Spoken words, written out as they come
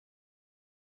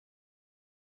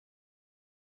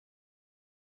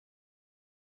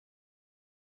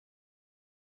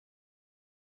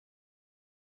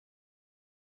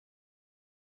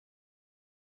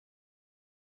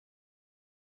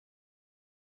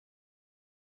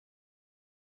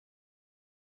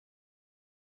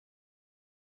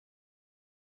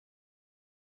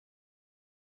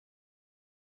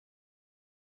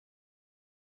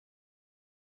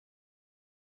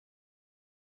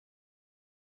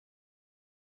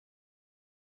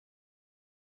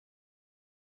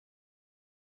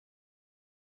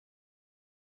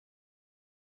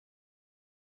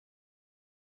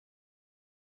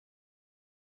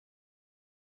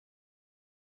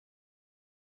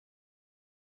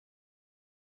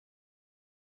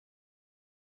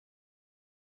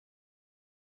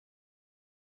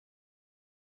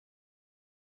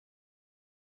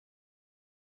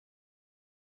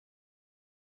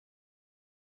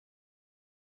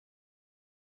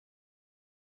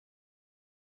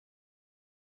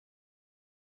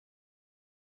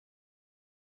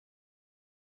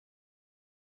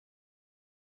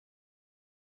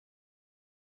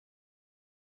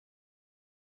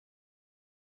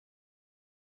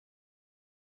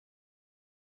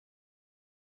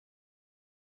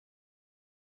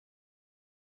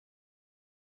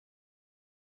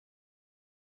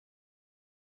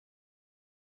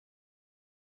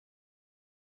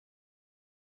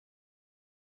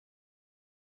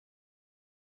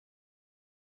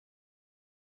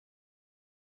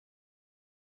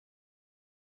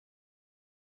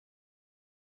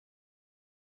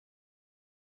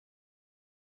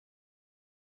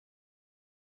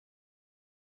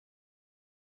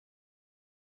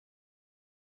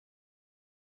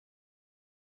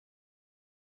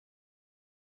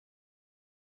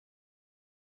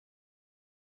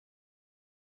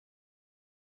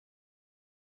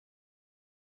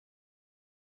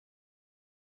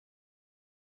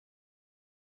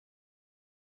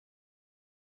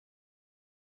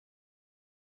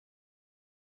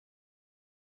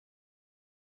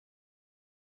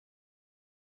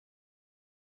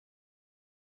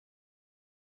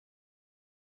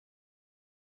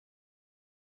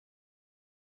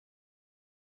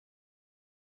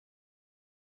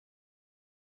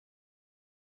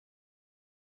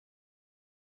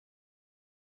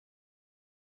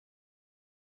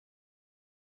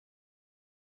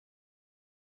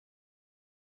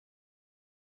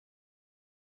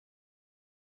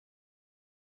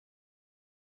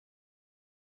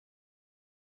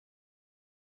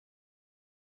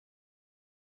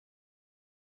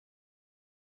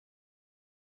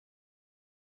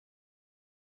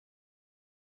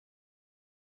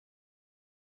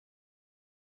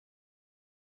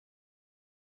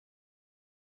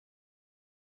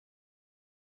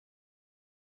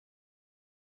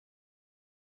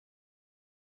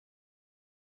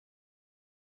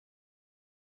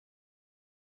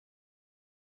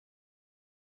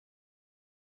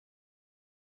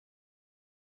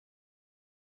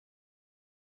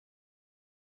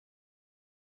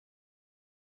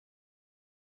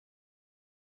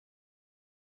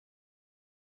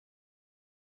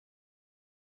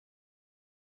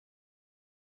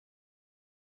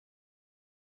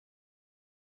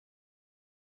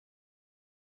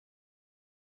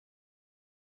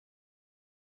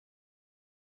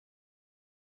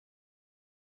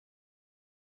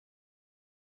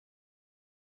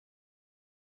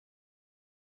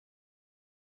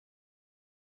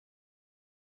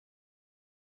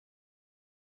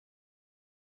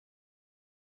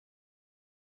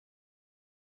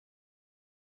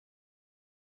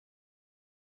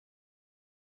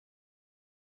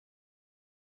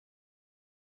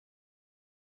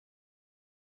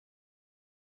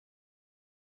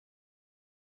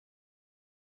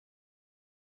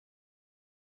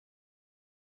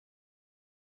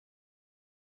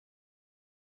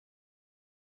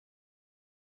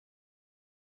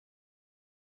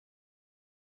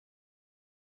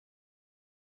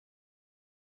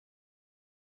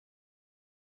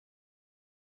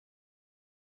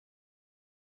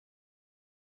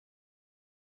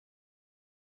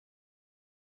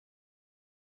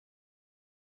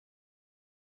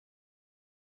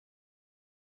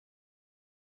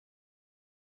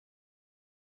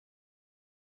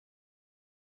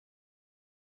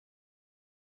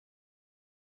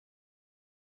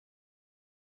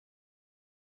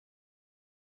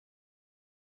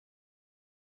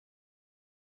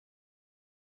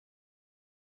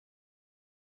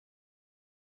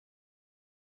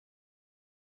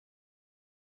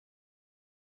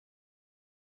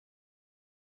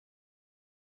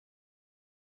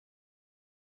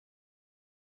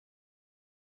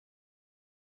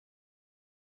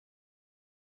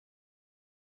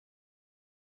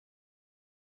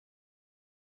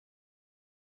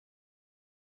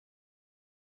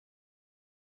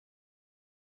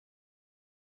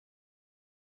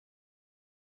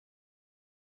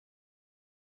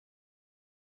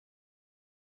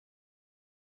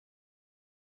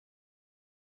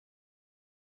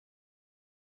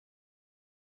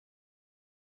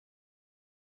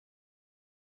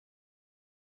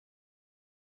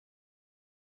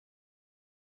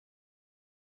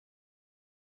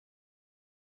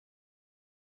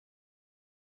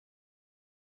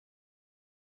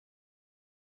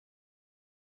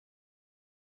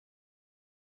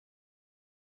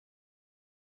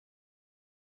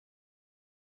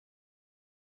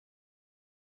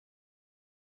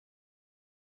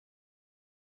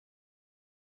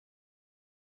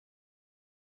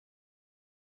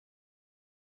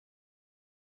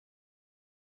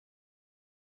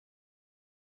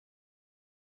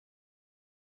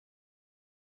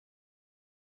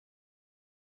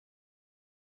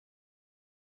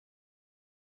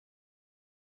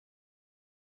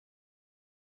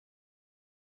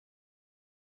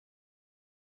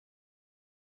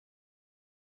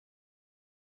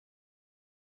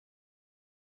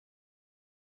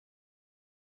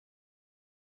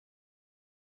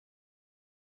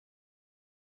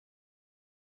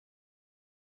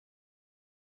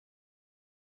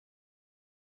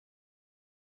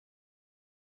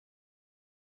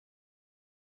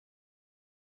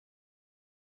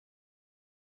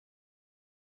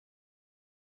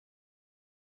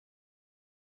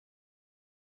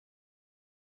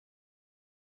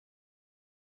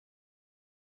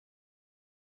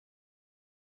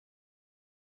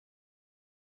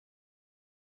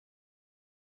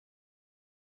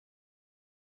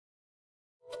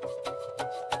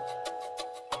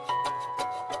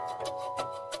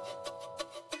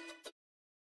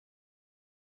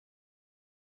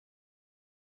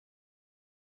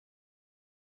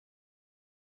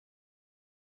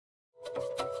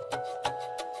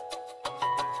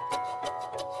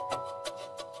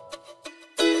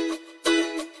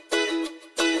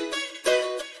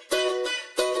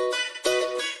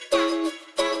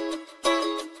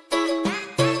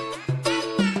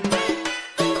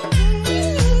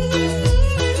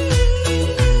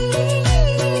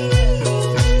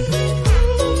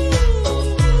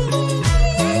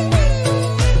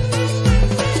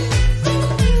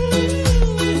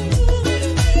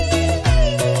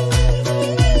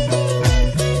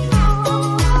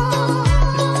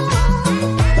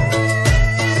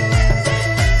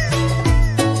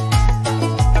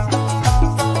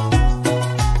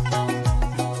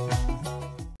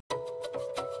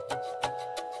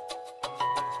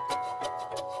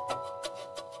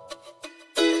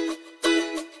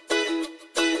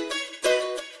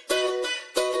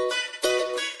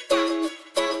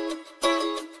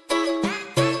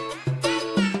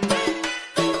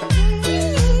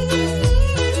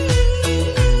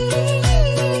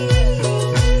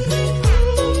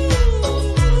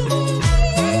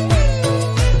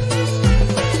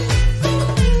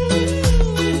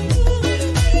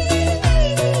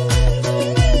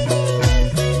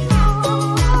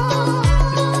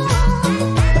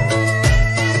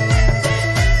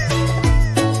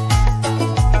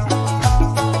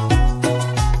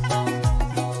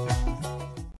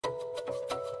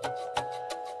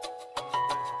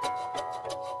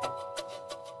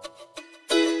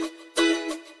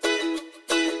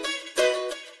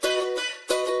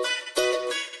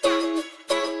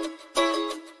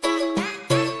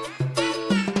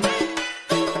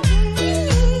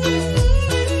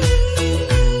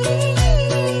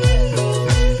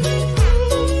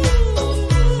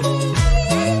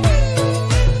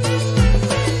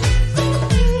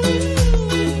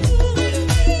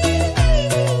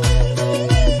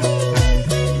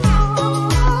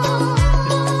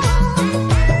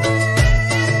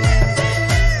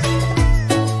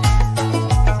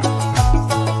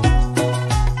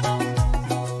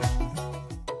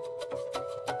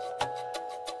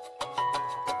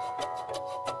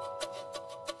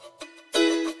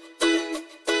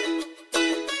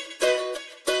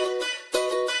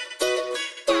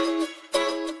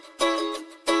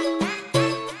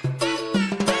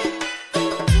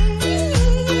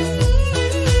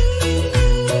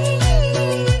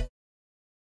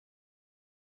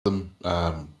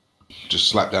Just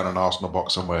slap down an Arsenal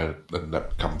box somewhere and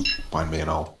come find me and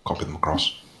I'll copy them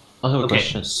across. I have a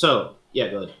question. So, yeah,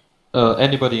 go ahead.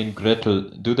 Anybody in Gretel,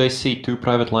 do they see two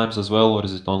private limes as well, or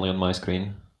is it only on my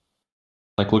screen?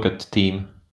 Like, look at the team.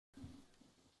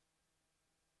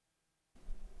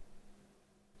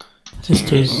 This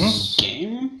is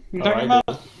game you're talking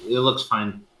about? It looks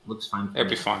fine. Looks fine. It'll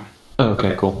be fine. Oh,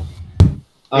 okay, cool.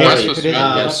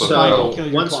 So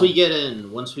once we get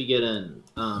in,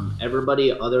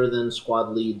 everybody other than squad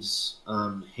leads,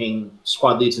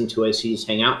 squad leads and 2ICs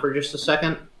hang out for just a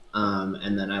second,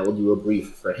 and then I will do a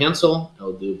brief for Hansel. I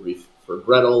will do a brief for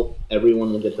Gretel.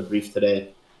 Everyone will get the brief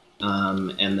today,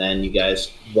 and then you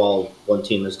guys, while one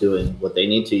team is doing what they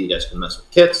need to, you guys can mess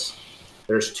with kits.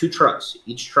 There's 2 trucks.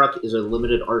 Each truck is a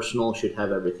limited arsenal, should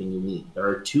have everything you need. There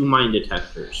are 2 mine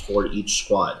detectors for each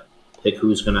squad. Pick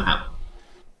who's going to have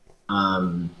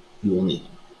them. You will need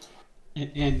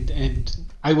them. And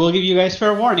I will give you guys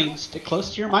fair warning. Stick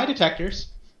close to your mine detectors.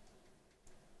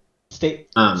 Stay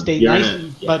nice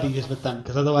and buddies with them,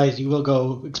 because otherwise you will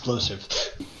go explosive.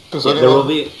 There will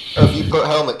be. Have you put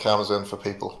helmet cams in for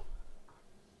people?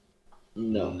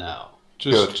 No.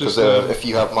 Good, because if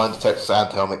you have mine detectors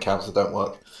and helmet cams, they don't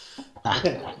work.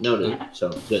 Noted. So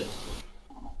good.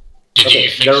 Okay,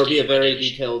 there will be a very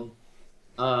detailed.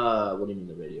 What do you mean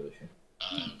the radio issue?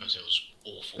 Because it was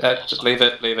awful. Just leave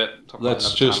it.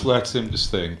 Let's just let him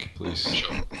just think, please.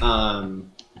 Sure.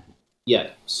 Yeah.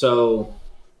 So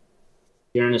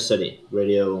you're in a city.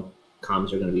 Radio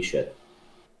comms are going to be shit.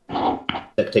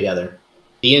 Stick together.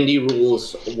 D&D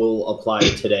rules will apply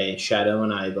today. Shadow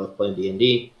and I both play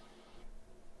D&D.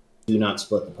 Do not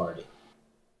split the party.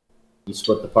 You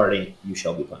split the party, you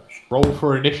shall be punished. Roll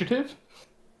for initiative?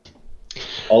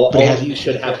 All of you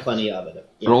should have plenty of it.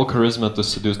 Yeah. Roll charisma to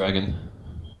seduce dragon.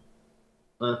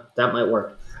 That might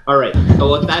work. All right.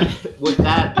 So with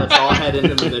that, let's all head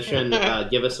into the mission.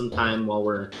 Give us some time while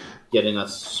we're getting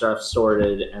us stuff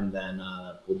sorted, and then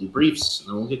we'll do briefs, and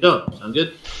then we'll get going. Sound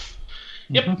good?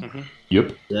 Yep. Mm-hmm.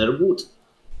 Yep. Sehr gut.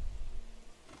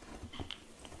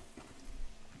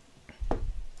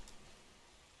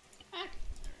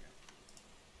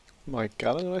 My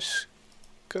God,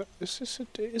 is this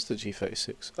it is the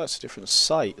G36? That's a different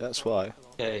site. That's why.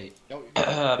 Okay.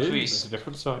 Please. Please. A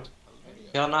different side.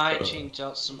 Can I change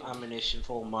out some ammunition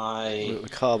for my The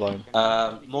carbine.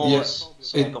 Morse? Yeah,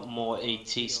 So I've got more AT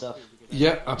stuff.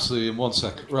 Yeah, absolutely. In 1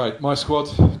 second. Right, my squad,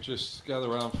 just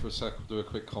gather around for a sec. We'll do a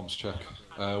quick comms check.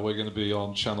 We're going to be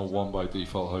on channel 1 by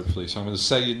default, hopefully. So I'm going to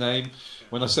say your name.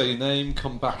 When I say your name,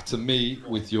 come back to me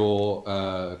with your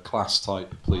class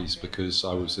type, please, because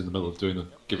I was in the middle of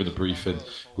giving a briefing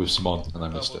with Simon and I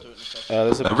missed it.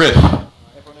 There's a Riff.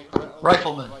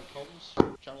 Rifleman.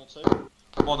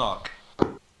 Monarch.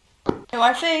 Who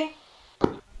I see?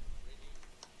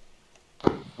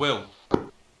 Will.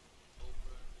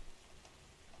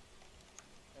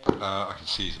 I can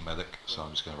see he's a medic, so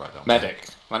I'm just going to write down. Medic.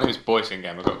 My name is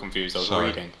Boysingame. I got confused. I was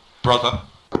reading. Brother.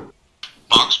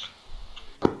 Marksman.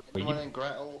 My name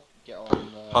Gretel. Get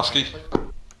on. Husky.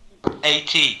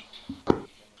 AT.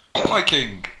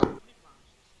 Viking.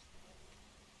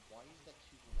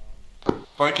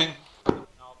 Viking.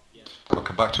 I'll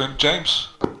come back to him. James.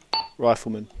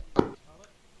 Rifleman.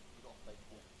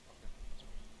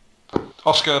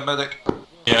 Oscar, medic.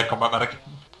 Yeah, combat medic.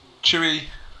 Chewie.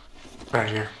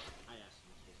 Ranger.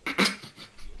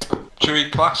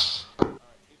 Chewie, class.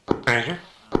 Ranger.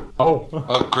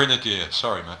 Oh. Grenadier.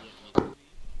 Sorry, mate.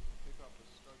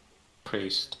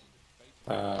 Priest.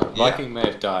 Viking may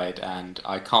have died, and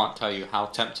I can't tell you how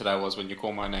tempted I was when you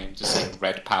called my name to say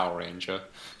Red Power Ranger.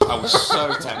 I was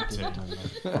so tempted.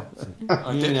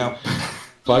 I didn't know.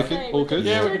 Viking, all good?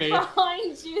 Yeah, we're gonna hear.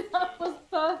 Behind you, that was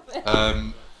perfect.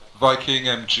 Viking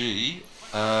MG.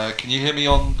 Can you hear me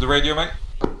on the radio, mate?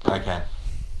 I can.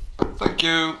 Thank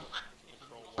you.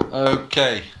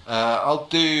 Okay, I'll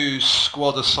do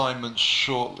squad assignments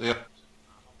shortly.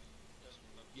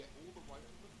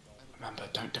 Remember,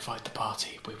 don't divide the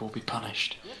party. We will be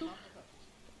punished.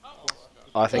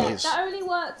 I think it's. That only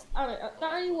works. That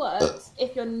only works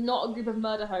if you're not a group of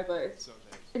murder hobos.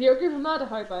 If you're a group of murder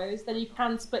hobos, then you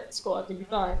can split the squad and be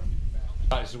fine.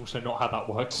 That is also not how that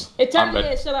works. It totally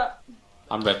is. Shut up.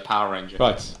 I'm Red Power Ranger.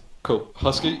 Right, cool.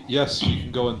 Husky, yes, you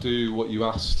can go and do what you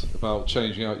asked about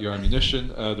changing out your ammunition.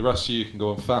 The rest of you can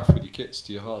go and faff with your kits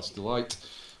to your heart's delight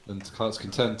and to heart's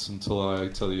content until I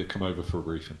tell you to come over for a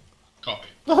briefing. Copy.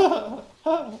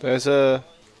 There's a.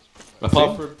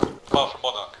 Apart from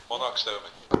Monarch. Monarch's there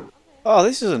with me. Oh,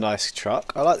 this is a nice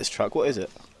truck. I like this truck. What is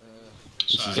it?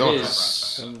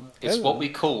 It's what we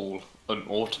call an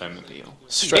automobile.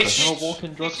 Stretch.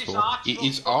 It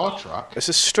is our truck. It's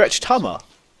a stretched Hummer.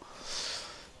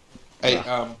 Hey,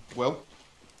 Will.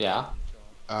 Yeah.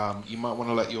 You might want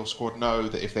to let your squad know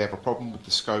that if they have a problem with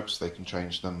the scopes, they can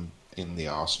change them in the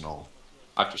arsenal.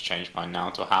 I've just changed mine now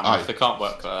to a hammer. If they can't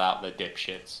work that out, they're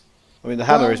dipshits. I mean, the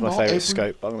hammer Well, is my not favourite every-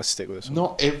 scope, but I'm going to stick with this one.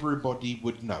 Not everybody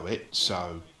would know it,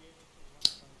 so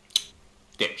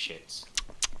Dipshits.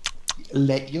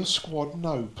 let your squad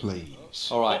know, please.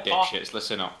 Alright, dipshits,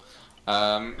 listen up.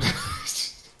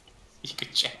 You can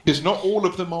check. Because not all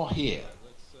of them are here.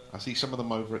 I see some of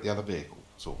them over at the other vehicle.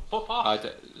 That's all. I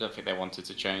don't think they wanted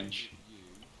to change.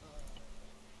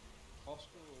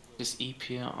 This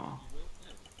EPR.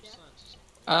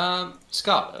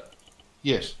 Scarlet.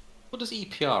 Yes. What does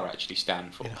EPR actually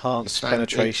stand for? Enhanced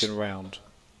penetration round.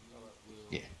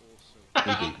 Yeah.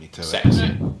 He beat me to it. Sexy.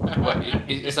 What,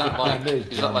 is that like?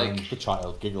 Is that like? The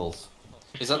child giggles.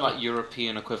 Is that like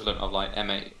European equivalent of like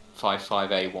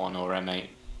M855A1 or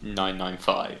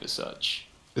M8995 as such?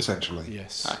 Essentially.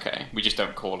 Yes. Okay, we just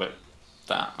don't call it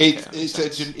that.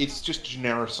 It's just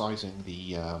genericizing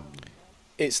the.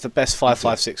 It's the best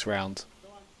 5.56 round.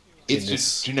 It's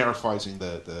just genericizing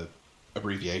the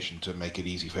abbreviation to make it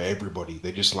easy for everybody.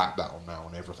 They just slap that on now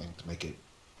on everything to make it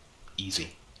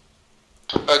easy.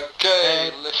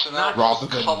 Okay, listen up. Rather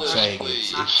than Colours, saying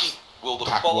please. it's Will the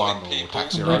pack following 1 or people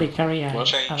pack 0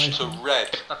 change to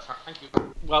red? That's right, thank you.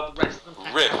 Well, the rest of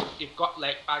them, Rip. you've got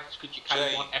leg bags, could you carry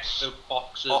James. one extra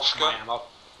box of Oscar. my ammo?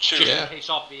 Chewie. Just in case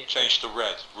of vehicle. Change to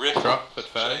red. Riff. Drop, but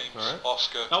fair. James. Alright.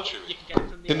 Oscar. No, Chewie. you can get it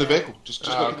from in the air. vehicle. Just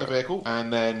look in the vehicle,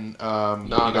 and then I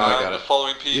got The it.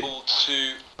 following people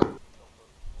to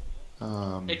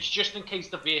It's just in case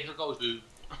the vehicle goes boom.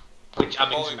 Which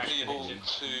I'm following expecting people it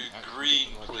to green,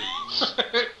 please.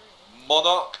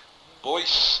 Monarch,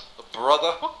 Boyce,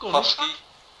 Brother, What gun is Husky,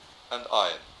 and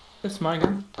Iron. That's my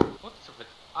gun. What's it?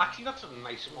 Actually, that's a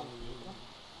nice one.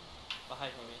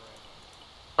 Behind me.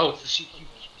 Oh, it's the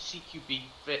CQB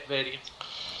variant.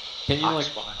 Can you like That's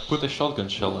fine. put a shotgun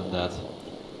shell in that?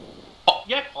 Oh,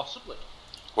 yeah, possibly.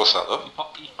 What's that though? You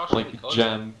possibly Like could.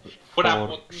 jam But I 4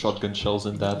 wouldn't. shotgun shells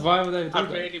in that? Why would I do I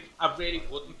that? really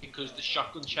wouldn't, because the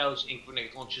shotgun shells in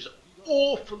grenade launchers are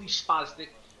awfully spastic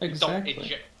Exactly. Don't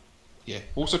injure. Yeah.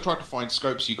 Also try to find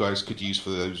scopes you guys could use for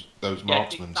those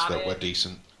marksmen that were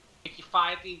decent. If you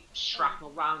fire the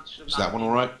shrapnel rounds from Is that one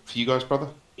alright for you guys, brother?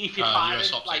 If you fire US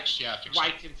it like optics, yeah, I think so.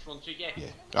 right in front of you,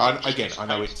 Yeah. Again, I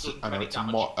know it's a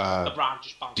the round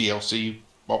just bounces. DLC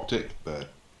optic, but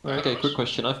Okay, quick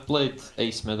question. I've played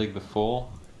Ace Medic before.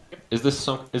 Is this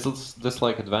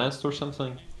like advanced or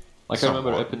something? Like I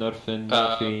remember Epinerfin,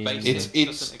 morphine.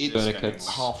 It's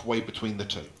halfway between the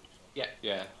two. Yeah.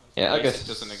 Yeah, I guess it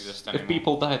doesn't exist anymore. if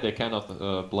people die, they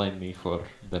cannot blame me for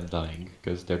them dying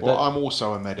because they're Well, dead. I'm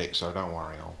also a medic, so don't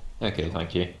worry. Okay,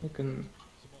 thank you. You can.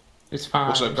 It's fine.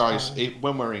 Also, it's guys, fine.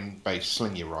 when we're in base,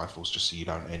 sling your rifles just so you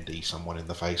don't ND someone in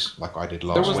the face, like I did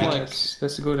last There was week. like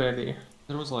That's a good idea.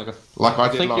 there was like a Like I I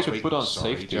did think you last could week. put on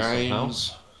Sorry, safety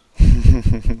James.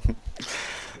 somehow.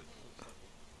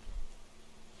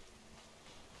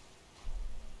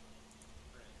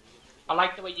 I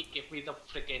like the way you give me the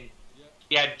friggin'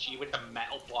 the MG with the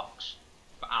metal blocks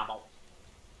for ammo.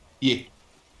 Yeah.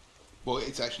 Well,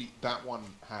 it's actually that one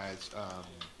has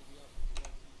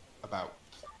about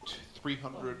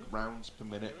 300 rounds per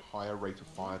minute higher rate of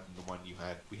fire than the one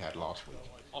we had last week.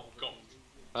 Oh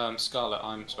god. Scarlet,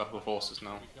 I'm Special Forces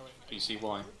now. Do you see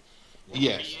why?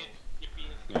 Yes.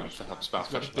 Yeah, I'm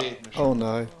Special Oh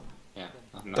no. Yeah,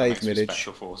 Dave Millage. Millage.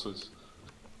 Special Forces.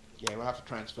 Yeah, we'll have to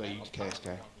transfer you to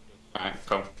KSK. Alright,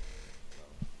 cool.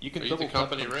 You can Are you the double tap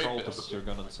company control to rapist? put your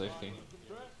gun on safety.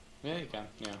 Yeah, you can.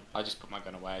 Yeah, I just put my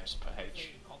gun away. I just put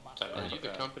H. So Are you the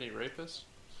company rapist?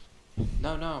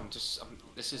 No,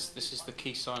 this is the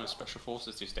key sign of Special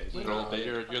Forces these days. You're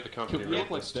the company You look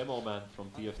like rapist. Demo Man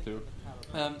from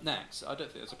TF2. Next, I don't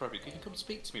think that's appropriate. Can you come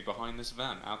speak to me behind this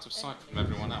van, out of sight from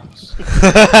everyone else?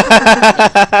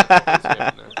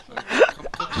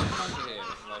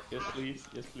 Yes, please.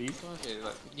 Yes, please.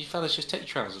 You fellas just take your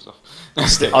trousers off.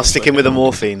 I'll stick in with the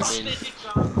morphines.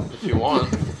 If you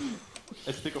want.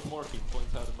 A stick of morphine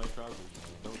points out of my trousers.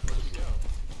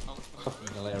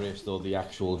 Hilarious though, the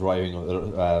actual driving of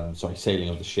the sailing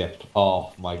of the ship.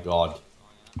 Oh my god,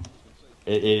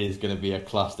 it is going to be a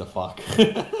clusterfuck.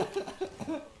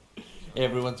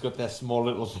 Everyone's got their small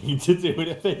little thing to do, and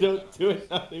if they don't do it,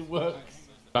 nothing works.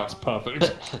 That's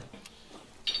perfect.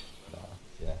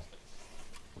 Yeah.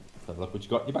 Let's have a look what you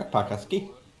got in your backpack, Husky.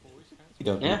 You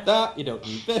don't Yeah. need that. You don't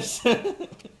need this.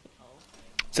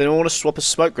 Does anyone want to swap a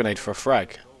smoke grenade for a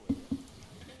frag?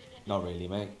 Not really,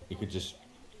 mate. You could just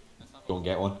go and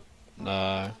get one.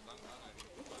 No.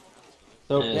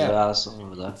 So yeah, That's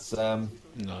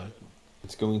No.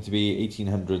 it's going to be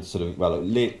 1800s, sort of, well,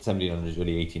 late 1700s,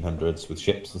 really 1800s with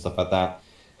ships and stuff like that.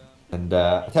 And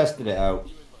I tested it out.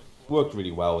 Worked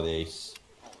really well with Ace.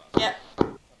 Yeah.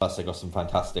 Plus, I got some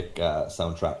fantastic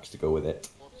soundtracks to go with it.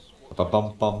 I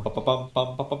don't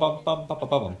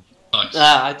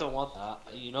want that.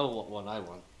 You know what one I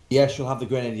want. Yes, you'll have the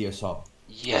Grenadier song.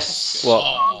 Yes. What?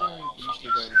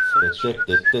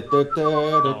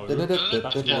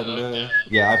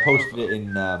 Yeah, I posted it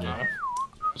in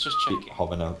Let's just check it.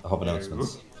 Hob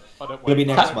announcements. It'll be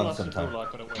next month sometime.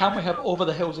 Can we have Over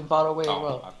the Hills in Far Away as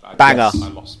well? Banger. I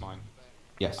lost mine.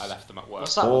 Yes. I left them at work.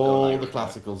 What's that All the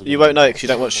classicals. You won't know because you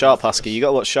don't watch Sharp, Husky. You got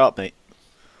to watch Sharp, mate.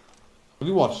 Have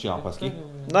you watched Sharp, Husky?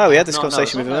 No, we had this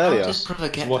conversation with him earlier. Just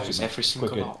forget Watch those it, every single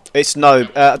quickly. lot. It's no.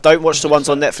 Don't watch the ones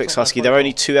on Netflix, Husky. There are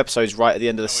only 2 episodes right at the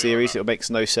end of the series. It makes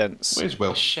no sense. Where's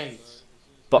Will? Shades.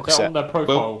 Box They're on set. their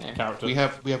profile Well, character. we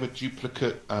have a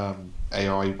duplicate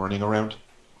AI running around.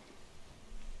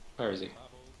 Where is he?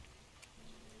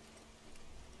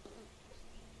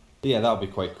 Yeah, that would be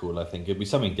quite cool, I think. It'd be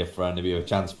something different. It'd be a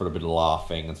chance for a bit of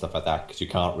laughing and stuff like that, because you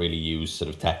can't really use sort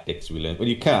of tactics we learned. Well,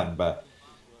 you can, but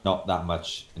not that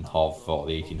much in HOV for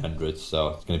the 1800s, so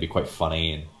it's going to be quite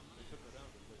funny. And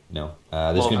you know,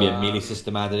 there's going to be a melee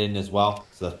system added in as well,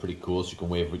 so that's pretty cool, so you can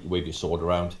wave your sword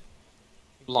around.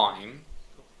 Line.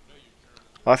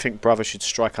 I think Brother should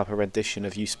strike up a rendition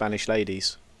of You Spanish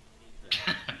Ladies.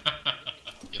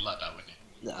 You'd like that, wouldn't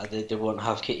you? Nah, they won't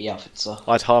have Kitty outfits, so.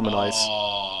 I'd harmonise.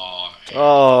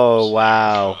 Oh,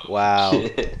 Wow, wow.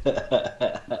 It's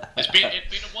been a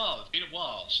while. It's been a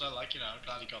while. So like, you know, I'm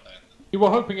glad he got there. You were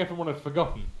hoping everyone had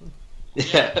forgotten.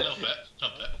 Yeah, a little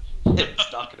bit.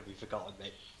 It's not going to be forgotten,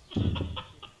 mate.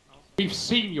 We've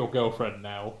seen your girlfriend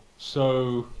now,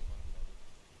 so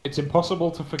it's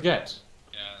impossible to forget.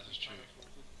 Yeah, this is true.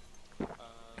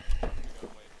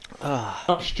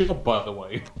 Touch job, by the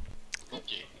way.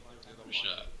 Okay, for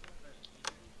sure.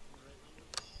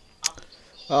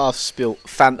 Oh, I've spilt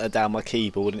Fanta down my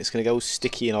keyboard and it's going to go all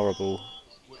sticky and horrible.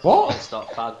 What? It's not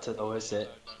Fanta though, is it?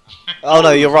 Oh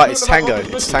no, you're right, it's Tango.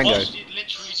 It's Tango. You're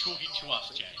literally talking to us,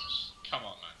 James. Come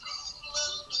on,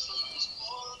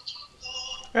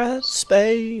 man. At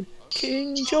Spain,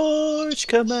 King George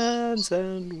commands,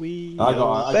 and we I got a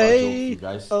joke for obey. you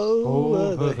guys.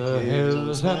 Over the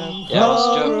hills and Yeah,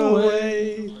 far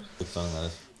away. Good song that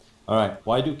is. Alright,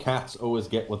 why do cats always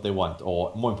get what they want?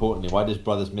 Or, more importantly, why does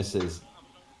Brothers Missus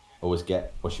always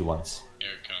get what she wants? Here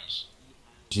it comes.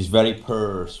 She's very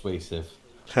persuasive.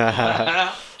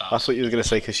 I thought you were going to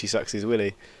say because she sucks his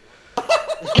willy.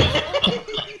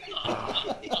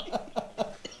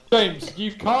 James,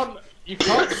 you can't say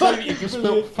that you just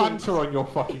spilled Fanta on your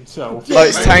fucking self. No,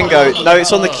 it's Tango. No,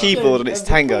 it's on the keyboard and it's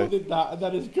Tango. That, and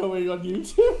that is going on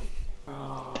YouTube.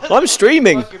 I'm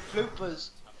streaming. Fucking bloopers.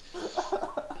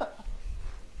 I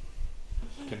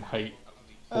can hate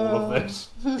all of this.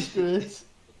 This is great.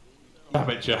 Damn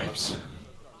it, James.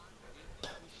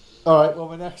 Alright, well,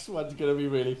 my next one's going to be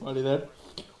really funny then.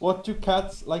 What do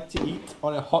cats like to eat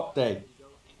on a hot day?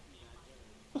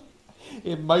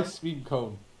 A mice cream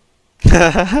cone.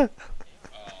 I've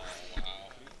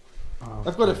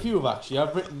got a few of actually.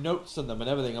 I've written notes on them and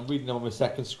everything. I'm reading them on my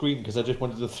second screen because I just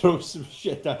wanted to throw some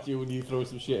shit at you when you throw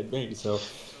some shit at me. So,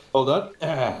 hold on.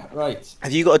 Right.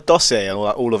 Have you got a dossier on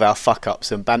all of our fuck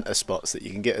ups and banter spots that you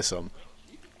can get us on?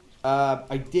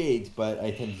 I did, but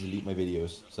I tend to delete my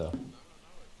videos. So.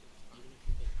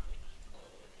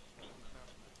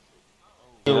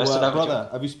 Brother,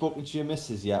 have you spoken to your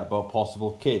missus yet about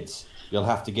possible kids? You'll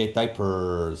have to get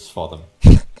diapers for them.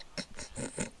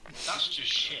 That's just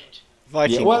shit.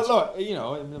 Yeah, well, look, you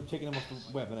know, I'm taking them off the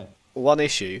web, innit? One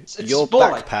issue, It's your more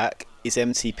like- backpack is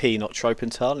MTP, not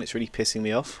Tropenthal, and it's really pissing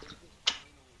me off.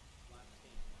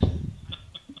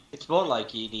 It's more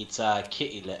like he needs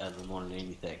kitty litter than more than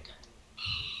anything.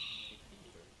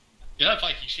 You know,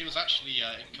 Viking, she was actually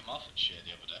in Carmarthenshire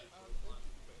the other day.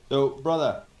 So,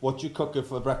 brother, what you cooking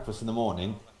for breakfast in the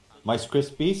morning? Rice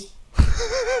Krispies?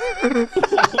 If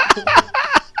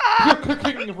you're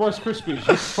cooking Rice Krispies,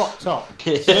 you're fucked up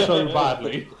so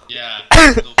badly. Yeah.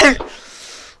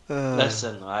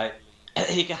 Listen, right?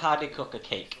 He can hardly cook a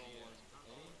cake.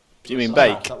 Do you mean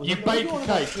bake? You bake a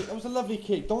cake. That was a lovely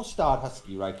cake. Don't start,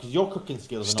 Husky, right? Because your cooking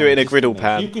skills Just are do it in a non-existent, griddle mate.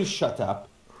 pan. You can shut up.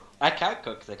 I can't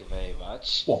cook, thank you very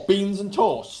much. What, beans and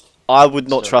toast? I would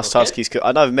not So, trust okay. Husky's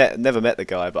cooking. I've never met the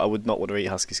guy, but I would not want to eat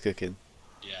Husky's cooking.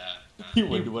 You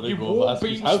wouldn't want to You go over warm Husky's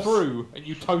beans house. through and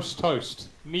you toast.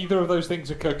 Neither of those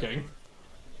things are cooking.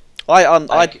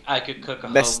 I could cook a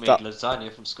messed homemade up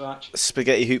lasagna from scratch.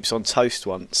 spaghetti hoops on toast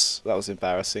once. That was It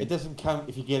embarrassing. doesn't count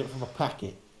if you get it from a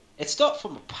packet. It's not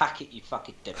from a packet, you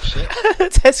fucking dipshit.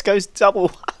 Tesco's double.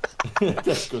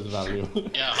 Tesco's value.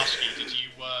 Yeah, Husky, did you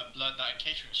learn that in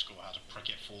catering school, how to prick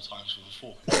it 4 times with a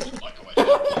fork?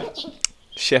 Microwave.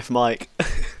 Chef Mike.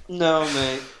 No,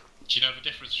 mate. Do you know the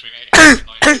difference between 800 and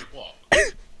 900 watt?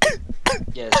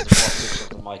 Yeah, it's the wattage of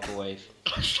the microwave.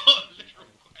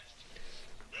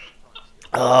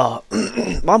 Oh,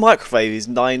 my microwave is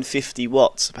 950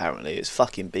 watts. Apparently, it's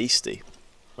fucking beastie.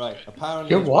 Right,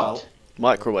 apparently. Your as what? well-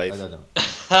 Microwave. I don't know.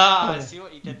 Ah, I see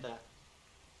what you did there.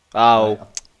 Oh, Right,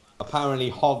 apparently,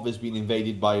 Hov has been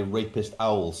invaded by rapist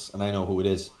owls, and I know who it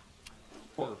is.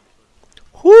 woo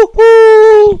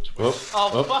woo!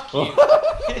 Oh, fuck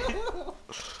you!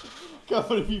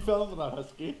 Careful if you fell for that,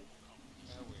 Husky.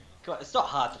 Come on, it's not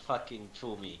hard to fucking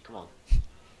fool me, come on.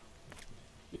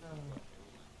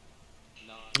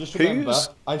 Just remember, Who's-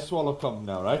 I swallow cum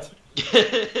now, right?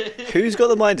 Who's got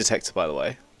the mine detector, by the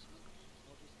way?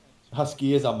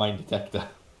 Husky is our mine detector.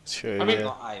 True. I mean, yeah.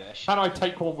 Not Irish. Can I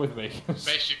take one with me?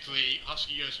 Basically,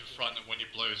 Husky goes in front, and when it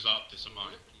blows up, there's a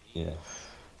mine. Yeah.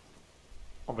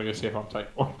 I'm gonna see if I'm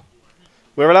taking one.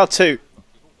 We're allowed 2.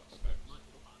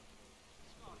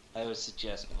 I would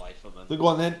suggest Rifleman. So go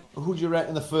on then. Who do you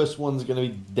reckon the first one's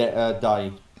going to be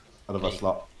dying out of us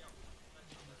lot?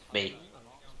 Me.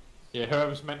 Yeah,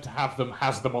 whoever's meant to have them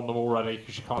has them on them already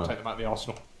because you can't Right. take them out of the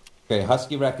arsenal. Okay,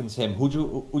 Husky reckons him. Who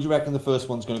do you reckon the first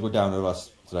one's going to go down out of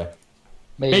us today?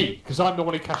 Me, because I'm the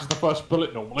one who catches the first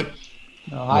bullet normally.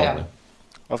 No, I am.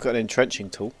 I've got an entrenching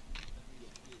tool.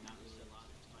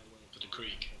 For the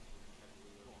creek.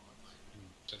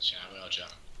 Since, we are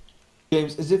jamming.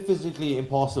 James, is it physically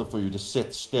impossible for you to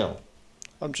sit still?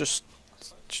 I'm just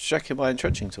checking my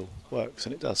entrenching tool works,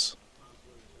 and it does.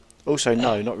 Also,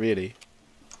 no, not really.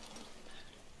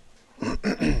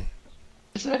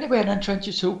 Is there any way an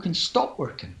entrencher tool can stop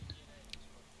working?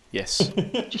 Yes.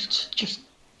 Just.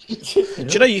 Do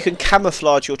you know you can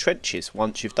camouflage your trenches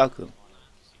once you've dug them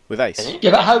with Ace?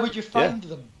 Yeah, but how would you find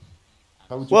them?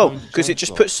 Well, because it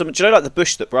just puts some. Do you know like the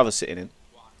bush that Brother's sitting in?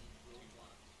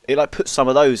 It like puts some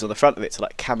of those on the front of it to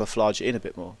like camouflage it in a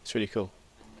bit more. It's really cool.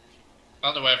 I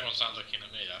don't know why everyone's not looking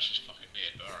at me, that's just fucking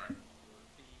weird, but alright.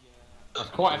 That's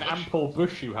quite an ample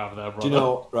bush you have there, brother. Do you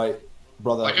know, right,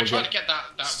 brother. Like, I'm we'll trying get- to get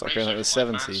that Stuck race in, like, over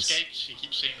the by 70s. Manscaped. You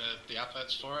keep seeing the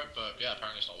adverts for it, but yeah,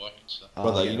 apparently it's not working. So.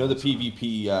 Brother, yeah. you know the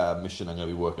PvP mission I'm going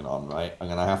to be working on, right?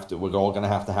 We're all going to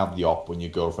have the op when your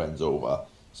girlfriend's over.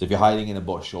 So if you're hiding in a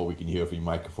bush, all we can hear from your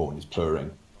microphone is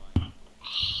purring.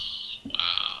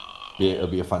 It'll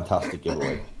be a fantastic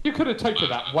giveaway. You could have taken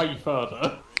that way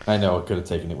further. I know I could have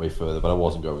taken it way further, but I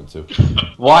wasn't going to.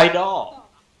 Why not?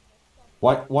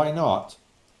 Why not?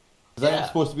 Because I'm Yeah.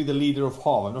 supposed to be the leader of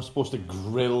Hom. I'm not supposed to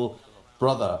grill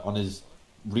brother on his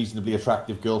reasonably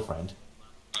attractive girlfriend.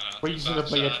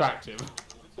 Reasonably attractive.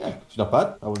 Yeah, she's not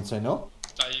bad. I wouldn't say no.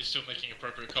 Are you still making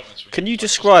appropriate comments? Can you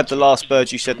describe the last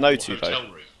bird you said no to, Hotel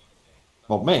though? room.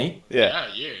 What, me? Yeah.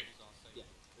 Yeah, you.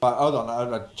 Hold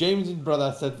on. James and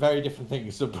brother said very different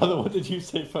things. So, brother, what did you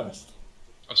say first?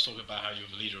 I was talking about how you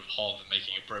were the leader of Hov and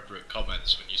making appropriate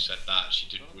comments when you said that she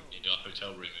wouldn't need a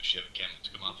hotel room if she ever came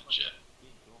to come up and shit.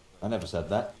 I never said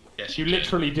that. Yes, You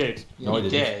literally did. No, I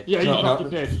didn't. did. Yeah, you No, fucking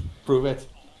did. Prove it.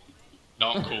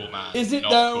 Not cool, man. Is it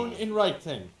Not down cool. in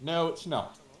writing? No, it's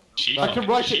not. She I can fucking-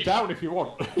 write she- it down if you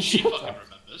want. She fucking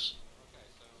remembers.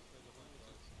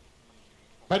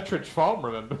 Petridge Farm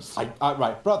remembers.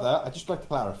 Right, brother, I'd just like to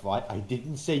clarify, I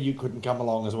didn't say you couldn't come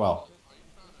along as well.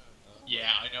 Yeah,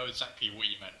 I know exactly what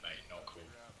you meant, mate. Not cool.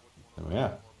 Oh,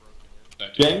 yeah.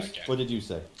 Don't do James, that again. what did you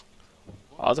say?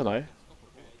 I don't know.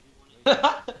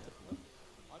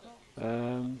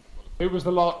 Who was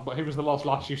the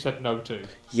last you said no to?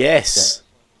 Yes.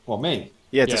 What, me?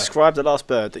 Yeah, Yeah. describe the last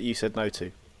bird that you said no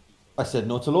to. I said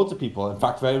no to loads of people. In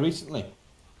fact, very recently.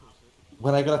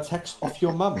 When I got a text off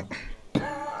your mum.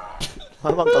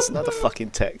 My mum doesn't have a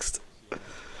fucking text.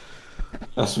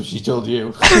 That's what she told you.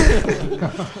 It'd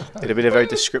have been a very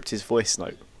descriptive voice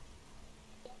note.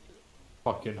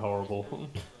 Fucking horrible.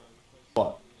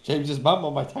 What? James's mum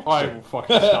on my text? I will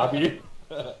fucking stab you.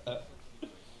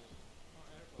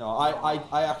 No,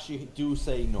 I actually do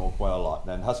say no quite a lot.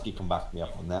 Then Husky can back me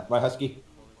up on that. Right, Husky?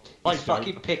 He's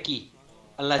fucking picky.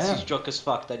 Unless Yeah. he's drunk as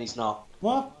fuck, then he's not.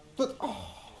 What? But, I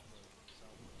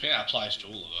think that applies to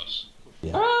all of us.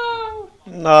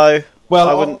 No. Well,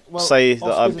 I wouldn't say that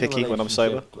I'm Oscar's in a picky when I'm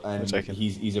sober. relationship I'm And joking.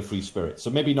 he's a free spirit. So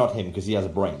maybe not him, because he has a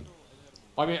brain.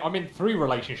 I'm in 3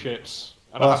 relationships,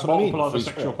 and Well, I that's have what I mean, multiple other free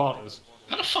sexual spirit. partners.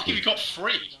 How the fuck have you got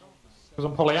 3? Because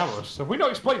I'm polyamorous. Have we not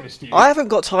explained this to you? I haven't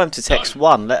got time to text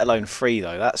one, let alone 3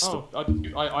 though. That's Oh, I'm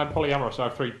polyamorous. I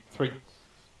have three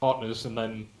partners and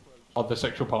then other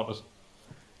sexual partners.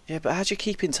 Yeah, but how do you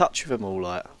keep in touch with them all,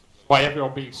 like? By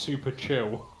everyone being super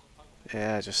chill.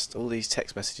 Yeah, just all these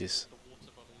text messages.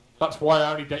 That's why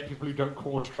I only date people who don't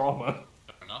cause drama.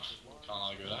 Fair enough. Can't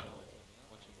argue with that.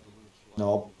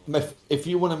 No, if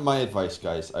you wanted my advice,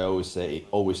 guys, I always say,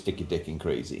 always stick your dick in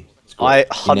crazy. It's I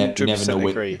great. You never 100% know where-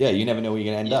 agree. Yeah, you never know where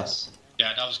you're going to end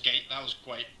Yeah, that was great. That was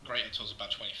great until I was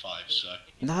about 25. So.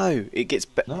 No, it gets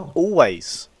better.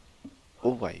 Always.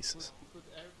 Always.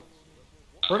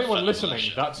 For anyone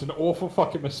listening, that's an awful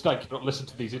fucking mistake. Not listen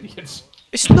to these idiots.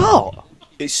 It's not.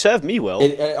 It served me well.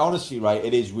 Honestly, right,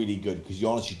 it is really good because you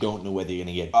honestly don't know whether you're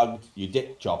going to get bugged, your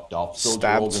dick chopped off, sold your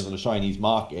Stabbed. organs on the Chinese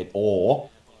market, or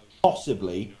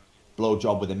possibly blow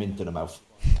job with a mint in the mouth.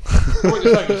 What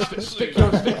you're saying is stick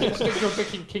your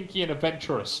dick in kinky and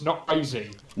adventurous, not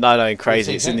crazy. No,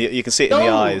 crazy. It's in the. You can see it in the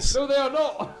eyes. No, they are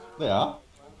not. They are.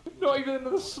 Not even in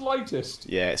the slightest.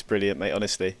 Yeah, it's brilliant, mate.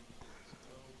 Honestly.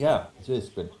 Yeah, it is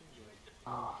good.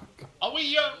 Are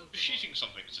we shooting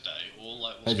something today, or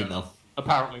like what's I don't going on? know.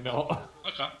 Apparently not.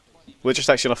 Okay. We're just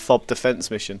actually on a fob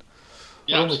defence mission.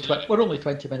 Yeah, We're only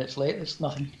 20 minutes late. It's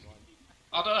nothing.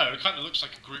 I don't know. It kind of looks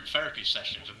like a group therapy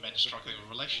session for men struggling with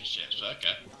relationships.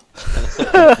 But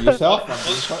okay. Yourself?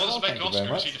 Let's Thank make you Oscar very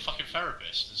much. see the fucking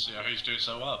therapist and see who's doing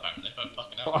so well. Apparently, but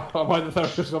fucking hell. I'm either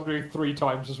therapist. I'm doing 3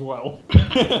 times as well.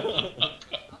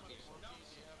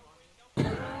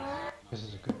 This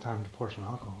is a good time to pour some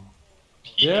alcohol.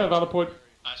 Yeah, valid point.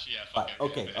 Actually, yeah. Right,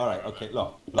 okay, alright, okay,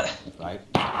 look, right.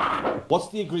 What's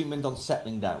the agreement on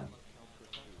settling down?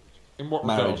 In what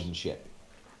Marriage regard? and shit.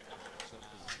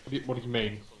 What do you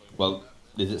mean? Well,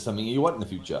 is it something you want in the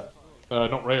future?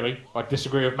 Not really. I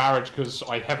disagree with marriage because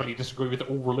I heavily disagree with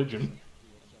all religion.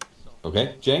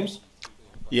 Okay, James?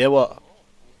 Yeah, what?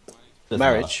 Doesn't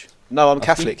Marriage? No, I'm Husky?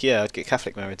 Catholic. Yeah, I'd get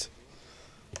Catholic married.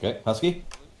 Okay, Husky?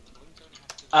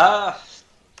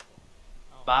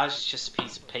 Marriage is just a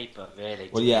piece of paper, really.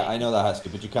 Well, yeah, I know that, Husky,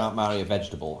 but you can't marry a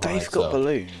vegetable. They've alright, got so-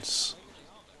 balloons.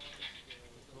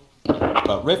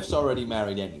 But Riff's already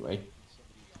married anyway.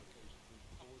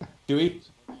 Dewey?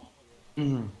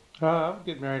 I would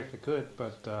get married if I could,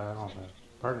 but I don't have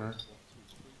a partner.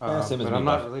 Yeah, same as but me, I'm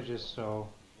not bud. religious, so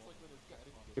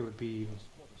it would be.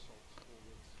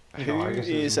 Who I guess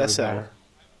it is doesn't really SL? matter.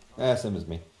 Yeah, same as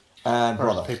me. And First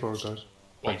brother, paperwork goes.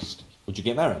 Waste. would you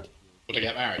get married? Would I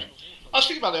get married? I was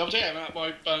thinking about it the other day. I'm at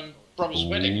my brother's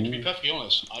wedding, and to be perfectly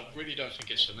honest, I really don't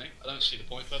think it's for me. I don't see the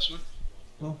point personally.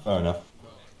 Oh, fair enough.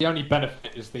 The only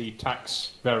benefit is the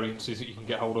tax variances that you can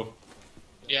get hold of.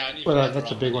 Yeah, I need Well,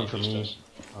 that's a big one for me.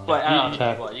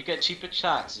 What, you get cheaper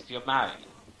tax if you're married?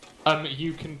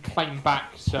 You can claim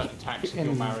back certain tax if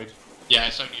you're married. Yeah,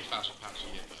 it's only £1,000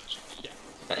 a year, but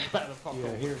yeah, better than property.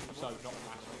 Yeah, here. So not massive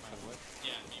amount of work.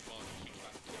 Yeah, meanwhile, you think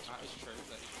about it. That is true,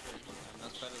 and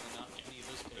that's better than any of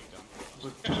this could have done.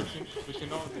 But you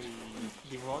know,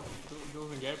 the rod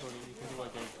doesn't get money. You can do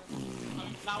like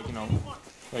you know,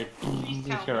 like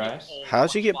with your ass. How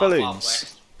do you get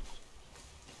balloons?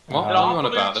 What are you on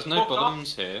about? There's no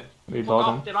balloons here. We bought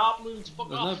them. There are balloons. Fuck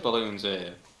There's off. no balloons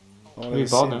here. We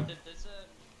bought them.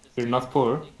 We're not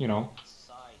poor, you know.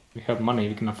 We have money,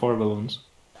 we can afford balloons.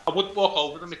 I would walk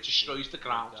over them, it destroys the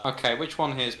ground. Okay, which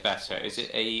one here is better? Is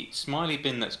it a smiley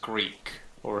bin that's Greek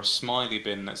or a smiley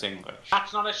bin that's English?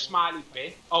 That's not a smiley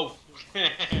bin. Oh.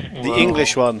 The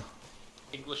English one.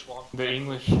 English one.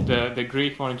 The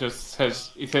Greek one just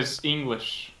says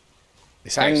English.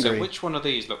 It's okay, angry. So which one of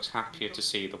these looks happier to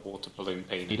see the water balloon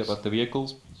penis? Read about the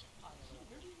vehicles.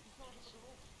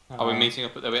 Are we meeting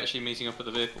up? Are we actually meeting up at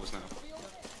the vehicles now?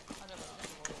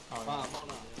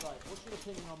 What's your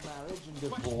opinion on marriage and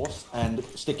divorce and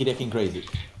sticky dick and crazy?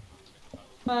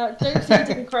 Don't stick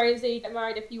it crazy. Get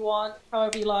married if you want,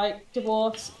 however you like.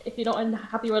 Divorce. If you're not in a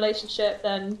happy relationship,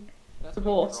 then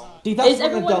divorce. See, that's Is what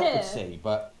an everyone adult here? would say,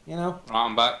 but you know. Right,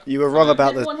 I'm back. You were wrong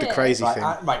about Everyone the here? crazy Right,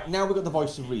 thing. right, now we've got the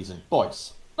voice of reason.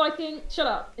 Boys. Viking, shut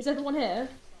up. Is everyone here?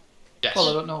 Yes. Well,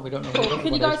 I don't know. We don't know. Cool. what Can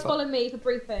you it is, guys but- follow me for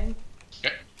briefing?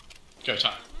 Okay. Go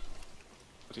time.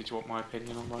 Did you want my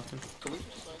opinion on Viking?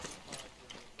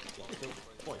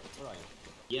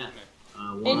 Yeah.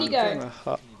 In you go.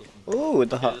 Oh, with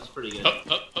the hut. That's pretty good.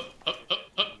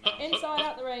 Inside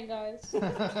out the rain, guys.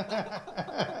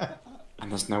 And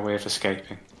there's no way of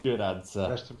escaping. Good answer.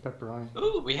 Rest in pepperoni.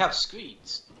 Ooh, we have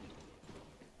screens.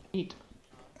 Eat.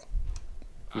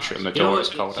 I'm sure the You know door what? is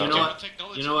cold You out. know here.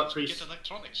 what? You know what, Priest? Get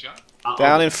electronics, yeah?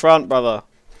 Down in front, brother.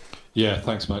 Yeah,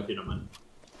 thanks, mate. If you don't mind.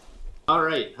 All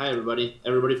right. Hi, everybody.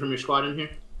 Everybody from your squad in here?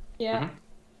 Yeah.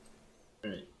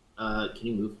 All right. Can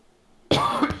you move?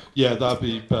 Yeah, that'd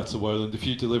be better, Woland. If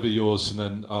you deliver yours, and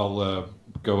then I'll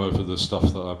go over the stuff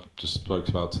that I just spoke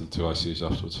about to the two ICs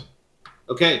afterwards.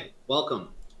 Okay. Welcome.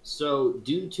 So,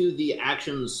 due to the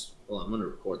actions... Well, I'm going to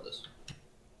record this.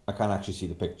 I can't actually see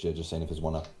the picture, just saying if there's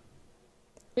one up.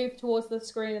 Move towards the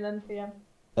screen and then PM.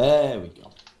 There we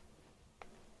go.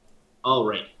 All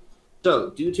right.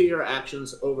 So, due to your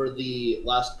actions over the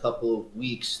last couple of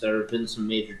weeks, there have been some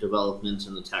major developments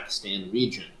in the Pakistan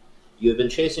region. You have been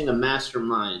chasing a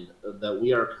mastermind that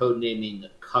we are codenaming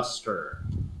Custer.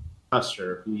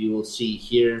 Custer, who you will see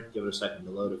here. Give it a second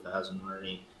to load if it hasn't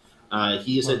already.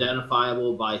 He is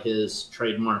identifiable by his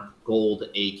trademark gold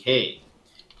AK.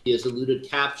 He has eluded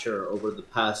capture over the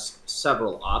past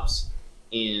several ops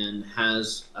and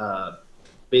has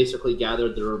basically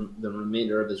gathered the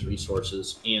remainder of his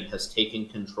resources and has taken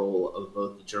control of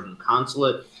both the German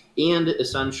consulate and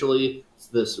essentially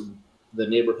the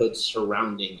neighborhoods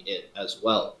surrounding it as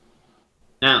well.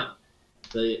 Now,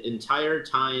 the entire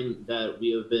time that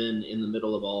we have been in the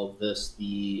middle of all of this,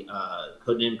 the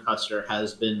codename Custer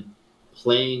has been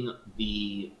playing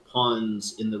the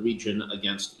pawns in the region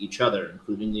against each other,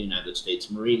 including the United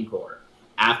States Marine Corps.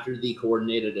 After the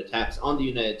coordinated attacks on the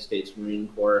United States Marine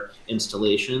Corps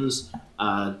installations,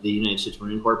 the United States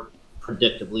Marine Corps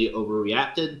predictably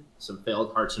overreacted. Some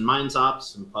failed hearts and minds ops,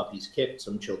 some puppies kicked,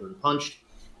 some children punched,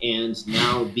 and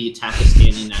now the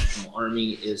Pakistani National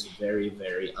Army is very,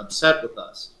 very upset with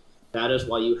us. That is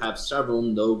why you have several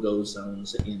no-go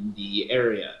zones in the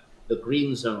area. The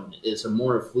green zone is a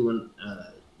more affluent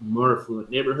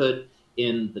neighborhood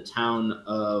in the town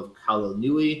of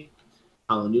Kalanui,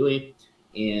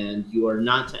 and you are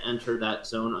not to enter that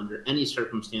zone under any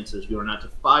circumstances. You are not to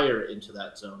fire into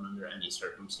that zone under any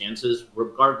circumstances,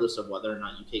 regardless of whether or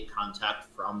not you take contact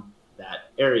from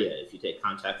that area. If you take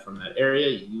contact from that area,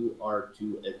 you are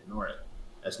to ignore it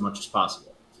as much as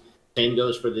possible. Same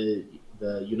goes for the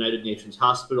United Nations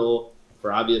Hospital.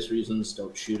 For obvious reasons,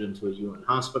 don't shoot into a UN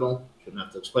hospital. Shouldn't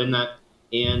have to explain that.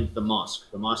 And the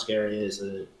mosque. The mosque area is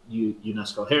a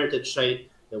UNESCO heritage site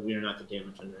that we are not to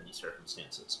damage under any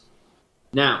circumstances.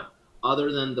 Now,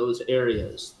 other than those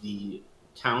areas, the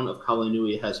town of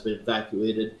Kalanui has been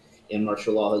evacuated and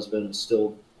martial law has been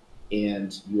instilled,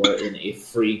 and you are in a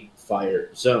free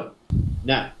fire zone.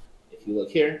 Now, if you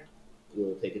look here, we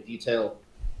will take a detailed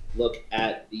look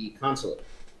at the consulate.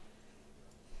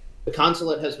 The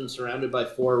consulate has been surrounded by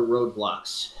 4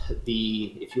 roadblocks.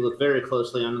 If you look very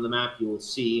closely onto the map, you will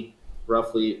see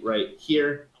roughly right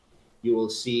here, you will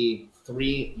see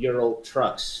 3 Ural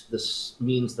trucks. This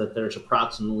means that there's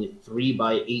approximately 3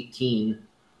 by 18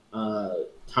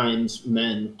 times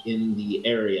men in the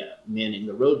area manning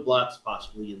the roadblocks,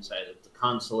 possibly inside of the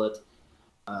consulate.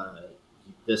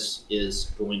 This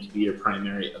is going to be your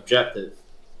primary objective.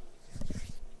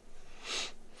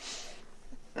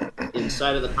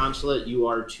 Inside of the consulate, you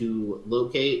are to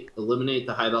locate, eliminate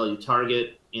the high-value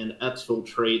target, and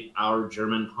exfiltrate our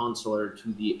German consular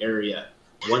to the area.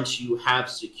 Once you have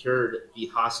secured the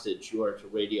hostage, you are to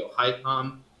radio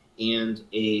HICOM, and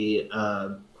a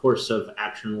course of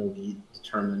action will be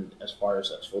determined as far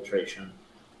as exfiltration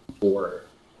for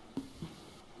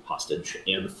hostage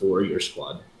and for your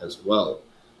squad as well.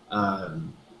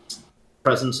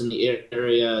 Presence in the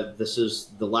area, this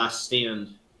is the last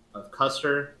stand of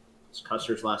Custer. It's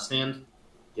Custer's last stand.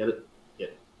 Get it?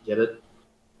 Get it?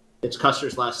 It's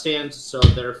Custer's last stand, so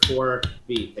therefore,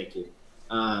 thank you.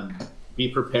 Be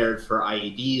prepared for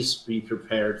IEDs. Be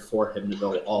prepared for him to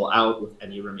go all out with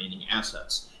any remaining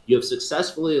assets. You have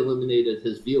successfully eliminated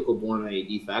his vehicle-borne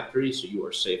IED factory, so you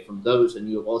are safe from those, and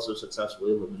you have also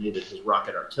successfully eliminated his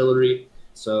rocket artillery,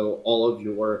 so all of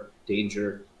your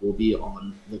danger will be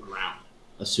on the ground,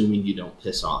 assuming you don't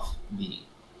piss off the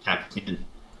Afghan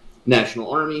National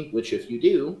Army, which if you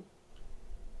do,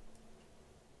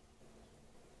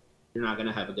 you're not going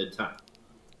to have a good time.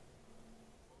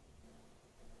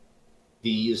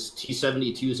 These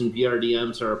T-72s and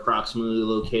BRDMs are approximately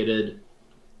located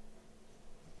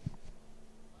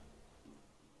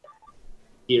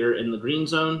here in the green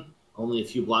zone, only a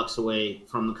few blocks away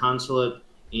from the consulate,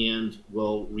 and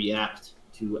will react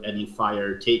to any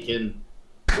fire taken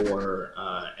or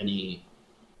any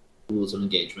rules of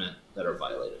engagement that are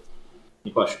violated.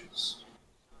 Any questions?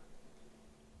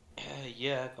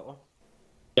 Yeah, I got one.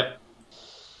 Yep.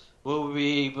 Will we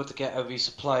be able to get a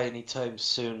resupply anytime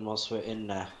soon whilst we're in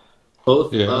there? Both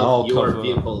of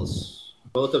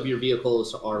your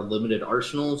vehicles are limited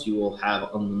arsenals. You will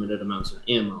have unlimited amounts of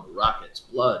ammo, rockets,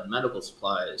 blood, medical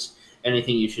supplies,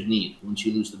 anything you should need. Once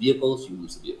you lose the vehicles, you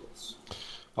lose the vehicles.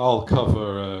 I'll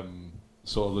cover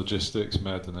sort of logistics,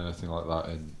 med, and anything like that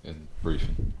in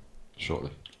briefing shortly.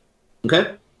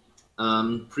 Okay.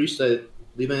 Priest, I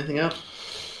leave anything out?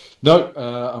 No,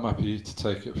 I'm happy to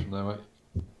take it from there, mate.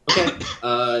 Okay.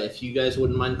 If you guys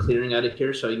wouldn't mind clearing out of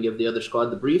here so I can give the other squad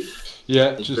the brief.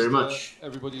 Yeah, Thank you very much.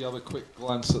 Everybody have a quick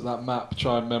glance at that map.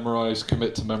 Try and memorise,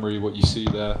 commit to memory what you see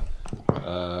there.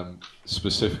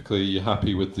 Specifically, you're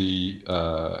happy with the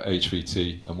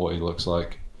HVT and what he looks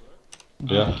like?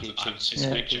 Yeah? His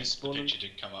picture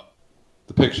didn't come up.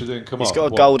 The picture didn't come up? He's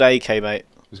got a gold AK, mate.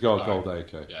 He's got a gold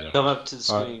AK. Yeah. Come up to the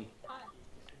screen.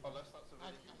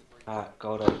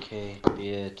 Gold AK,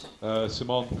 beard.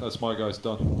 Simon, that's my guy's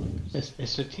done. A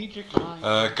strategic line.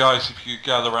 Guys, if you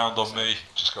gather round on me,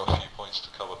 just got a few points to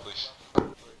cover, please.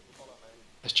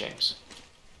 There's James.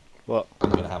 What? I'm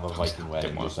going to have a Viking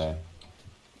wedding, just saying.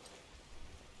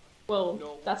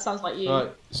 Well, that sounds like you.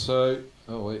 Right, so...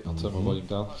 Oh wait, I'll turn my volume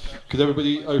down. Could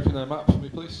everybody open their map for me,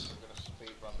 please?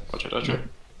 Roger.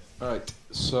 Alright,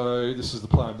 so this is the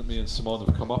plan that me and Simon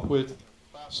have come up with.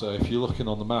 So if you're looking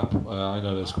on the map, I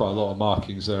know there's quite a lot of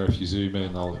markings there. If you zoom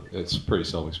in, it's pretty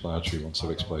self-explanatory once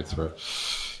I've explained through it.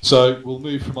 So we'll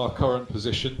move from our current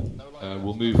position.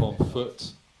 We'll move on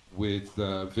foot with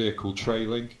vehicle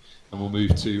trailing, and we'll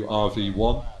move to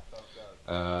RV1.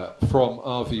 From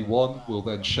RV1, we'll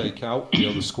then shake out. The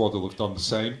other squad will have done the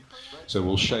same. So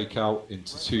we'll shake out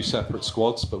into 2 separate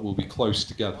squads, but we'll be close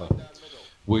together.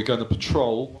 We're going to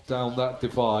patrol down that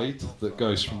divide that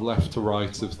goes from left to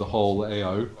right of the whole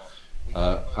AO,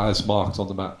 as marked on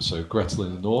the map. So Gretel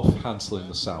in the north, Hansel in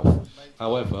the south.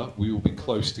 However, we will be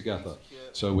close together.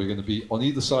 So we're going to be on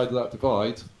either side of that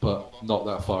divide, but not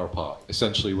that far apart.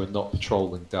 Essentially, we're not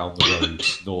patrolling down the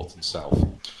roads north and south.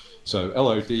 So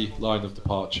LOD, line of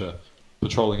departure,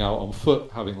 patrolling out on foot,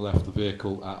 having left the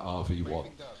vehicle at RV1.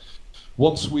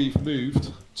 Once we've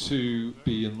moved to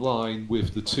be in line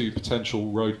with the 2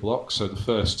 potential roadblocks, so the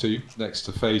first 2 next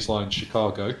to phase line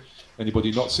Chicago,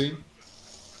 anybody not seen?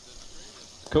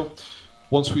 Cool.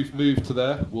 Once we've moved to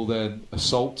there, we'll then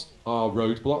assault our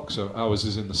roadblock, so ours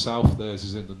is in the south, theirs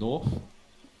is in the north.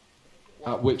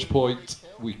 At which point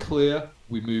we clear,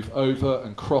 we move over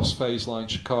and cross phase line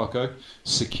Chicago,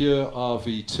 secure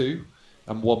RV2,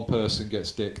 and 1 person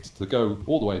gets dicked to go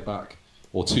all the way back.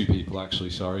 Or 2 people actually,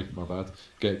 sorry, my bad.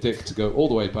 Get Dick to go all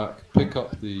the way back, pick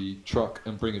up the truck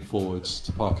and bring it forwards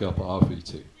to park it up at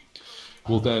RV2.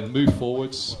 We'll then move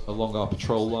forwards along our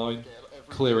patrol line,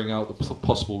 clearing out the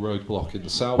possible roadblock in the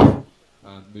south,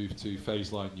 and move to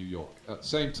phase line New York. At the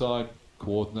same time,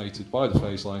 coordinated by the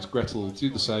phase lines, Gretel will do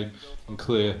the same and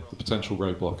clear the potential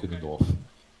roadblock in the north.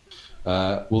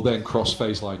 We'll then cross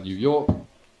phase line New York,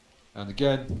 and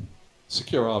again,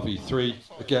 secure RV3.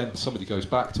 Again, somebody goes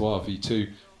back to RV2,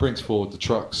 brings forward the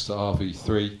trucks to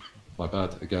RV3. My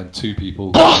bad, again, 2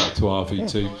 people go back to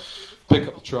RV2, pick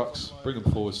up the trucks, bring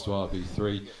them forwards to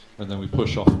RV3, and then we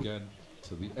push off again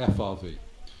to the FRV.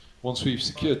 Once we've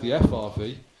secured the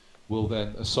FRV, we'll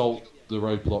then assault the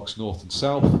roadblocks north and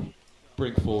south,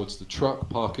 bring forwards the truck,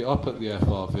 park it up at the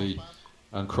FRV,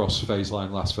 and cross phase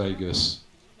line Las Vegas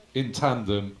in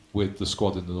tandem with the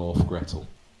squad in the north, Gretel.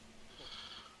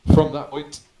 From that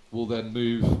point, we'll then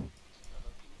move.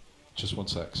 Just one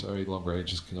sec, sorry, long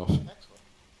range is coming off.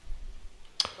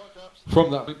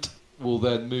 From that point, we'll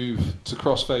then move to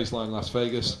cross phase line Las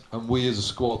Vegas, and we as a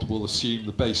squad will assume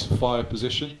the base of fire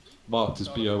position, marked as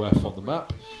BOF on the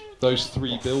map. Those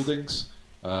 3 buildings,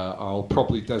 I'll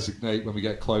probably designate when we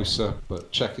get closer,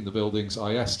 but checking the buildings,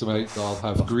 I estimate that I'll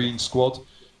have green squad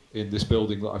in this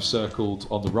building that I've circled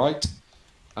on the right,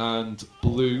 and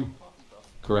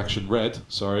red,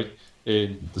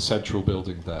 in the central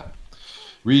building there.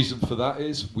 Reason for that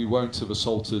is we won't have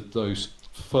assaulted those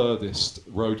furthest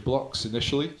roadblocks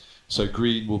initially, so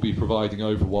green will be providing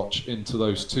overwatch into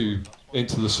those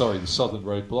the southern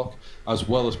roadblock, as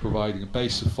well as providing a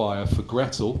base of fire for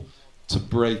Gretel to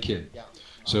break in.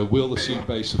 So we'll assume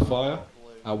base of fire,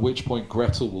 at which point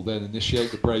Gretel will then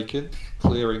initiate the break-in,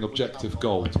 clearing objective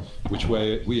gold, which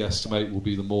we estimate will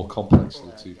be the more complex of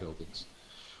the 2 buildings.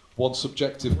 Once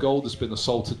objective gold has been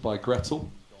assaulted by Gretel,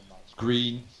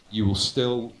 green, you will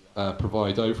still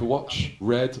provide overwatch.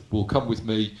 Red will come with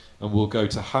me and we'll go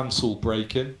to Hansel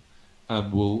break-in,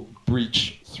 and we'll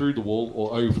breach through the wall,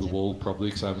 or over the wall probably,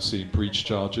 because I haven't seen breach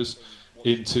charges,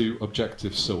 into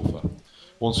objective silver.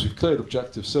 Once we've cleared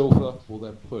objective silver, we'll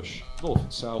then push north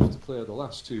and south to clear the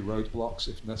last 2 roadblocks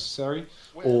if necessary,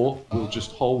 or we'll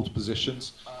just hold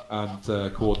positions and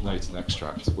coordinate an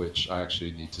extract, which I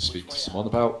actually need to speak to someone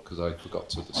about because I forgot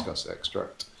to discuss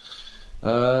extract.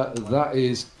 That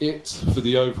is it for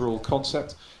the overall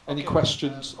concept. Any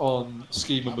questions on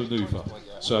scheme and manoeuvre?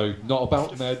 So not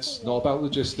about meds, not about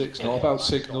logistics, not about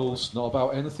signals, not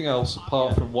about anything else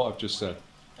apart from what I've just said.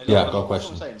 Yeah, I've got a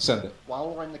question. Send it.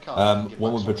 While we're in the car,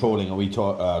 when we're patrolling, are we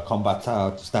combat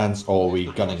stance or are we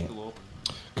gunning it?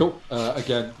 Cool.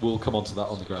 Again, we'll come on to that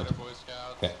on the ground.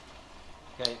 Okay.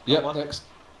 Okay. Yep, next.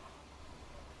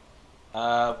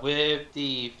 With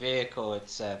the vehicle,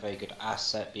 it's a very good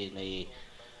asset, being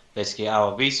basically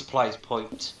our resupplies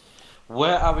point.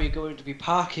 Where are we going to be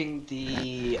parking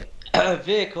the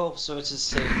vehicle so it's a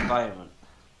safe environment?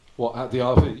 What, at the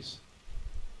RVs?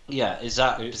 Yeah, is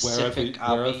that specific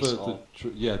RVs?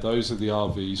 Yeah, those are the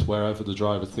RVs, wherever the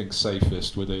driver thinks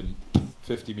safest within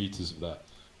 50 metres of that.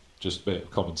 Just a bit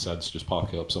of common sense, just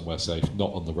park it up somewhere safe,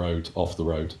 not on the road, off the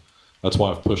road. That's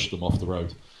why I've pushed them off the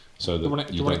road, so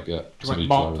that you don't get... Do you want it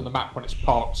marked on the map when it's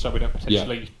parked so we don't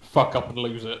potentially fuck up and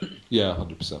lose it? Yeah,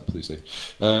 100%, please do.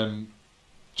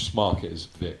 Just mark it as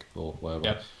Vic or whatever.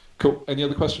 Yep. Cool, any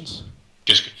other questions?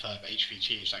 Just confirm,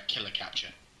 HVT, is that killer capture?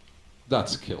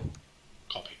 That's a kill.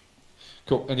 Copy.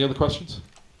 Cool, any other questions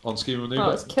on scheme and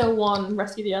manoeuvre? Oh, it's kill one,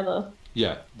 rescue the other.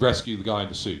 Yeah, rescue the guy in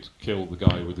the suit, kill the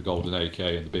guy with the golden AK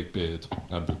and the big beard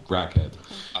and the raghead.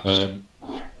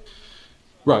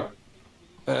 Right.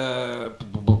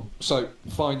 So,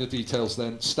 finer details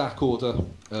then. Stack order.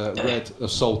 Red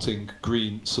assaulting,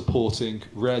 green supporting.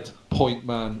 Red point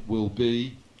man will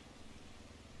be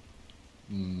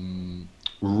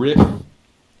Riff,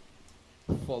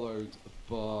 followed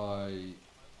by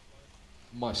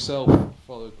myself,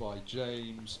 followed by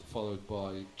James, followed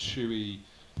by Chewie,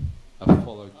 and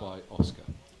followed by Oscar.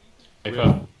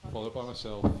 Riff, followed by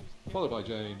myself, followed by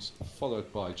James,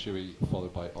 followed by Chewie,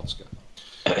 followed by Oscar.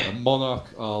 And Monarch,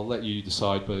 I'll let you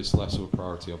decide, but it's less of a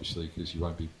priority, obviously, because you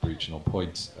won't be breaching on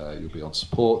point. You'll be on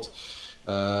support.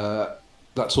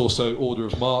 That's also order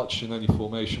of march in any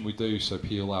formation we do, so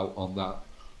peel out on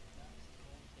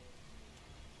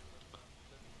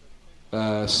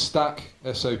that. Stack,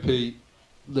 SOP,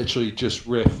 literally just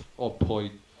riff, odd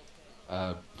point,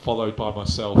 followed by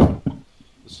myself.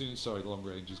 As soon as, sorry, the long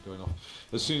range is going off.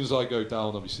 As soon as I go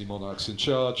down, obviously Monarch's in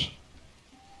charge.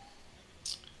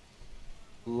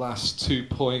 Last 2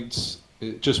 points.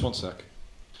 Just one sec.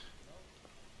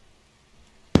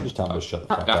 Just tell me to shut the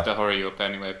fuck I have up. to hurry you up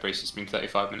anyway, Bruce. It's been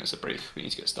 35 minutes of brief. We need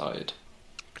to get started.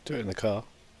 Do it in the car.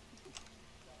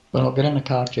 We're not getting in a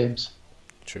car, James.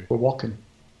 True. We're walking.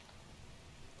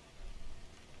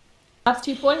 Last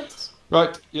 2 points.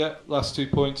 Right, yeah, last 2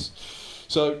 points.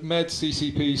 So, med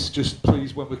CCPs, just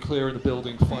please, when we're clearing the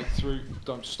building, fight through.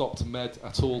 Don't stop to med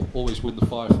at all. Always win the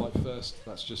firefight first.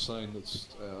 That's just something that's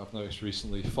I've noticed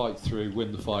recently. Fight through,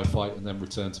 win the firefight, and then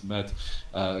return to med.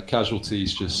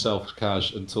 Casualties, just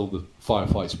self-cash until the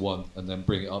firefight's won, and then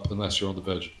bring it up unless you're on the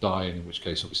verge of dying, in which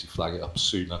case, obviously, flag it up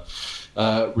sooner.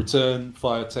 Return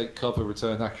fire, take cover,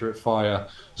 return accurate fire.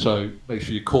 So make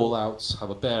sure your call-outs have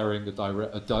a bearing,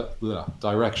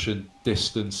 direction,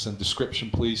 distance, and description,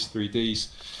 please. 3Ds.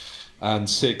 And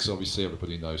SIGs, obviously,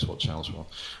 everybody knows what channels we're on.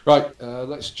 Right,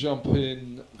 let's jump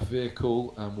in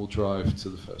vehicle, and we'll drive to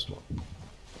the first one.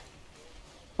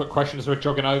 Quick question, as we're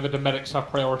jogging over, do medics have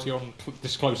priority on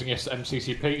disclosing yes to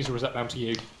MCCPs, or is that down to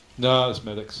you? No, it's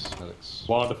medics. Medics.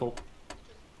 Wonderful.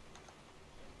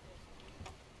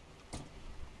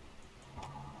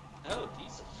 Oh,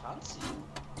 these are fancy.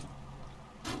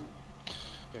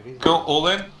 Cool, all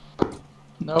in?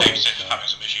 No. Dave's having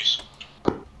some issues.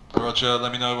 Roger,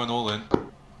 let me know when all in.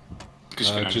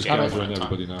 Just gathering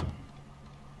everybody now.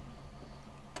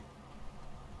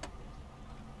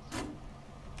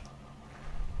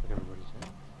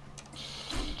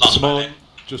 Come on,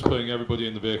 just putting everybody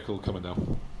in the vehicle, coming now.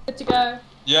 Good to go.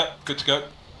 Yeah, good to go.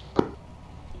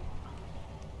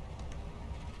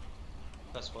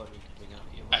 That's why we can bring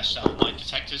out SL mine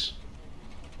detectors.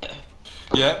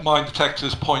 Yeah, mine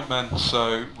detectors, point men,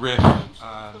 so Riff,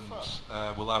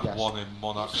 and we'll have one in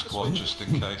Monarch squad just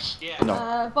in case.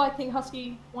 Viking,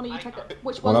 Husky, one of you take it.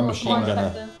 Which Well, one I'm was machine mine gunner.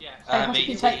 detector? Husky,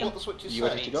 you take them. You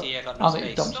ready to go? I'll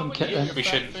need to dump some kit then. We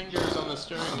should.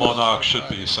 Monarch should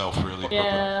be yourself, really.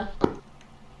 Yeah.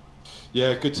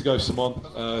 Yeah, good to go, Simon.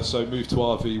 So move to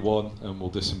RV1 and we'll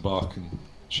disembark and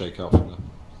shake out from there.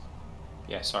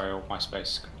 Yeah, sorry, all my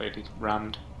space completely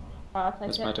rammed.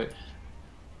 Thank you. Medic.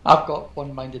 I've got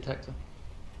one mine detector.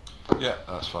 Yeah,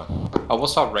 that's fine. Oh,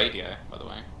 what's our radio, by the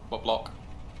way? What block?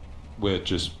 We're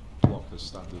just block as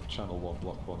standard, channel 1,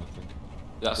 block 1, I think.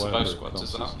 That's Whatever both it squads, comes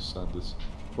is that? as standards.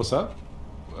 What's that?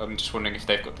 I'm just wondering if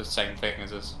they've got the same thing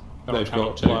as us. They've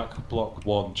got block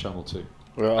 1, channel 2.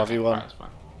 We're at RV1. Right,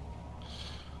 fine.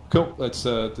 Cool, let's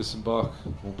disembark.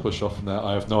 We'll push off from there.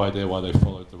 I have no idea why they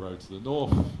followed the road to the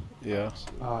north. Yeah.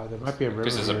 There might be a river.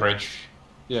 Because there's a here. bridge.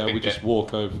 Yeah, Big we just dip.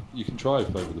 walk over. You can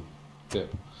drive over the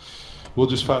dip. We'll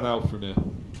just fan out from here.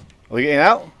 Are we getting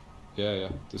out? Yeah, yeah,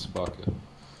 disembark here.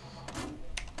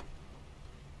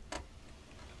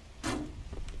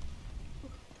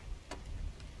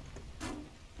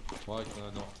 Why can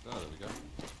I not? Oh, there we go.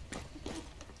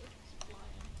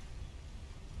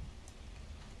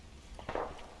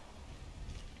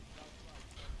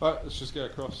 Alright, let's just get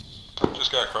across.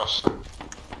 Just get across.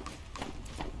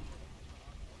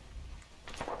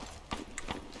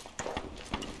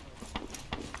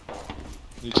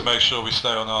 Need to make sure we stay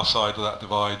on our side of that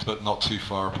divide, but not too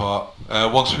far apart.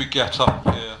 Once we get up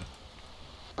here...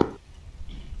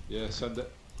 Yeah, send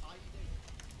it.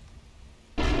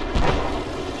 Fucking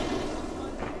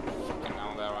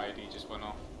hell, their ID just went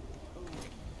off.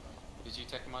 Did you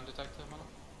take a mine detector, man?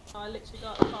 I literally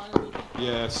got a car in the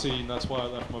Yeah, seen, that's why I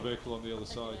left my vehicle on the other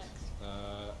side.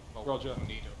 Roger, let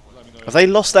me know. Have they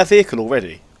lost their vehicle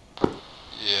already?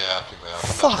 Yeah, I think they have.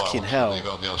 Fucking hell. Leave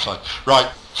it on the other side. Right,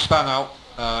 span out.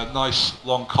 Nice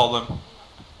long column.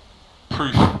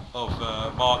 Proof of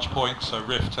march point, so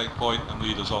Riff take point and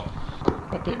lead us on.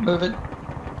 Okay, moving.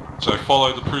 So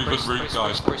follow the proven route, Priest,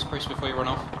 guys. Priest, before you run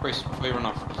off. Priest, before you run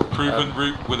off. Proven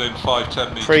route within 5-10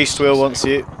 metres. Priest Will wants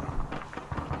you.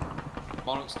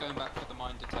 Monarch's going back for the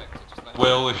mine detector. Just let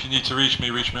Will, if you need to reach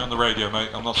me on the radio, mate.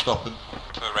 I'm not stopping.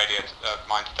 To the radio,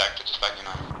 mine detector, just let you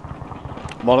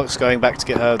know. Monarch's going back to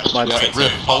get her mine detector.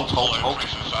 Riff, halt.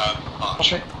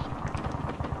 Okay.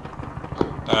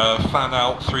 Fan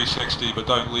out 360, but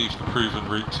don't leave the proven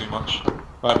route too much.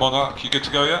 Right, Monarch, you good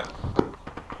to go yet?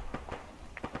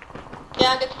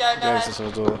 Yeah, I'm good to go. Go There's ahead. this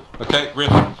other door. Okay, Riff,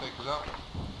 take us out.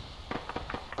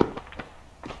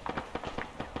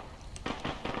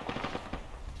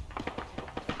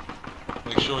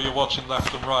 Make sure you're watching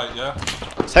left and right, yeah?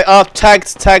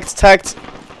 Tagged.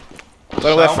 Don't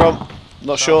know where South? from.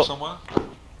 Not South sure. Somewhere?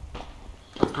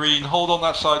 Green, hold on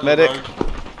that side Medic. of the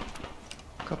road.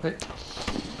 Copy.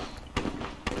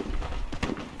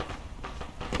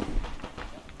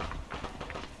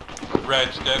 Red,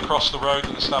 get across the road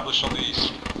and establish on the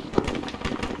east.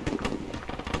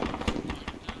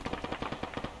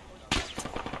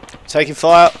 Taking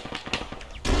fire.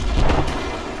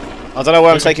 I don't know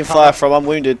where I'm taking fire from. I'm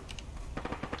wounded.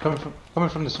 Coming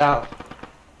from the south.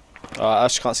 I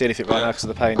just can't see anything right now because of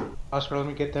the pain. Oscar, let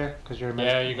me get there because you're a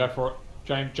Yeah, you go for it.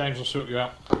 James will sort you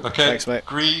out. Okay. Thanks, mate.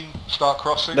 Green, start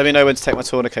crossing. Let me know when to take my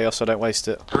tourniquet off so I don't waste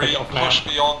it. Green, push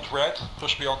beyond red.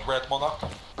 Push beyond red, Monarch.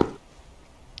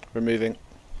 Removing.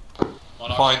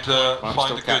 Find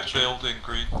a good building,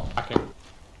 Green. Okay.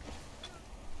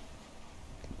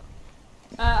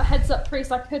 Heads up,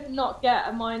 priest. I could not get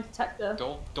a mine detector.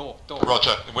 Door.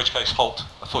 Roger. In which case, halt.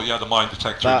 I thought you had a mine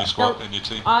detector in your squad, in your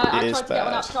team. I tried to get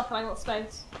one out the truck and I got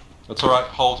space. That's alright.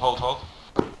 Hold.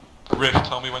 Riff,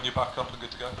 tell me when you're back up and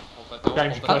good to go.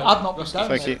 James, I've not been down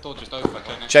Thank there. you. Door just open.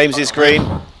 Okay. James is green.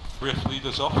 Riff, lead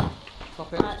us off.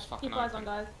 Keep eyes on,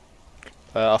 guys.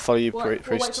 I'll follow you, We'll wait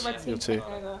priest. for red team You to too. take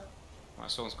over.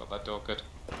 Right, someone's got that door. Good.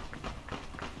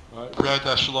 Right. Red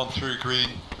echelon through green.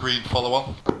 Green, follow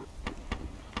on.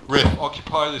 Riff,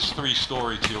 occupy this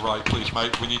 3-story to your right, please,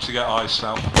 mate. We need to get eyes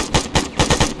south.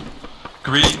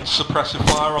 Green, suppressive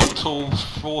fire on the tall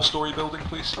 4-story building,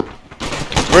 please.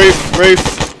 Roof.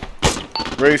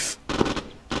 Green,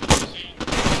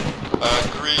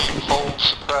 hold,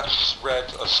 suppress. Red,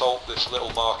 assault this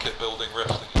little market building, Riff,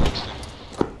 that you need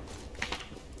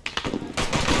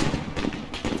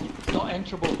to. Not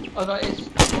enterable. Oh no, it is.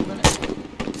 1 minute.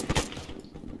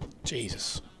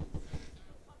 Jesus.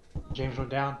 James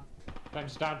went down.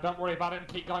 James is down. Don't worry about it.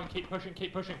 Keep going. Keep pushing.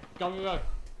 Go.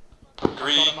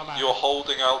 Green, you're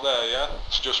holding out there, yeah?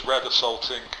 It's just red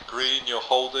assaulting. Green, you're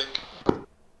holding.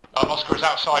 Oscar is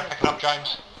outside picking up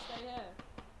James.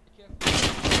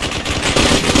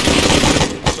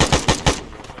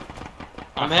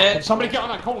 I'm here. Can somebody get on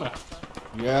that corner?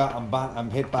 Yeah, I'm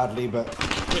hit badly, but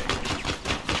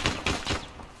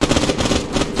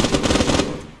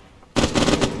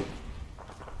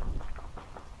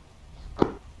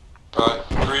Right,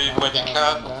 Green, when you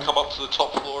can, come up to the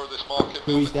top floor of this market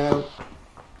building. who's down?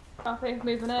 Copy,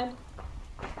 moving in.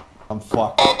 I'm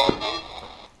fucked.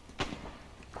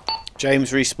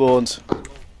 James respawned.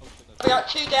 We got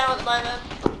 2 down at the moment.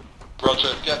 Roger,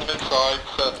 get them inside,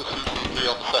 set the CCP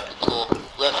on the 2nd floor.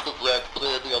 Rest of red,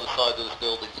 clear the other side of this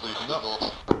building, please, to the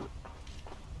north.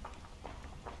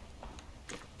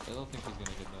 I don't think he's gonna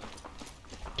get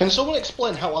that. Can someone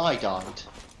explain how I died?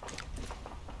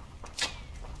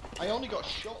 I only got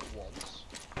shot once.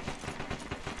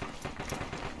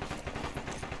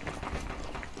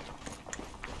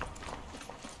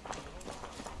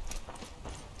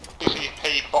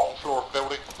 CCP, bottom floor of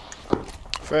building.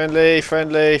 Friendly.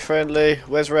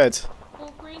 Where's red?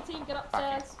 All green team, get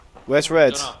upstairs. Where's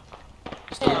red?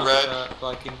 Still red.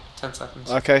 Viking, 10 seconds.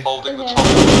 Okay. Holding the Okay. top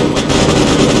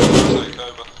floor, take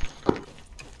over.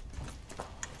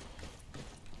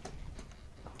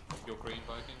 You're green,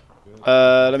 Viking.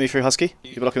 Let me through, Husky.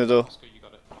 You're blocking the door. You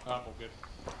got it. All good.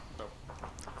 Go.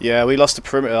 Yeah, we lost the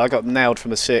perimeter. I got nailed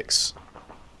from the 6.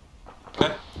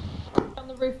 Okay. On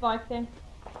the roof, Viking.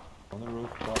 On the roof,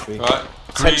 copy. Right,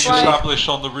 green Potentially. established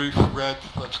on the roof, red,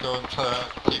 let's go and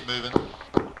keep moving.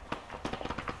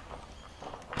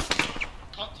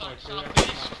 Contact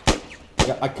southeast.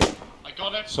 Yeah, I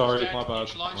got it. Sorry, Dead, my bad.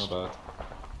 neutralised. Guys,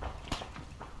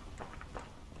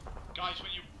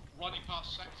 when you're running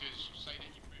past sectors, say that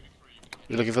you're moving through.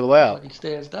 You're looking for the way out? Bloody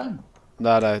stairs down.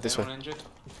 No, this way. Anyone injured?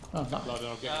 Oh, no. Bloody,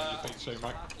 I'll get you on your feet soon,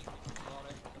 mate.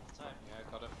 Yeah,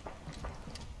 got it.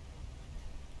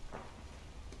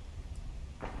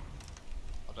 I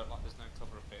don't like there's no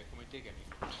cover up here. Can we dig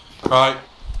anything? Right,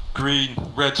 green,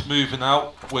 red's moving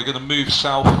out. We're going to move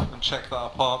south and check that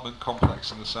apartment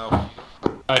complex in the south.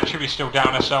 Chewy's still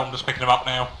down SL, I'm just picking him up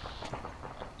now.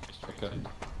 Okay.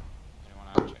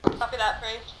 Copy that,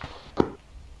 priest.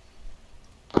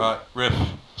 Right, Riff,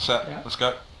 set, Yeah. let's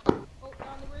go. Oh,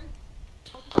 down the roof.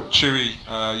 Chewy,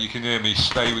 you can hear me,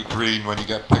 stay with green when you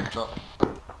get picked up.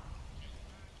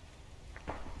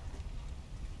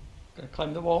 Gonna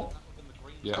climb the wall.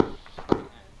 Yeah.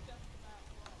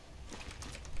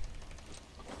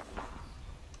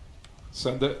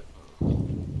 Send it.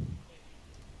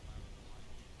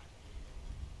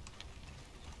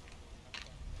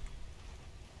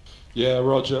 Yeah,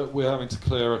 Roger, we're having to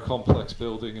clear a complex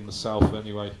building in the south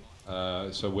anyway,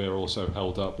 so we're also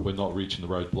held up. We're not reaching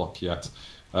the roadblock yet.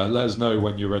 Let us know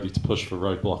when you're ready to push for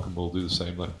roadblock and we'll do the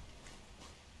same though.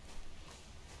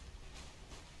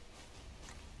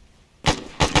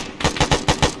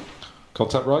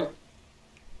 Contact right.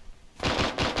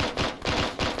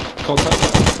 Contact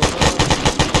left.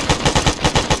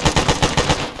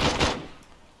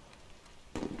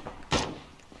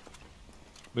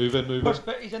 Move in. First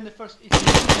bit, he's in the first. Can't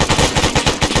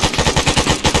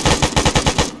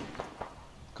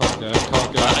go.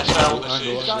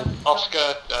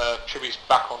 Oscar, Chewy's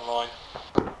back online.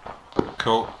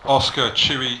 Cool. Oscar,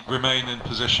 Chewy, remain in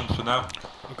position for now.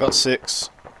 I've got 6.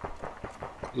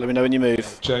 Let me know when you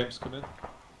move. James, come in.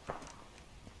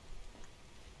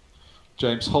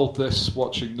 James, hold this,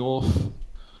 watching north.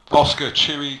 Oscar,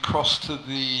 Chewy, cross to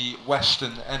the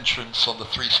western entrance on the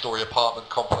 3-story apartment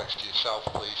complex to yourself,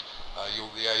 please. You'll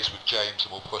liaise with James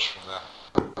and we'll push from there.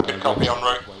 Good copy en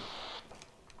route.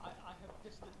 I have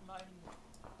distant mine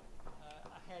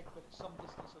ahead, but some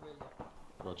distance away yet.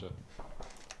 Roger.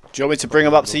 Do you want me to bring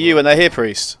them up to you when they're here,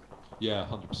 Priest? Yeah,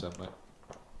 100%, mate.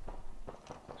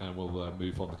 And we'll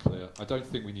move on to clear. I don't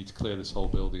think we need to clear this whole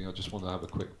building. I just want to have a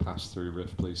quick pass through,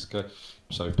 Riff, please. Okay.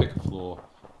 So pick a floor,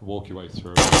 walk your way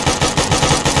through.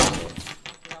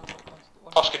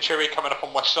 Oscar Chewy coming up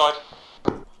on west side.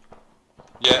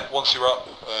 Yeah, once you're up,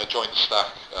 join the stack.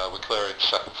 We're clearing the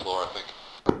second floor, I think.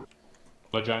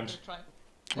 Hello, James.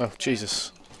 Oh,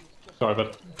 Jesus. Sorry,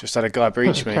 bud. Just had a guy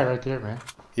breach me. Right there, man.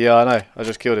 Yeah, I know. I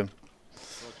just killed him.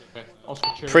 Okay. Oscar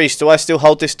Chewy. Priest, do I still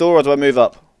hold this door or do I move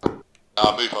up?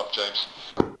 Move up, James.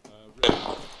 Riff,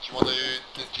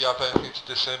 do you have anything to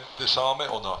disarm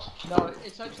it or not? No,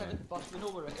 it's outside of the bus. We know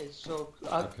where it is, so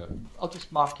I'll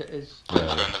just mark it as. Go in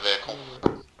the vehicle.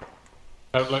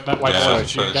 Don't look that way, Yeah, boys.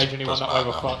 If you engage anyone that way,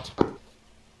 we're fucked.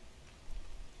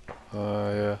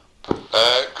 Yeah.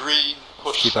 Green,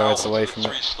 push Keep our heads south away to from the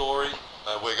it. 3-story.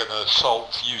 We're going to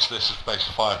use this as base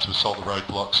of fire to assault the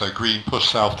roadblock. So Green, push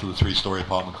south to the 3-story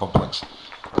apartment complex.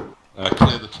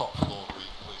 Clear the top floor, Green,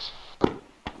 please.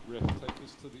 Riff, take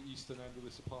us to the eastern end of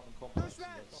this apartment complex and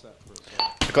let's set for it.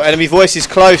 I've got enemy voices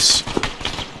close.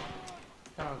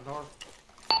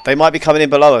 They might be coming in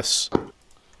below us.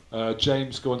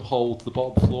 James, go and hold the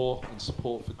bottom floor and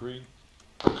support for Green.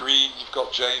 Green, you've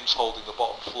got James holding the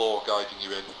bottom floor, guiding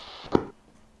you in.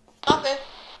 Okay.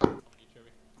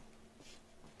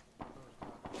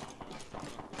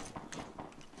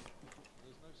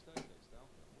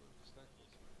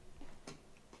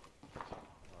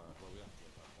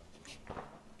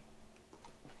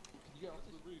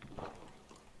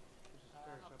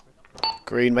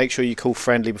 Green, make sure you call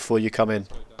friendly before you come in.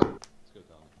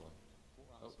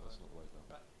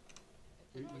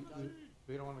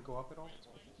 We don't want to go up at all?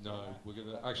 No, we're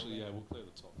gonna we'll clear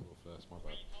the top floor first, my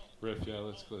bad. Riff, yeah,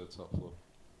 let's clear the top floor.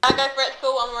 I go for it,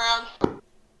 cool, I'm around.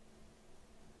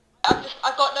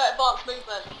 I've got no advanced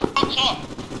movement. On top!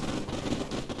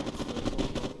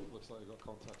 Looks like you got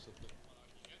contacts up there.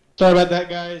 Sorry about that,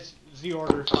 guys. Z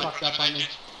order fucked up on me.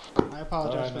 I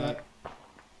apologize for that.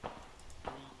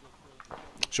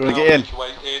 Do you want to get in? Make your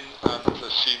way in and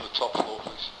assume the top floor,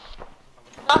 please.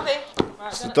 Copy.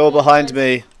 It's the door behind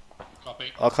me.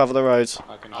 Copy. I'll cover the roads.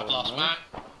 I've lost man.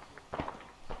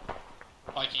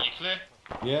 Viking, you clear?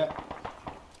 Yeah.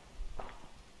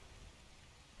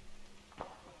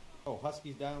 Oh,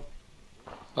 Husky's down.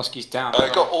 Husky's down.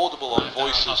 Got audible on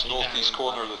voices, northeast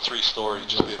corner of the 3-story,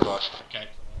 just be advised. Okay.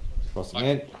 Crossing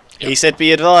in. He said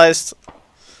be advised.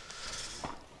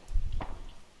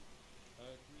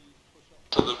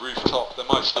 To the rooftop, there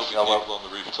might still be people on the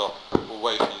rooftop. We'll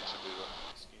wait for you to do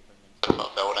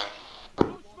that. Building.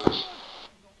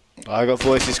 I got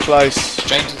voices close.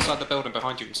 James, inside the building,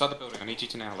 behind you, inside the building. I need you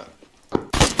to nail it.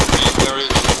 There is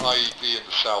an IED in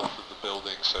the south of the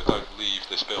building, so don't leave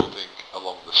this building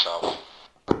along the south.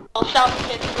 I'll shout to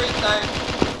hit the green zone.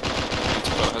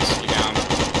 Put Husky down.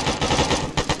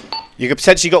 You could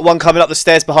potentially got one coming up the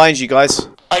stairs behind you guys.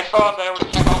 Hey, far they already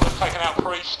came up and taken out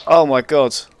Priest. Oh my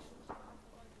god.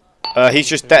 He's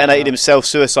just detonated himself,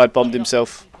 suicide bombed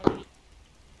himself. I've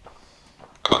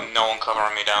got no one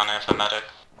covering me down here for medic.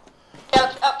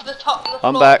 Yeah, up to the top of the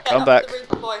I'm floor. back, Get I'm up back. to the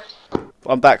roof, boys.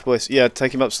 I'm back, boys. Yeah,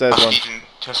 take him upstairs one.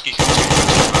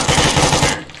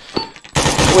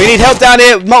 We need help down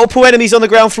here. Multiple enemies on the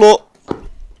ground floor.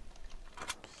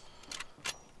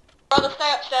 Brother,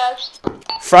 stay upstairs.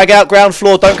 Frag out ground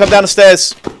floor. Don't come down the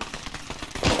stairs.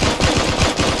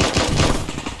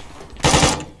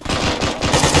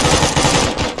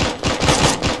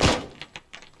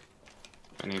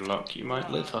 Any luck, you might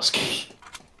live, Husky.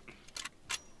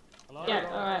 Yeah,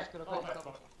 alright.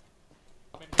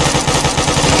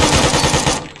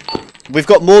 We've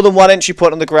got more than one entry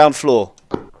point on the ground floor.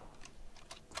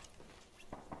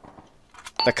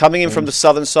 They're coming in from the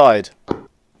southern side.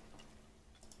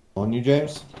 On you,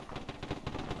 James.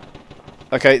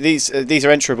 Okay, these are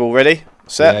enterable. Ready?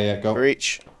 Set? Yeah, go. For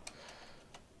each.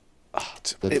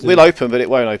 It will open, but it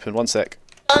won't open. One sec.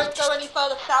 Don't go any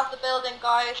further south of the building,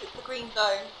 guys. It's the green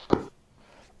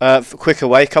zone. Quicker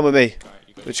way. Come with me.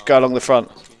 We just go along the front.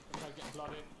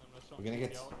 We're gonna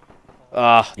get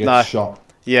no. shot.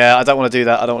 Yeah, I don't want to do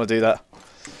that. I don't want to do that.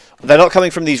 They're not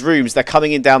coming from these rooms. They're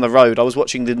coming in down the road. I was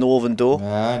watching the northern door.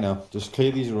 I know. Just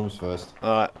clear these rooms first.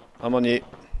 Alright, I'm on you.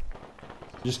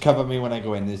 Just cover me when I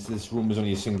go in. This room is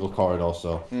only a single corridor,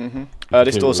 so...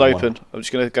 This door's open. I'm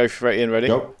just going to go straight in. Ready?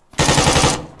 Go.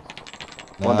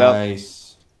 One down.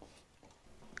 Nice.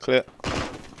 Clear.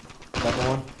 Second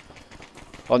one.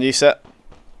 On you, set.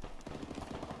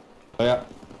 Oh, yeah.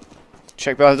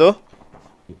 Check behind the door.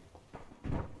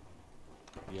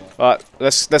 Yeah. Alright,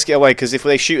 let's get away, because if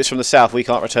they shoot us from the south, we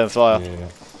can't return fire. Yeah.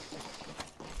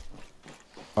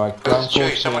 Alright, ground floor.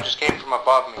 Someone just came from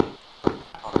above me.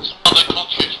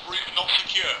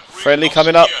 Friendly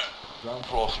coming up. Ground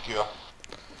floor secure.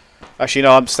 Actually,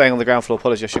 no, I'm staying on the ground floor.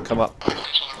 Apologies, I should come up.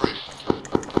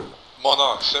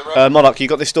 Monarch, sit right. Monarch, you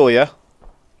got this door, yeah?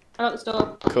 I got this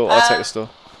door. Cool, I'll take this door.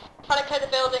 Trying to clear the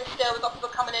building still. We've got people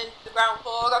coming in to the ground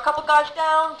floor. We've got a couple guys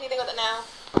down. Dealing with it now.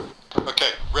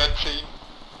 Okay, red team,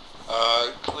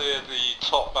 clear the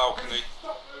top balcony.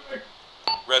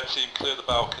 Red team, clear the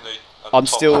balcony. I'm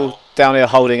still down here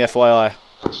holding, FYI.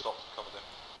 And stop coming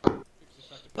in.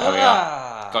 There we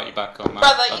are. Got you back on, man.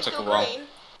 Brother, That you took still a while. green?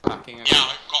 Backing Yeah,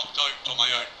 I've got doped on my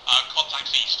own.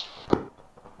 Contacts east.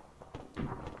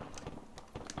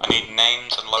 I need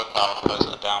names and locale for those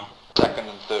that are down. Second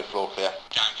and third floor clear.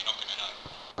 Gang, you're not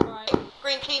gonna know. Right.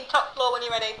 Green team, top floor when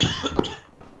you're ready.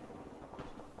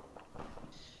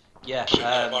 Yeah, Shit,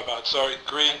 yeah, my bad. Sorry,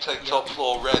 green, take top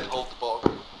floor, red, hold the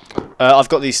bottom. I've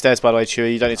got these stairs, by the way,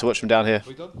 Chewie. You don't need to watch them down here.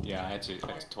 Yeah, I had to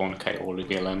tourniquet all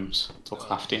of your limbs. Took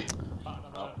after you.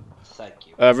 Thank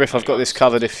you. Riff, I've got this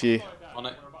covered if you... On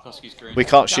it. Husky's green. We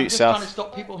can't I'm shoot just trying to south.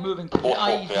 stop people moving. 'Cause the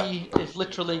IED is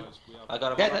literally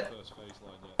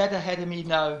dead ahead of me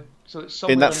now. So it's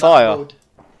somewhere In that on fire? road.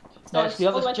 No, it's the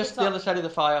All the other, way to just the the top. other side of the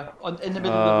fire, in the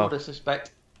middle of the road, I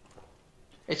suspect.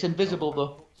 It's invisible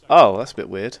though. Oh, that's a bit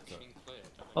weird.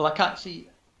 Well, I can't see.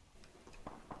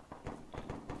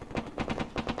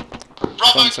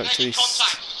 Contact east.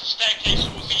 Staircase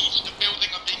towards the east. The building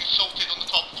are being assaulted on the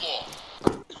top floor.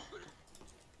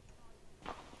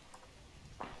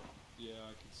 Yeah,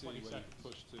 I can see where you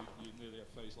pushed to. You're nearly at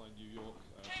phase line New York.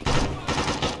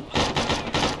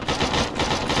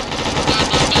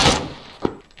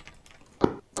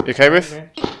 You okay, Riff?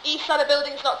 East side of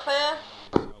building's not clear.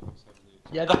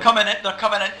 Yeah, they're coming in. They're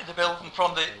coming into the building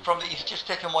from the east. Just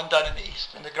taking one down in the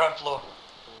east, in the ground floor.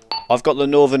 I've got the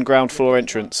northern ground floor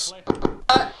entrance.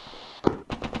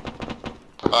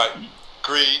 Alright,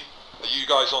 green, are you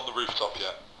guys on the rooftop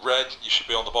yet? Red, you should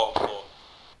be on the bottom floor.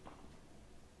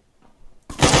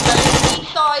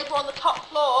 East side, we're on the top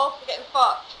floor. We're getting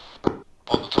fucked.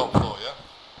 On the top floor, yeah?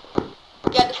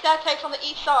 Yeah, the staircase on the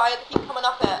east side. They keep coming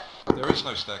up it. There is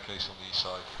no staircase on the east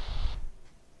side.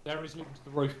 There is leading to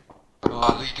the roof.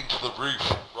 Leading to the roof.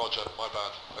 Roger, my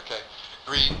bad. Okay.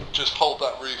 Green, just hold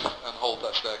that roof and hold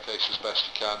that staircase as best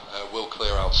you can. We'll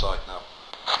clear outside now.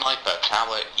 Sniper,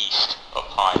 tower east, up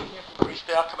high. Police,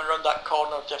 they are coming around that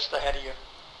corner just ahead of you.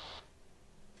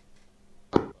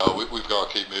 We've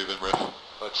got to keep moving, Riff.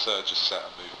 Let's just set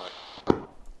and move, mate.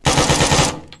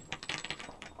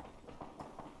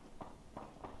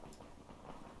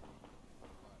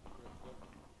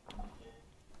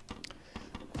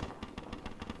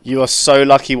 You are so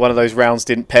lucky one of those rounds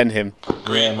didn't pen him.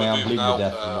 Green, Yeah, we're man, I'm moving bleeding to now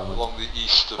death at the moment. along the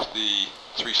east of the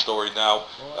 3-story now.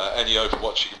 Any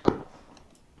overwatch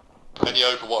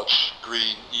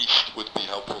green east would be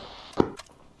helpful.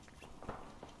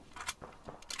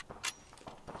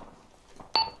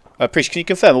 Priest, can you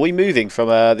confirm, are we moving from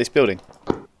this building?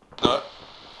 No,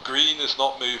 green is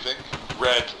not moving.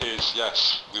 Red is,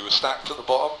 yes. We were stacked at the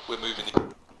bottom, we're moving.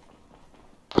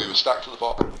 We were stacked at the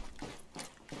bottom.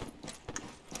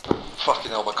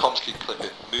 Fucking hell, my comms keep clipping.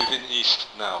 Moving east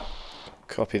now.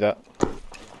 Copy that.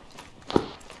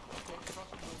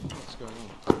 What's going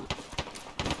on?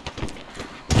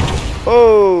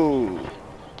 Oh!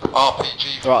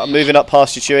 RPG. Right, I'm moving up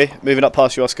past you, Chewie. Moving up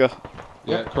past you, Oscar.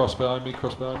 Yeah, cross behind me,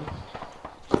 cross behind me.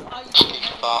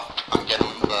 I'm getting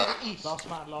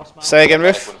Last man. Say again,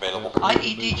 Riff.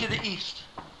 IED to the east.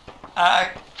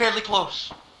 Fairly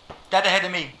close. Dead ahead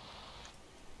of me.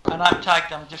 And I'm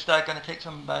tagged. I'm just going to take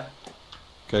some...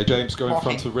 Okay, James, go in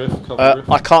front of Riff. Cover Riff.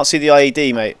 I can't see the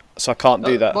IED, mate, so I can't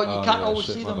do that. Well, you can't yeah, always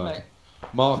shit, see my them, bad. mate.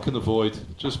 Mark and avoid.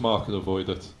 Just mark and avoid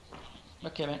it.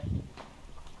 Okay, mate.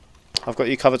 I've got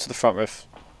you covered to the front, Riff.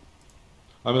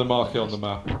 I'm going to mark it on the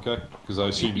map, okay? Because I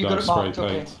assume you got don't it spray marked,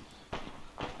 okay. paint.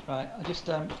 Right, I just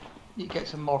need to get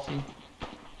some morphine.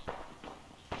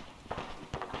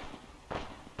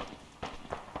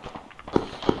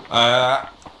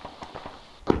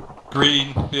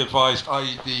 Green, be advised,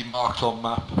 IED marked on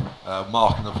map.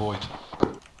 Mark and avoid.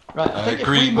 Right, I think if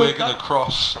Green, we we're going to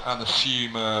cross and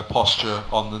assume posture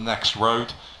on the next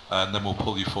road, and then we'll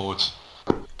pull you forwards.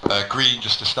 Green,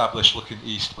 just establish looking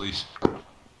east, please.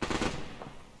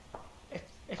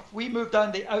 If we move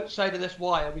down the outside of this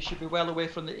wire, we should be well away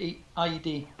from the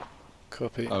IED.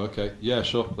 Copy. Oh, okay. Yeah,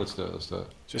 sure. Let's do it. Let's do it.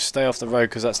 Just stay off the road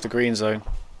because that's the green zone.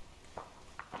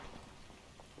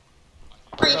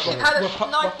 Breach, we've had a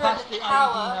sniper in the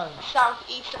tower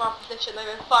southeast of our position. They've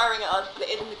been firing at us, but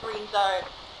it is in the green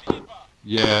zone.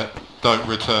 Yeah, don't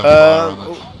return fire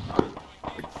on it.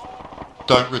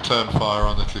 Don't return fire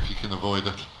on it if you can avoid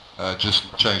it.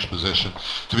 Just change position.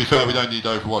 To be fair, we don't need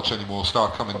Overwatch anymore.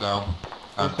 Start coming down,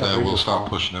 and we'll start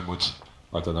pushing inwards.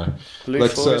 I don't know. Blue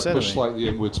Let's force enemy. push slightly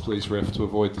inwards, please, Riff, to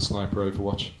avoid the sniper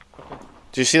Overwatch.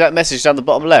 Do you see that message down the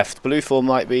bottom left? Blue 4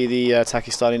 might be the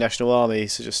Pakistani National Army,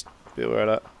 so just be aware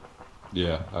of that.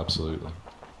 Yeah, absolutely.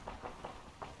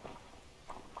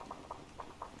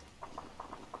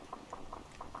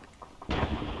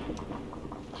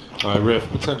 Alright, Riff,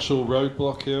 potential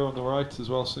roadblock here on the right as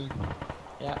well soon.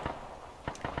 Yeah.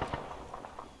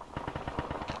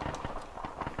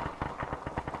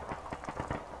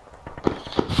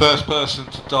 First person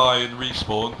to die and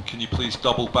respawn, can you please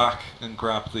double back and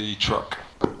grab the truck?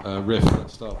 Riff,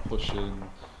 let's start pushing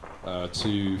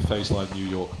to phase line New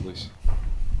York, please.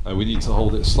 We need to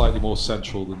hold it slightly more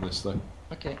central than this, though.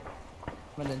 Okay.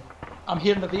 I'm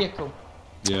here in the vehicle.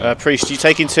 Yeah. Priest, you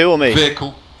taking 2 or me?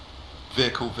 Vehicle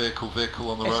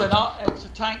on the road. It's a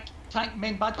tank,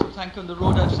 main battle tank on the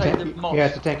road outside the mosque. Yeah,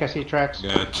 it's a tank. I see tracks.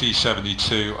 Yeah,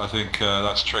 T-72. I think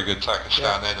that's triggered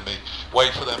Pakistan enemy.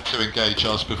 Wait for them to engage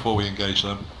us before we engage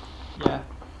them. Yeah.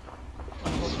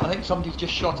 I think somebody's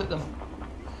just shot at them.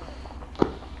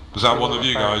 Was that one of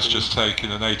you guys just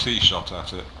taking an AT shot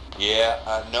at it?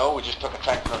 Yeah, no, we just took a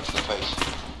tank run to the face.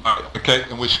 Alright, okay,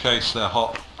 in which case they're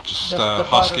hot. Just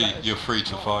Husky, you're free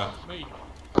to fire.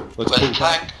 Let's pull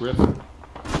back, Riff.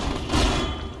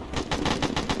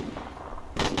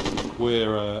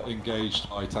 We're engaged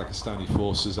by Pakistani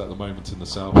forces at the moment in the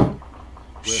south.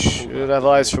 Should have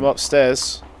eyes from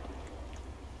upstairs.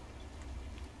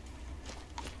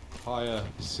 Hiya,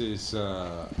 this is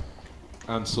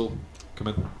Ansel. Come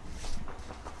in.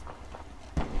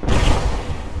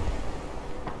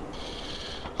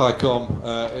 Hi, Com.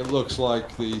 It looks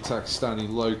like the Pakistani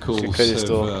locals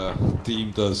have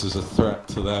deemed us as a threat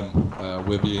to them.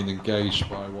 We're being engaged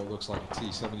by what looks like a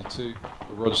T-72.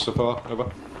 Roger so far,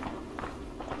 over.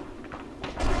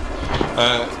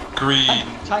 Green,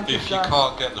 if you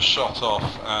can't get the shot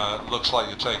off, looks like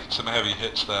you're taking some heavy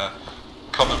hits there.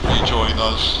 Come and rejoin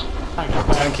us.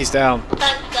 Tank is down.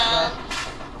 Tank's down.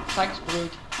 Thanks,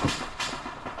 Brood.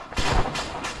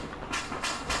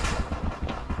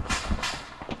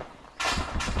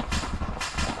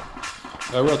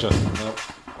 Roger. No.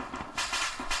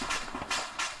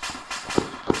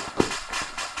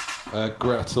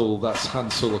 Gretel, that's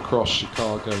Hansel across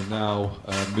Chicago now,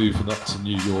 moving up to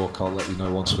New York. I'll let you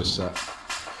know once we're set.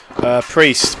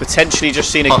 Priest, potentially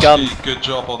just seen a Husky, gun. good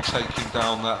job on taking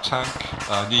down that tank.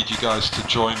 I need you guys to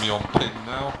join me on ping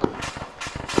now.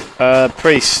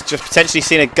 Priest, just potentially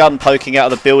seen a gun poking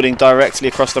out of the building directly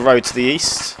across the road to the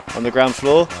east, on the ground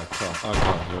floor. I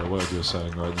can't hear a word you're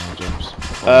saying right now, James.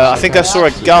 I think I saw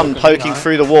a gun poking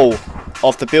through the wall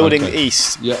of the building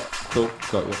east. Yeah, cool,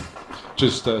 got you.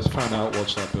 Just fan out,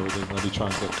 watch that building, maybe try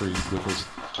and get green with us.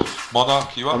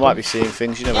 Monarch, you up? I might be seeing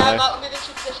things, you never know. Yeah, I'm moving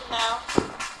to position now.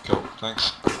 Cool, thanks.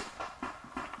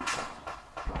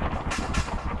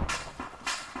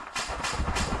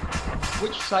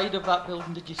 Which side of that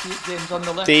building did you see it, James? On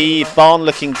the left? The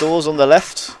barn-looking doors on the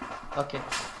left. Okay.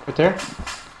 Right there?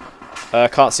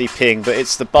 Can't see ping, but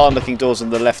it's the barn-looking doors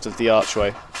on the left of the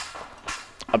archway.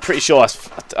 I'm pretty sure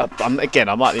again,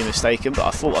 I might be mistaken, but I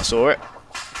thought I saw it.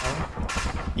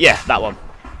 Yeah, that one.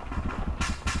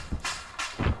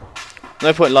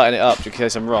 No point lighting it up in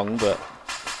case I'm wrong, but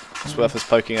it's worth us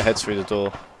poking our heads through the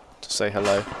door to say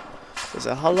hello. Is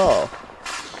it hello?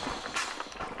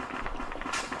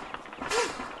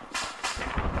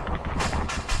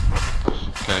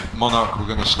 Okay, Monarch, we're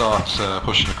going to start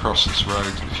pushing across this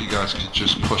road. If you guys could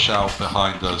just push out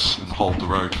behind us and hold the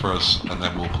road for us, and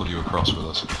then we'll pull you across with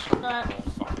us. Right.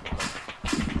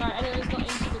 Right, anyone's not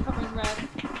into the covering red.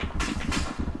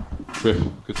 Riff,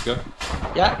 good to go?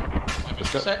 Yeah.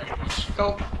 Let's go. Set.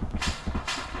 Go.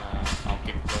 I'll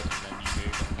give word and then you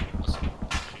move and then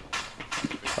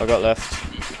I got left.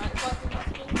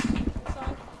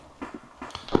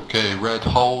 Okay, red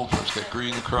hold, let's get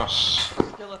green across.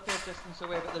 Still a fair distance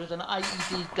away, but there's an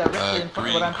IED directly in front of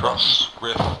Green where I'm cross,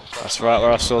 Riff. That's right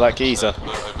where I saw that geezer.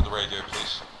 Over the radio,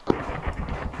 please.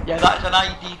 Yeah, that's an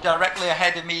IED directly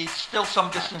ahead of me, still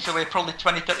some distance away, probably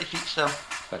 20-30 feet still.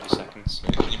 30 seconds.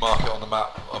 Can you mark it on the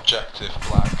map? Objective,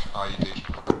 black, IED.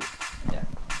 Yeah,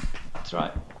 that's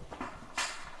right.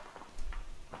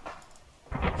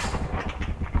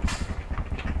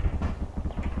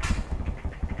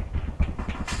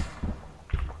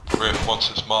 Once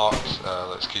it's marked,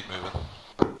 let's keep moving.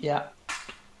 Yeah.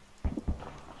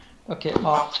 Okay,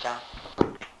 marked. Down.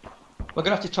 We're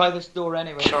gonna have to try this door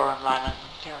anyway. Sure, I'm lining.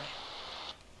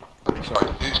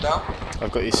 Sorry, who's down?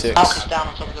 I've got you 6. Mark is down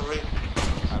on top of the roof.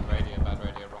 Bad radio,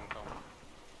 wrong call.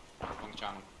 Wrong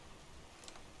channel.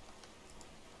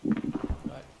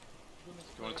 Right.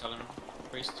 Do you want to tell him,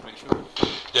 Priest, to make sure?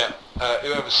 Yeah,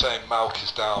 whoever's saying Malk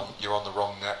is down, you're on the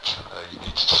wrong net. You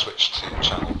need to switch to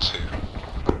channel 2.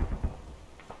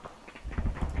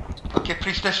 Okay,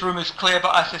 Priest, this room is clear,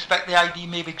 but I suspect the ID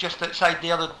may be just outside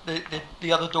the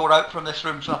other door out from this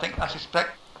room, so I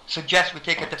suggest we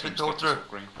take a different door through.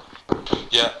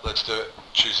 Yeah, let's do it.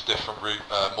 Choose a different route,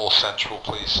 more central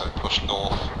please, so push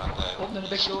north and then... Opening the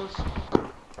big doors.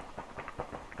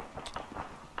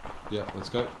 Yeah, let's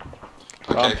go.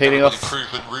 Okay, I'm peeling off.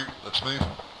 Proven route, let's move.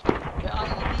 The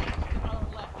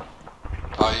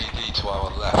IED to our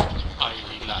left.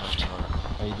 IED left.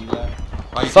 IED left.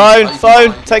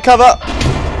 Phone, take cover.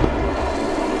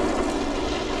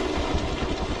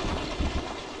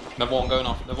 Another one going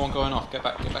off, get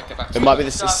back. It might be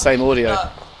the same audio.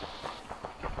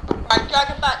 Right, drag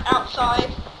him back outside.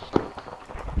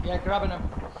 Yeah, grabbing him.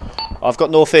 I've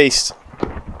got northeast.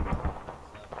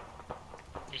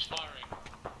 Who's firing?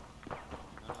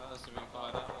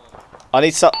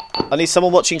 I need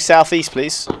someone watching southeast,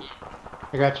 please.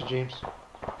 I got you, James.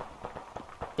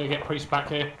 Gonna get Priest back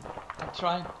here. I'm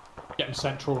trying. Get him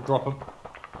central, drop him.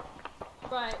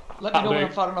 Right. Let me know when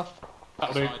I'm far enough.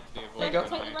 That'll do. There you go.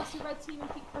 Take the rest of the red team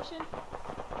and keep pushing.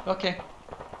 Okay.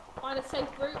 Find a safe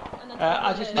route and then.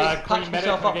 I just need to patch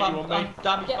myself up. I'm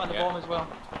damaged by the bomb as well.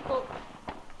 Cool.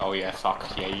 Oh yeah, fuck.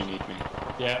 Yeah, you need me.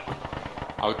 Yeah.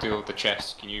 I'll deal with the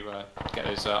chest. Can you get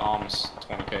those arms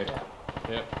tourniqueted?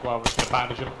 Yeah. Well, we're just gonna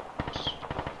bandage him.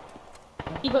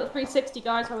 You got 360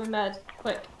 guys while we med.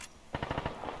 Quick.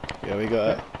 Yeah, we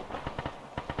got it.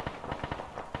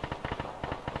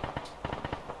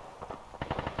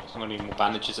 I'm gonna need more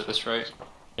bandages at this rate.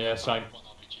 Yeah, same.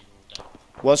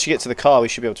 Once you get to the car, we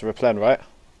should be able to replen, right?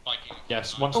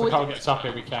 Yes, once the car gets up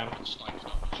here, we can.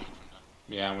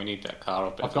 Yeah, we need that car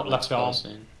up. I've got left arm.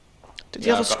 Did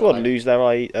the other squad lose their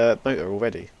motor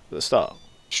already at the start?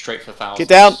 Straight for thousands. Get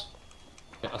down!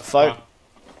 Phone.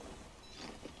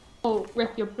 Oh,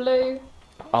 rip your blue.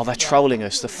 Oh, they're trolling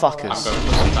us, the fuckers. I'm going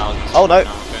for some thousands. Oh no!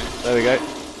 Now, okay. There we go.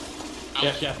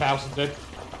 Yeah, get 1,000 in.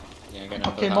 Yeah, going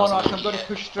Okay, Monarch, I'm going to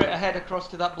push straight ahead across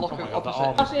to that block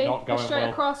opposite. Copy. Not going Straight well.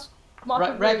 across.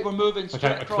 Right, Red, we're moving straight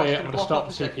Okay, across clear. to I'm the gonna block start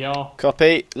the opposite. CPR.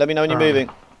 Copy. Let me know when you're moving.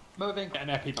 Moving. Get an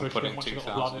epi push. putting Once you've got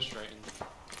the 2,000 blood straight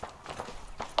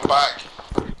in. Back!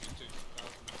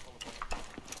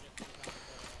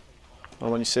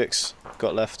 I'm on your 6.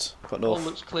 Got left. Got All north.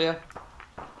 looks clear.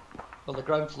 Well, the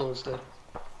ground floor is dead.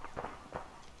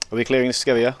 Are we clearing this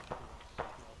together, yeah?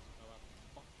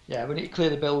 Yeah, we need to clear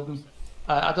the building.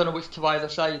 I don't know which to either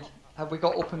side. Have we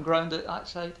got open ground at that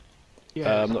side?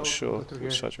 Yeah, I'm not sure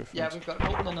which side you're Yeah, we've got an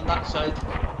opening on that side.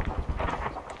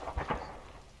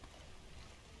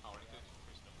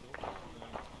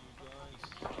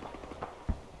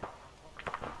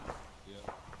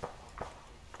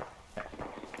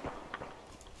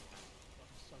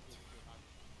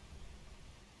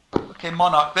 Okay,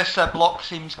 Monarch, this block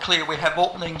seems clear. We have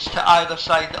openings to either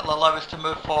side that will allow us to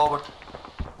move forward.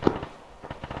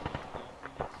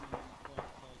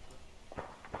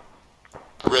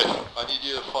 Riff, I need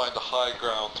you to find a high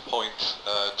ground point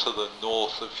to the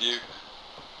north of you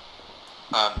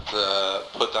and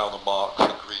put down a mark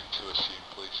for green to assume,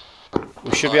 please.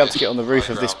 We should be able to get on the roof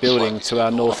of this building to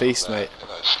our northeast, mate. You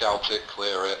know, scout it,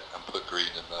 clear it, and put green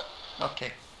in there.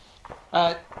 Okay.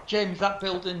 James, that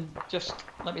building, just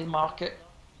let me mark it.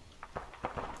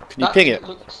 Can you ping it?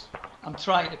 I'm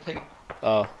trying to ping it.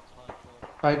 Oh.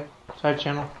 Side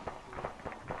channel.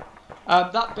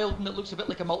 That building that looks a bit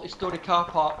like a multi-storey car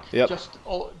park, Yep.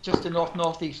 just to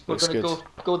north-northeast. We're Looks going to good.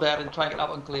 go there and try and get that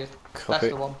one cleared. Copy. That's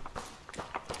the one.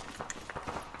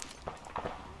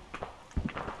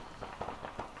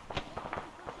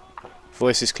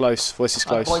 Voice is close. Voice is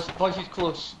close. Voice is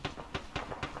close.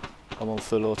 I'm on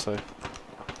full auto.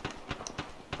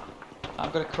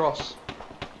 I'm going to cross.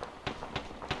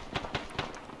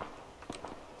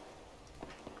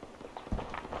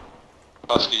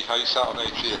 Husky, how you sat on AT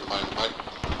at the moment, mate?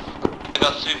 I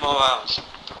got 2 more rounds.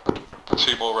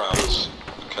 2 more rounds.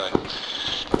 Okay.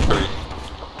 3.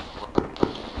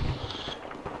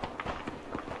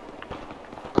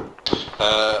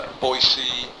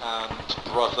 Boise and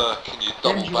Brother, can you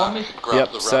double back,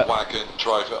 grab the red wagon,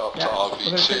 drive it up to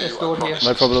RV2?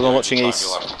 No problem, I'm watching east.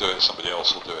 You'll have to do it, somebody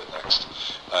else will do it next.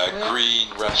 Green,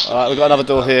 rest. Alright, we've got another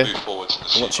door here. Move forwards in the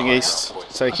I'm watching east. point.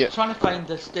 Take I'm it. trying to find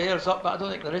the stairs up, but I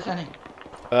don't think there is any.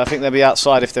 I think they'll be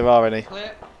outside if there are any.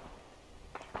 Clear.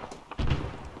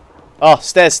 Oh,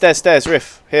 stairs,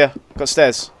 Riff. Here, got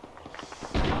stairs.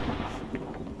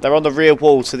 They're on the rear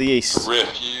wall to the east.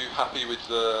 Riff, you happy with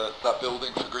that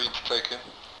building for Green to take in?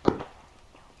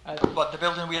 What, the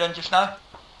building we're in just now?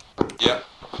 Yeah,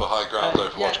 for high ground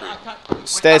Overwatch Green.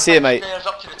 Stairs here, mate.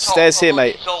 Stairs here,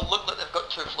 mate. These all look like they've got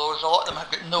 2 floors. A lot of them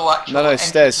have got no actual. No, entrance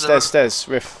stairs, to the roof. stairs.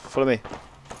 Riff, follow me.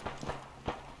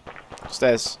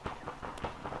 Stairs.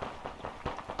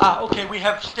 Ah, okay, we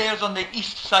have stairs on the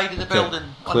east side of the building.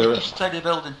 On the east side of the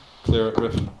building. Clear it,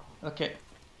 Riff. Okay.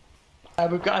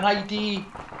 We've got an ID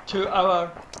to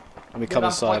our... Let me come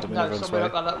inside. I'm in now, everyone's somewhere way.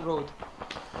 up on that road.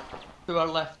 To our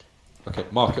left. Okay,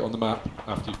 mark it on the map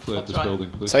after you've cleared this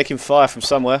building, please. Taking fire from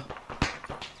somewhere.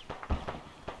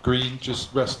 Green,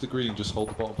 just rest the green, just hold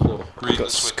the bottom floor. Green,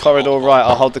 Got corridor right,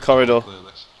 I'll hold the corridor.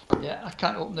 Yeah, I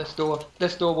can't open this door.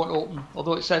 This door won't open,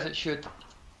 although it says it should.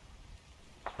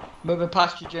 Moving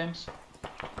past you, James.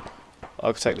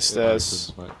 I'll take the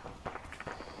stairs.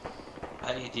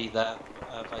 IED there,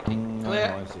 Viking.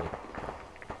 Clear.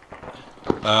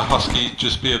 Husky,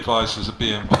 just be advised there's a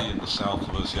BMP in the south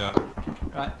of us, yeah?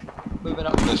 Right, moving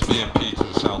up. There's BMP to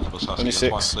the south of us, Husky. That's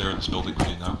 26. why I'm clearing this building for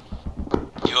you now.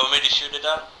 You want me to shoot it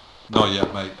down? Not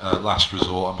yet, mate. Last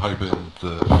resort. I'm hoping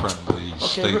the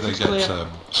friendlies, Okay, they get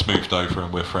smoothed over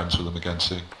and we're friends with them again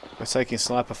soon. We're taking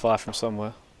sniper fire from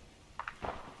somewhere.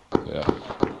 Yeah.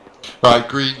 Right,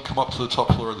 Green, come up to the top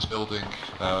floor of this building.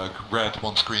 Red,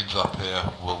 once Green's up here,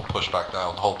 we'll push back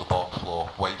down, hold the bottom floor,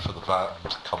 wait for the van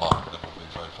to come up, and then we'll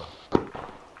move over.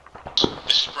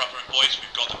 This is Brother and Boys,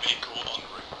 we've got the vehicle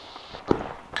en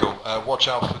route. Cool. Watch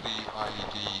out for the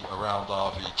IED around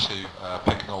RV2.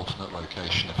 Pick an alternate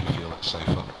location if you feel it's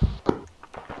safer.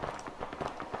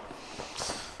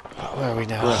 Where are we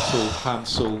now? Gretel,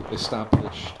 Hansel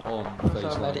established on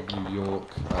phase 1 in New York.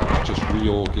 Just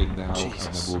reorging now, and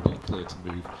then we'll be clear to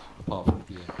move, apart from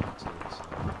the BMP to the south.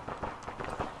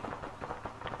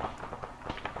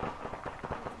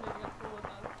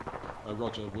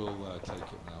 Roger, we'll take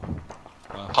it now.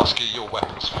 Husky, your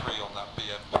weapon's free on that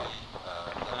BMP.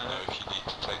 Let me know if you need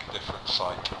to take a different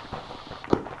site.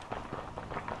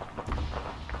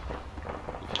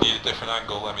 If you need a different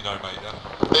angle, let me know, mate, yeah?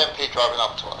 BMP driving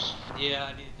up to us. Yeah,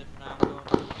 I need a different angle.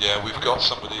 Yeah, we've got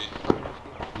somebody working.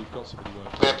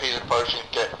 BMP's approaching,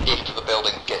 get east of the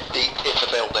building, get deep in the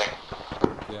building.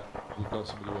 Yeah, we've got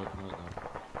somebody working right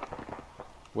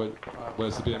now.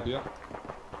 Where's the BMP at?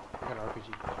 I got an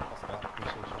RPG.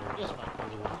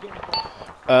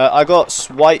 I got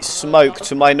white smoke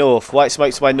to my north. White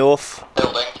smoke to my north.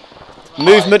 Building.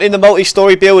 Movement in the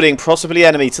multi-story building, possibly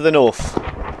enemy to the north.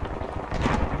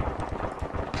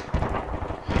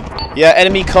 Yeah,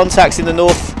 enemy contacts in the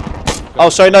north. Oh,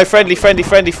 sorry, no, friendly. Fuck!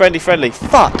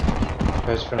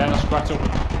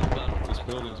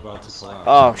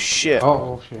 Oh, shit.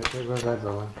 Oh, shit. There goes that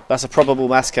building. That's a probable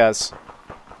Maskaz,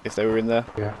 if they were in there.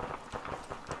 Yeah.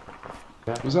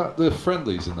 Was that the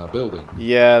friendlies in that building?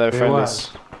 Yeah, they were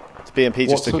friendlies. The BMP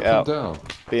just took it out. Down?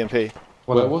 BMP.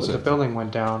 Well, where was the it? building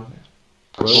went down.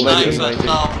 Well, maybe.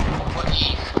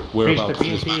 Whereabouts? The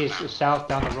BMP is south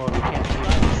down the road. We can't see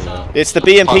it. It's the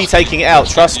BMP taking it out.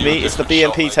 Trust me, it's the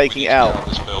BMP taking it out.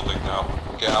 This building now.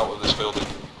 Get out of this building.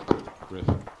 Riff,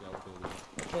 get out of the building.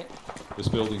 Okay. This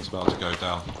building's about to go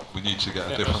down. We need to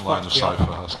get a different line of sight for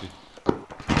Husky.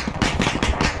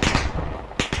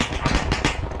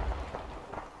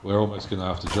 We're almost going to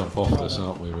have to jump off this,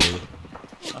 aren't we, really?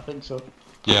 I think so.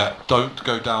 Yeah, don't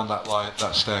go down that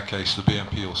staircase. The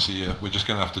BMP will see you. We're just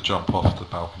going to have to jump off the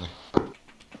balcony.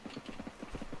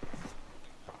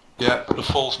 Yeah, the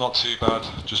fall's not too bad.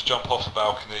 Just jump off the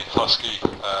balcony, Husky.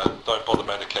 Don't bother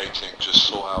medicating. Just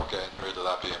sort out getting rid of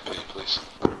that BMP, please.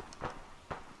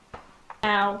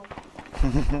 Ow.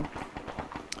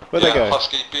 Where'd they go?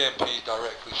 Husky, BMP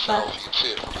directly south. You can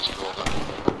see it from this corner.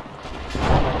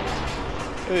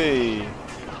 Hey.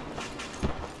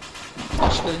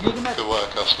 Good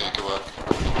work, Husky, good work.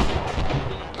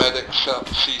 Medic, set up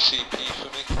CCP for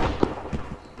me.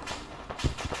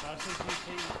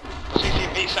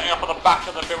 CCP setting up on the back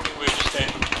of the building we were just in.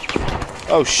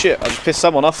 Oh shit, I just pissed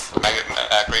someone off.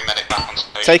 Green medic back on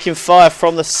station. Taking fire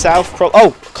from the south.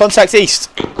 Oh, contact east.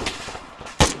 Okay,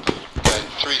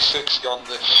 360 on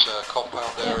this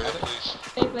compound area, please.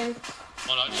 Hey, please.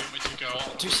 Well, do you want me to go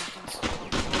on? 2 seconds.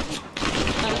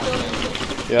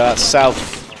 Yeah, that's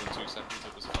south.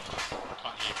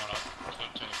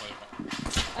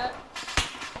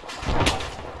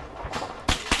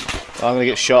 I'm gonna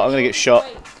get shot.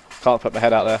 Can't put my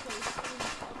head out there.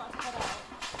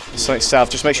 Something south.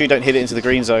 Just make sure you don't hit it into the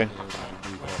green zone.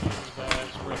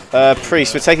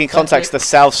 Priest, we're taking contact to the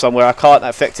south somewhere. I can't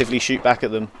effectively shoot back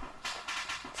at them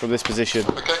from this position.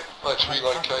 Okay, let's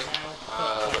relocate.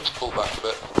 Let's pull back a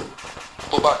bit.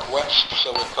 Pull back west,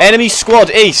 so we're... Enemy squad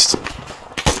east!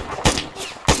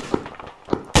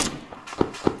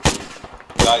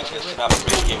 Guys, listen up,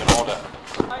 please give an order.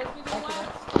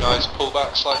 Guys, pull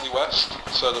back slightly west,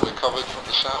 so that we're covered from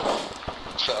the south.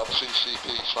 Set up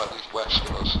CCP slightly west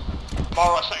of us.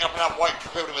 Mara, setting up in that white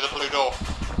building with a blue door.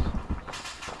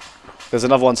 There's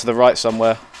another one to the right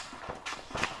somewhere.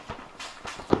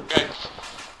 Okay.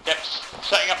 Yep,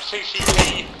 setting up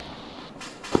CCP.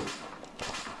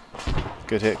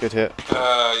 Good hit, good hit.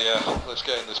 Yeah, let's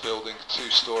get in this building.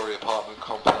 2-story apartment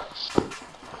complex.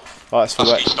 Right, it's for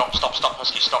Husky, wet. stop,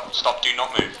 Husky, stop, do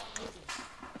not move.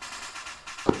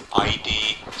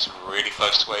 ID is really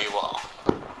close to where you are.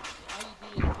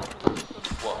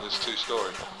 What, this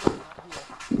 2-story?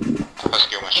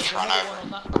 Husky almost ran over. On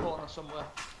that corner somewhere.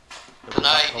 An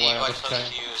ID right close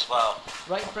to you as well.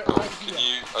 Right, Can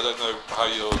you, I don't know how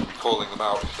you're calling them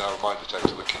out if they're a mine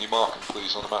detector, but can you mark them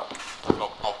please on the map?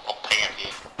 I'll ping it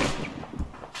here.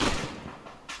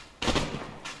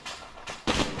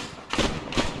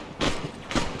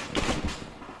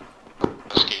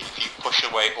 Husky, if you push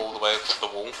away all the way up to the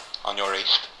wall on your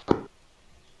east.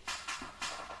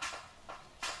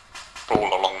 All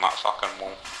along that fucking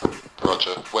wall.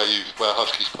 Roger. Where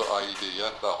Husky's put IED,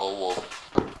 yeah? That whole wall.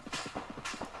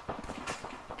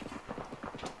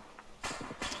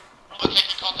 We're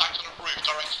taking contact on a roof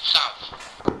directed south.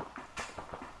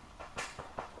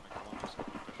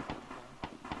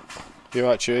 You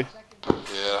right, Chewie?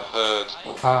 Yeah, heard.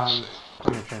 I'm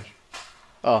gonna change.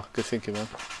 Oh, good thinking, man.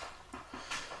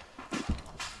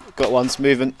 Got one's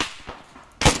moving.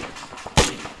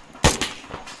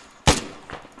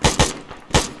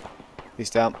 He's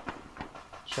down.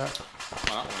 Shot.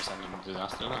 Well, that almost ended in a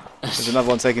disaster, didn't it? There's another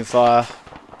one taking fire.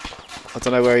 I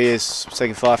don't know where he is. I'm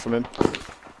taking fire from him.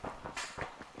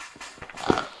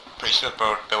 Pretty sure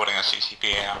building a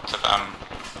CCP out of,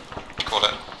 you call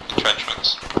it,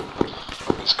 entrenchments.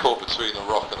 It's caught between a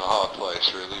rock and a hard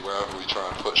place, really, wherever we try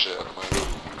and push it at the moment.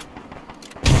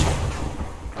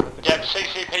 Yep,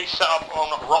 CCP set up on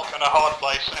rock and a hard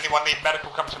place. Anyone need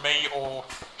medical, come to me, or...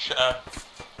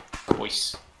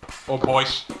 Boyce. Or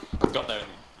Boyce. Got there in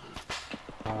the end.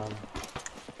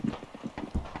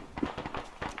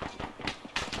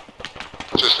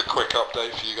 Just a quick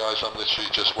update for you guys. I'm literally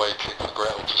just waiting for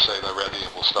Gretel to say they're ready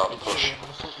and we'll start the push.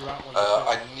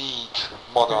 I need,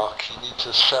 Monarch, you need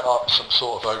to set up some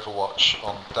sort of overwatch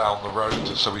on down the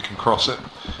road so we can cross it.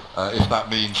 If that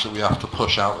means that we have to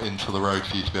push out into the road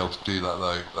for you to be able to do that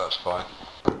though, that's fine.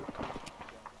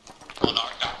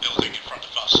 Monarch, that building in front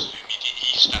of us, immediate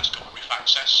east, that's got roof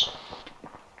access.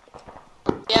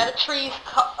 Yeah, the trees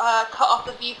cut off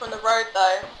the view from the road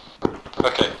though.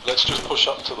 Okay, let's just push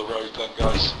up to the road then,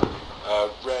 guys.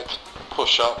 Red,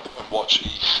 push up and watch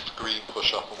east. Green,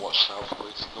 push up and watch south,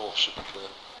 please. North should be clear.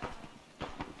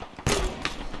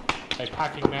 Okay,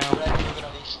 packing now.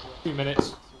 2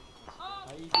 minutes.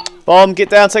 Bomb, get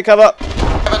down, take cover.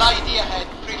 Have an ID ahead.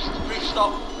 Brief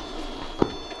stop.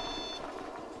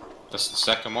 That's the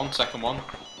second one.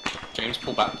 James,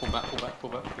 pull back.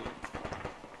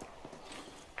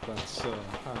 That's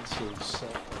Hansel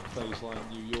set on phase line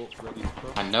New York, ready to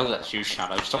cross. I know that's you,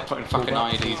 Shadow. Stop putting fucking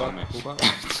IEDs on me.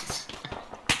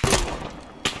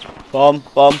 Bomb.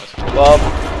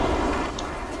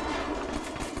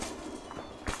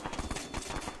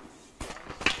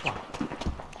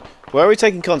 Where are we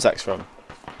taking contacts from?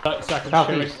 30 seconds. I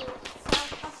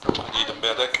need a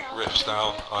medic. Riffs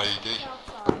down. IED.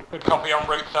 Good copy en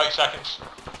route. 30 seconds.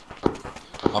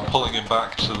 I'm pulling him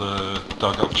back to the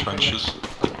dug-up trenches.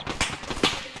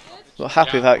 Not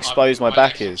happy with how exposed my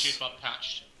back is.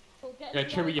 Yeah,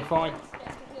 Chewie, you're fine.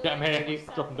 Get him here.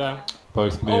 Drop him down.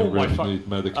 Both me and Riff need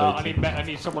medicating. I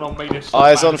need someone on me to...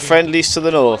 Eyes on friendlies to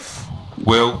the north.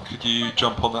 Will, could you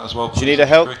jump on that as well? Do you need a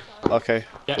help? Okay.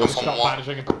 Yeah, I'll start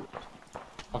managing him.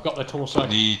 I've got the torso.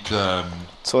 Need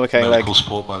Tourniquet medical leg.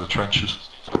 support by the trenches.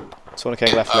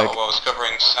 Tourniquet left leg. Well, I was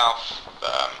covering south.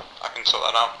 I can sort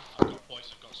that out.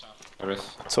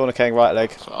 Tourniquet right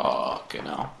leg. Fucking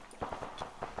hell.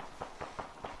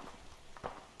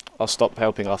 I'll stop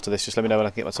helping after this. Just let me know when I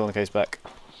can get my tourniquets back.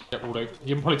 Yeah, we'll do.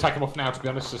 You can probably take him off now, to be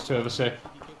honest. There's 2 of us here.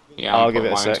 Yeah, I'll give it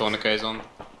a my sec. tourniquets on.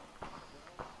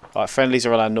 Alright, friendlies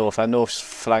are on our north. Our north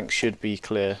flank should be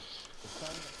clear.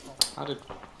 Oh,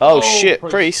 oh shit,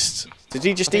 Priest. Did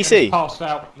he just DC? Passed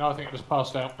out. No, I think it was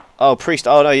passed out. Oh, Priest.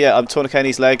 Oh no, yeah, I'm tourniqueting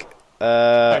his leg.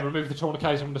 Okay, remove the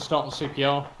tourniquets. I'm going to start on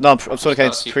CPR. No, I'm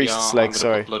tourniqueting Priest's leg,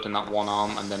 sorry. Put blood in that one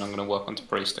arm, and then I'm going to work onto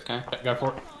Priest, okay? Yeah, go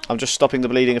for it. I'm just stopping the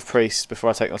bleeding of Priest before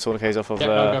I take my tourniquets off of...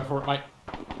 go for it, mate.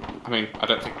 I mean, I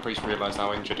don't think Priest realised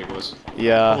how injured he was.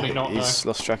 Yeah, he's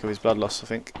lost track of his blood loss, I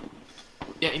think.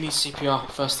 Yeah, he needs CPR.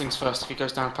 First things first. If he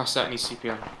goes down past that, he needs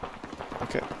CPR.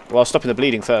 Okay. Well, I'm stopping the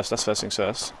bleeding first. That's first things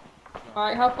first.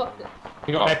 Alright, how fucked it?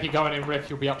 You got Epi going in, Riff.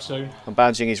 You'll be up soon. I'm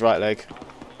bandaging his right leg.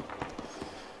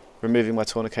 Removing my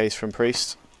tourniquets from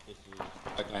Priest.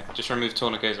 Okay, just remove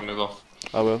tourniquets and move off.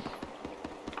 I will.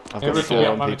 I've got Riff 4 will be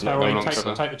up on people.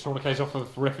 momentarily. Take the tourniquets off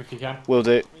of Riff if you can. Will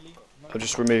do. I'm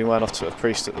just removing mine off to a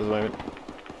Priest at the moment.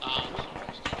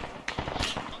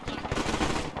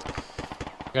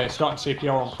 Okay, starting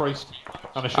CPR on Priest.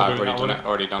 I've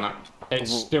already done it.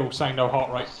 It's still saying no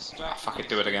heart rate. Ah, fuck it,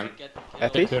 do it again.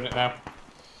 Epi? Doing it now.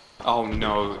 Oh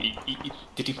no,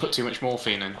 did he put too much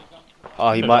morphine in?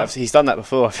 Oh, he might have. He's done that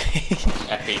before, I think.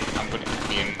 Epi, I'm putting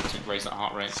Epi in to raise that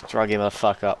heart rate. Drag him the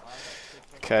fuck up.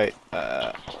 Okay,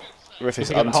 Riff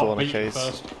is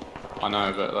untourniquets. I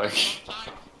know, but like,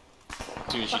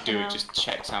 as soon as you do it, just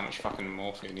checks how much fucking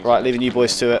morphine he's Right, leaving you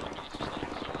boys to it.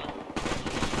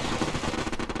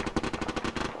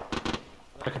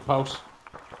 Second pulse.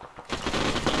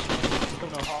 Still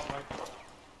no heart rate.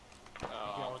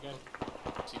 CPR again.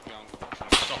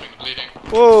 Stopping the bleeding.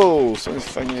 Whoa! Something's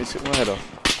fucking took my head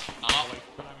off.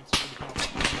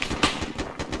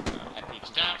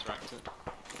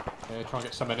 Yeah, try and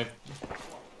get some in.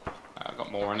 I've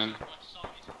got more in him.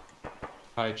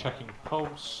 Okay, checking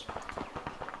pulse.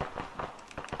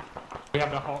 We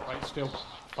have no heart rate still.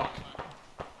 Fuck.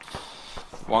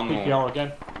 One more. CPR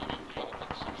again.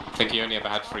 I think he only ever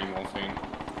had 3 morphine.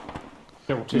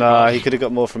 Still too Nah, much. he could have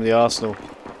got more from the Arsenal.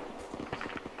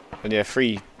 And yeah,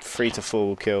 3 to 4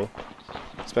 will kill.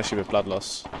 Especially with blood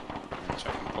loss.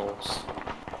 Checking pulse.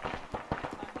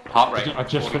 Heart rate. I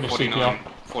just finished 49. CPR.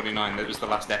 49, that was the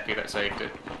last epi that saved it.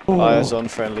 Eyes on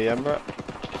friendly Emirate.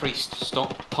 Priest,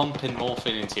 stop pumping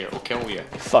morphine into you, it'll kill you.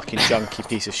 Fucking junky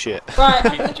piece of shit. Right,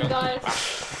 guys.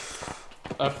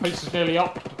 Priest is nearly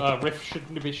up. Riff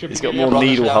should be. He's got more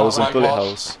needle holes than bullet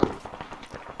holes.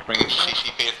 Bring him to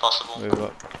CCP if possible. Move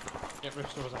up.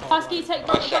 Husky, take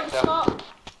the spot.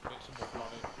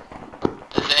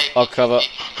 I'll cover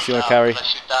if you want to carry.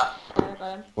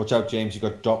 Watch out, James, you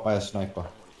got dropped by a sniper.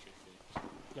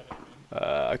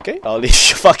 Okay, I'll leave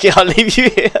you. Fuck it, I'll leave you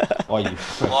here. Oh, you.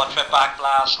 Watch it back,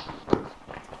 blast.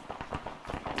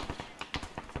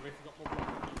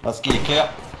 Let's get clear.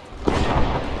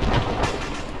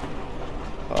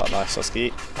 Oh, nice,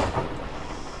 Husky.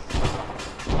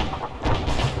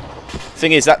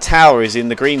 Thing is, that tower is in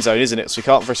the green zone, isn't it? So we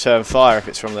can't return fire if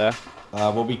it's from there.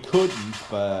 Well, we couldn't,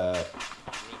 but...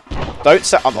 Don't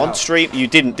say... I'm on stream. You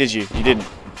didn't, did you? You didn't?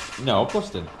 No, of course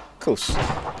didn't. Of course.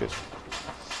 Good.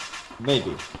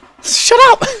 Maybe. Shut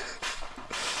up!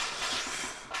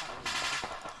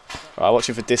 Right,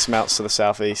 watching for dismounts to the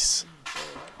southeast.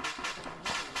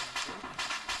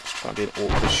 Just trying to be an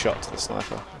awkward shot to the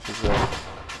sniper if he's there.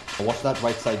 Watch that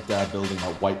right side building,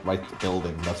 that white right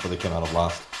building. That's where they came out of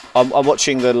last. I'm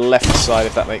watching the left side,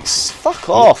 if that makes... Fuck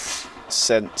off!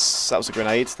 Sense. That was a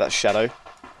grenade. That's shadow.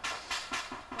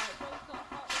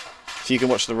 If you can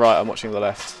watch the right, I'm watching the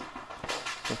left.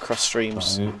 Across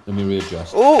streams. Let me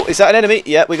readjust. Oh, is that an enemy?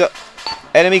 Yeah, we got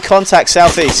enemy contact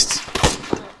southeast.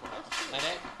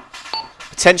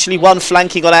 Potentially one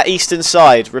flanking on our eastern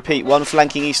side. Repeat, one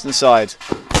flanking eastern side.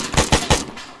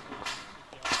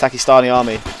 Pakistani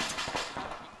army.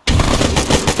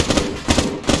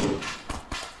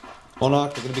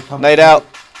 Monarch, they're going to be coming. Nade out.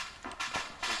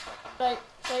 They're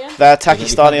They're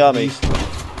Pakistani army.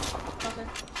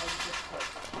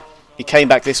 He came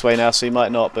back this way now, so he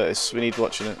might not, but we need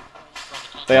watching it.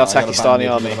 They are Pakistani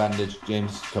army. Bandage.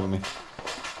 James, cover me.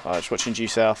 Alright, just watching due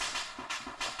south.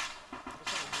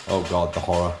 Oh god, the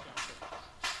horror.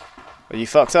 Are you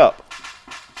fucked up?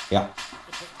 Yeah.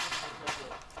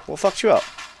 What fucked you up?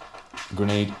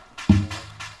 Grenade.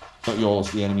 Not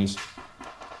yours, the enemy's.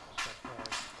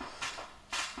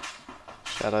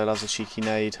 Shadow loves a cheeky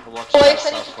nade. Boys,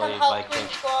 I need to come help Green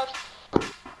Squad.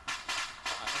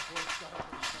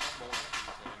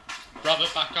 Brother,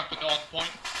 back up at North Point.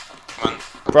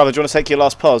 Brother, do you want to take your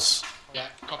last pause? Yeah,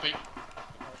 copy.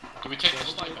 Do we take the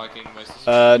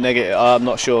sniper? Negative. I'm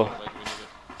not sure.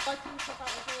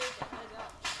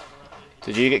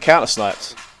 Did you get counter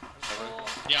sniped?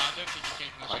 Yeah, I don't think you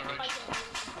came from this direction.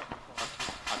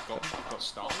 I've got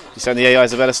stars. You saying the AI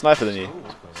is a better sniper than you?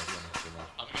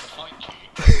 I'm gonna find you.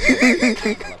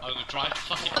 I'm gonna drive to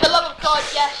fucking. For the love of God,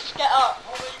 yes, get up.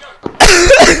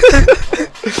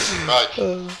 Right.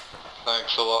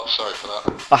 Thanks a lot, sorry for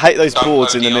that. I hate those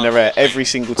boards in the minaret every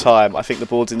single time. I think the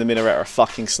boards in the minaret are a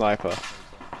fucking sniper.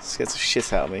 It scares the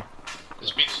shit out of me.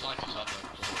 There's been snipers out there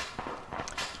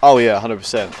before. Oh yeah,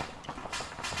 100%.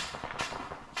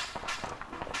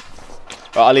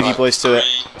 Right, I'll leave you boys to it.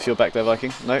 If you're back there,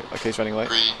 Viking. No? Okay, he's running away.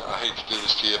 Green, I hate to do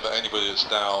this to you, but anybody that's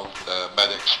down,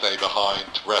 medics stay behind.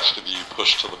 Rest of you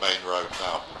push to the main road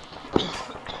now.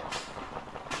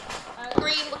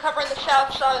 Green, we're covering the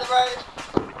south side of the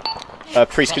road.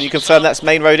 Priest, can you confirm that's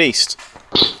main road east?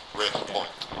 Rift point.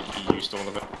 You used all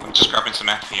of it. I'm just grabbing some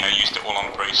F, you know, used it all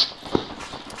on Priest.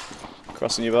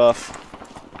 Crossing your path.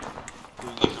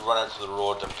 If you run into the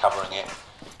road, I'm covering it.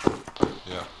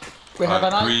 Yeah. We have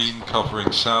an green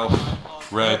covering south,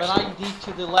 red. We have an ID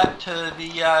to the left, to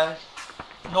the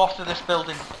north of this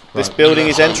building. This building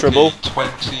is enterable.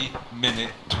 20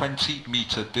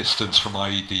 metre distance from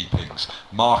IED pings.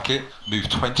 Mark it, move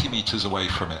 20 metres away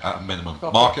from it at a minimum.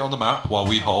 Copy. Mark it on the map while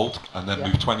we hold, and then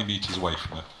move 20 metres away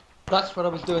from it. That's what I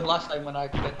was doing last time when I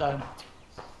got down.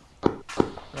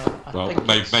 Right, Well,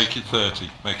 make it 30.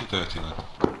 Make it 30 then.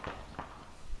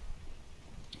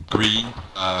 Green,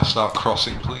 start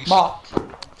crossing, please. Marked.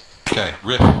 Okay,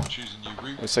 Riff, choose a new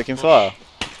route. We're taking fire.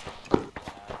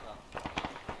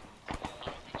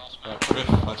 Right, Riff,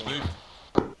 let's move.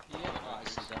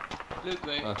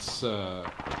 That's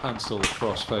Hansel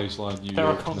across phase line New There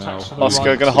are York now. contacts on the Oscar,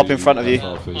 right. gonna hop in front of you.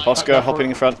 FRV. Oscar, hopping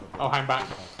in front. I'll hang back.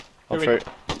 Hop Do through. it.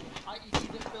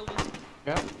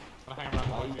 Yeah. I'll hang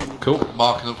back. Cool,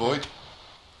 mark and avoid.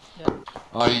 Yeah.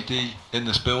 IED in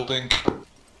this building.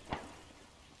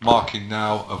 Marking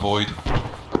now, avoid.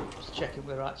 Just checking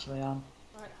where I actually am.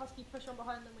 Right, Husky, push on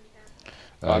behind them when you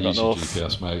can. I got Use your north.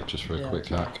 GPS, mate, just for a quick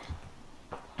hack.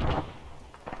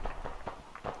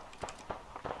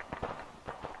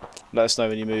 Let us know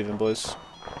when you're moving, boys.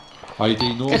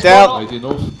 ID north. Get down. ID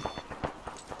north.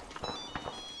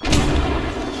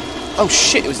 Oh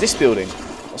shit, it was this building.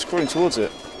 I was crawling towards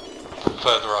it.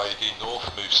 Further IED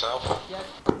north, move south. Yeah.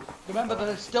 Remember,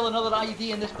 there's still another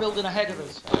ID in this building ahead of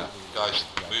us. Yeah, guys,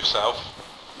 move south.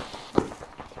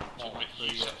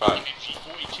 Right.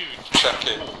 Check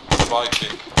in.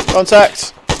 Viking.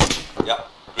 Contact. Yeah.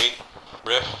 Green.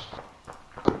 Riff.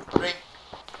 Green.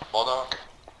 Monarch.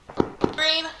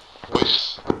 Green.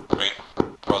 Voice. Green.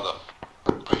 Brother.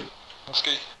 Green.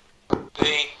 Husky.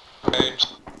 Green.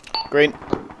 James. Green.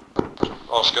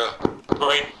 Oscar.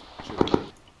 Green.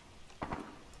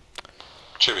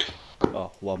 Chewy.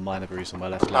 Oh, one minor bruise on my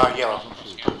left Ah, leg. yellow.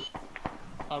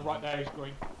 Right there is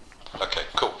green. Okay,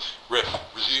 cool. Riff,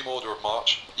 resume order of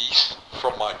march. East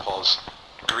from my pause.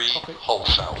 Green, hold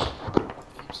south.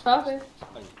 Perfect.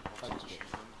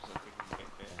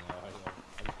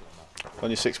 On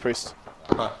your 6, Priest.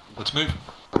 Right, let's move.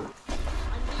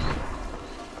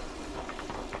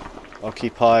 I'll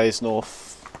keep eyes north.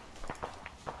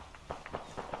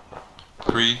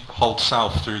 Green, hold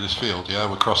south through this field, yeah?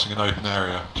 We're crossing an open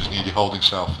area. Just need you holding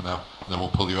south for now. And then we'll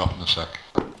pull you up in a sec.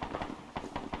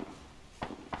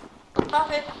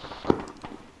 Copy.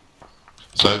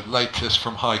 So, latest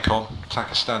from HICOM,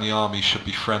 Pakistani army should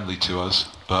be friendly to us,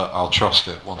 but I'll trust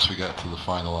it once we get to the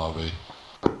final RV.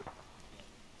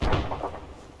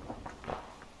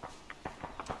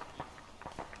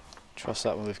 Trust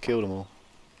that when we've killed them all.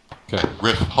 Okay,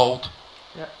 Riff, hold.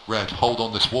 Yeah. Red, hold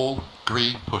on this wall.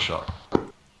 Green, push up.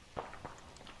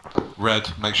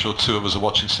 Red, make sure 2 of us are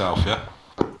watching south, yeah?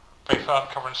 Pretty far,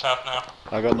 covering south now.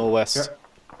 I got northwest.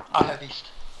 Yeah. I have east.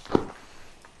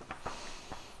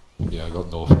 Yeah, I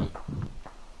got north, mate.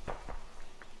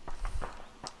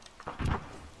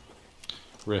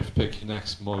 Riff, pick your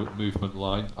next movement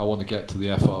line. I want to get to the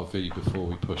FRV before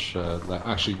we push.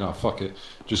 Actually, no, fuck it.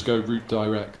 Just go route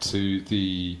direct to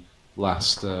the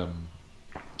last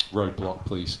roadblock,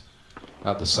 please,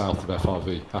 at the south of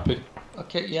FRV. Happy?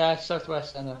 Okay, yeah,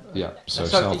 southwest and Yeah, so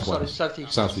southeast, southwest. sorry,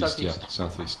 Southeast, yeah,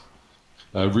 southeast.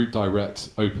 Route direct,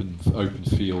 open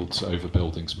fields over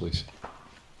buildings, please.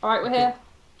 Alright, we're here.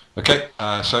 Okay,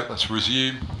 so let's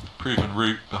resume. Proven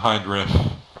route behind Riff.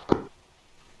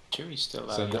 Chewy's still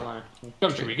there. Send it. Go,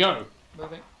 Chewy, go.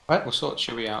 Moving. We'll sort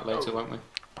Chewy out later, won't we?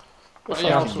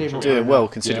 Yeah, We're doing well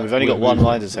considering Yeah, we've only got we're one moving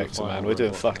line to the detector, man. final We're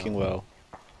doing roadblock fucking now. well.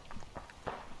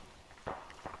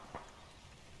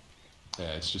 Yeah,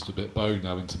 it's just a bit bone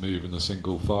having to move in a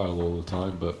single file all the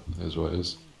time, but it is what it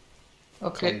is.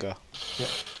 Okay. Conga.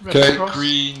 Okay,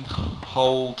 green,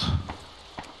 hold.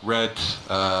 Red,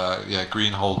 yeah,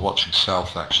 green, hold, watching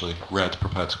south actually. Red,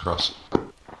 prepare to cross.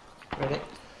 Ready.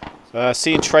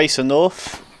 Seeing Tracer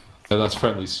north. Yeah, that's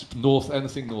friendlies. North,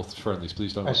 anything north is friendlies,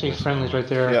 please don't. I see friendlies right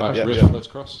there. Yeah, Right, yeah, Riff, yeah. let's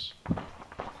cross.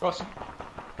 Crossing.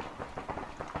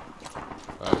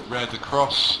 Red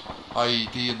across.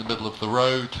 IED in the middle of the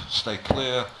road. Stay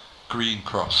clear. Green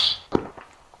cross.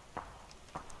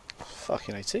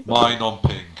 Fucking AT. Mine on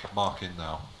ping. Mark in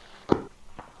now.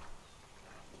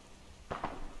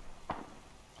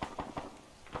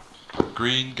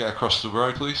 Green, get across the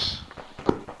road, please.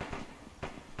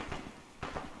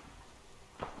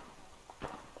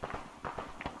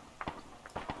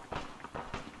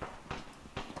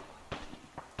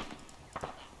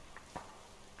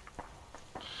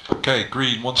 Okay,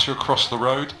 green, once you're across the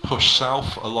road, push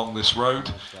south along this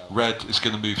road. Red is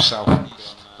going to move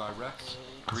southeast direct.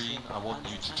 Green, I want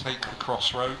you to take the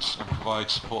crossroads and provide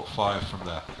support fire from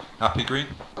there. Happy, Green?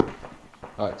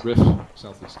 Alright, Riff,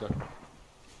 southeast, go.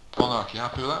 Monarch, you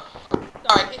happy with that?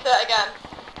 Sorry, can you say that again?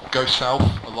 Go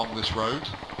south along this road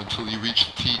until you reach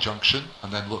the T-junction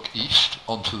and then look east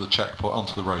onto the checkpoint,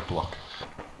 onto the roadblock.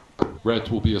 Red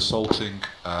will be assaulting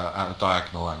at a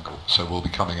diagonal angle, so we'll be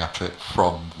coming at it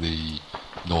from the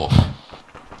north.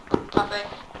 Copy.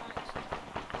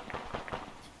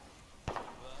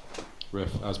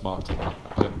 Riff, as marked.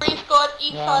 Yep. Green squad,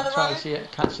 east side of the trying road. to see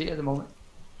it. Can't see it at the moment.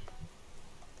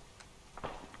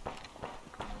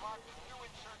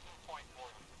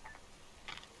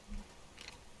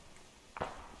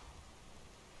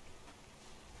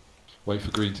 Wait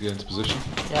for green to get into position.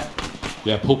 Yeah.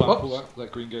 Yeah, pull back,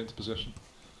 let green get into position.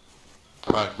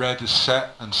 Right, red is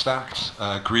set and stacked.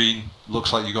 Green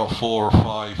looks like you got 4 or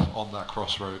 5 on that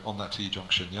crossroad, on that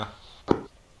T-junction, yeah?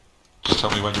 Just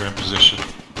tell me when you're in position.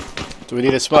 Do we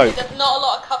need a smoke? There's not a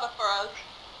lot of cover for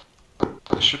us.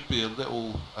 There should be a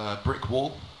little brick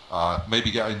wall.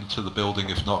 Maybe get into the building,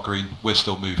 if not green. We're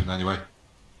still moving anyway.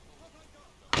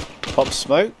 Pop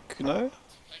smoke? No?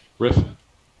 Riff?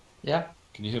 Yeah.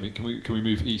 Can you hear me? Can we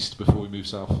move east before we move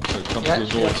south? So come to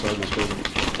the north side of this building.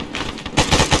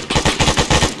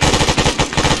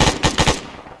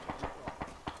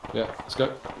 Yeah, let's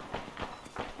go.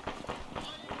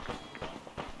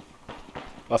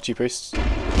 After you, priests.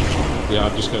 Yeah,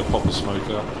 I'm just going to pop the smoke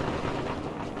out.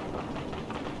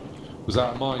 Was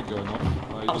that a mine going off?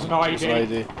 That was an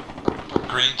IED.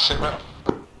 Green, sit rep.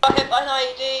 Got hit by an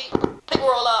IED. I think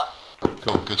we're all up.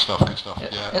 Cool, good stuff, good stuff.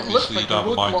 Yeah, obviously you don't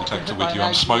have a mine detector with you.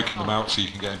 I'm smoking them out so you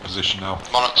can get in position now.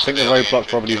 I think the roadblock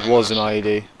probably was an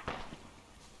IED.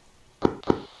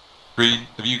 Green,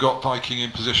 have you got Viking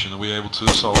in position? Are we able to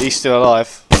assault? He's still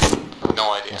alive.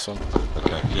 No idea. This one.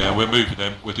 Okay, yeah, we're moving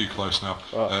him. We're too close now.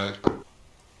 Right.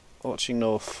 Watching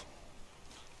north.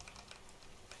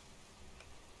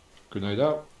 Grenade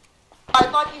out.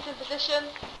 Alright, Vikings in position.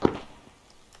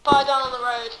 Fire down on the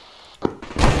road.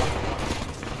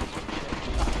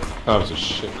 That was a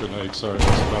shit grenade, sorry,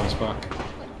 let's bounce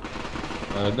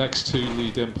back. Next 2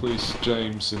 lead in, please.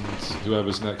 James and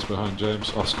whoever's next behind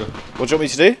James. Oscar. What do you want me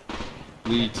to do?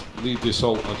 Lead the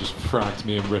assault. I just fragged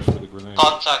me and Riff with a grenade.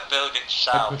 Contact building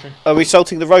south. Are we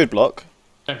assaulting the roadblock?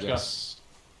 Yes.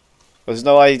 There's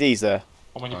no IEDs there.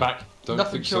 I'm on your back. Don't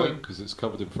Nothing think showing. so, because it's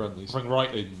covered in friendlies. Ring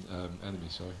right. In enemy,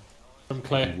 sorry. From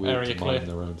clear, It'd be weird area to clear. mine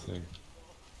their own thing.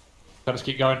 Let us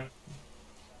keep going.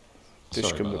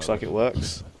 Dishcom looks like it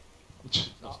works.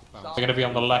 They're going to be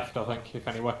on the left, I think, if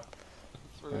anywhere.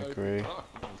 I agree.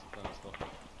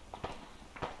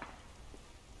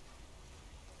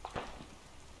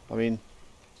 I mean,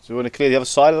 do we want to clear the other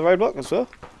side of the roadblock as well?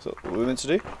 Is that what we're meant to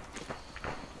do?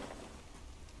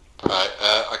 Right,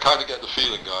 I kind of get the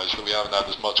feeling, guys, that we haven't had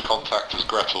as much contact as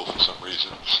Gretel for some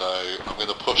reason, so I'm going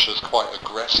to push us quite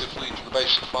aggressively to the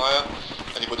base of fire.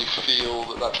 Anybody feel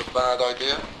that that's a bad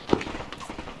idea?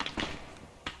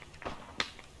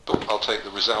 I'll take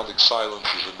the resounding silence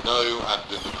as a no, and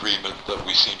an agreement that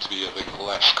we seem to be having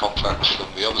less contacts than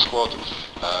the other squad.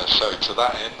 So to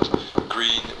that end,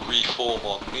 green, reform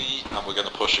on me, and we're going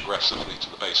to push aggressively to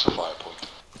the base of fire point.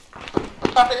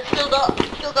 Perfect, still got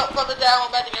brother down,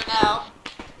 we're bedding him now.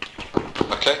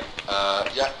 Okay,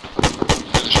 yeah,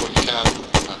 finish what you can,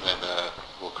 and then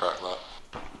we'll crack that.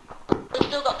 We've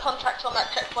still got contacts on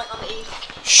that checkpoint on the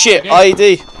east. Shit,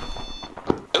 IED!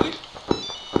 Really?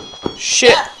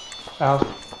 Shit! Yeah.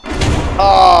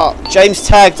 Ah, James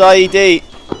tagged IED.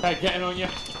 Okay, getting on you.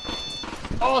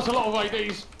 Oh, there's a lot of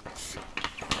IEDs.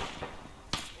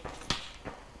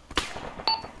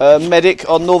 Medic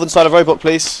on northern side of roadblock,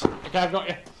 please. Okay, I've got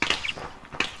you.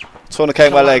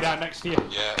 Tourniquet my leg. Down next to you.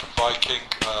 Yeah, Viking,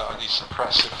 I need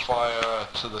suppressive fire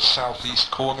to the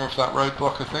southeast corner of that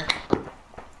roadblock, I think.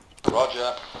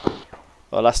 Roger.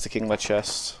 Elasticing my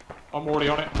chest. I'm already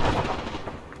on it.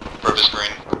 River's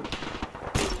green.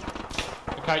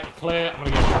 Okay, you're clear.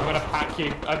 I'm gonna pack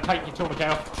you and take your tourniquet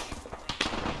off.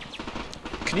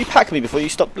 Can you pack me before you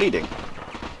stop bleeding?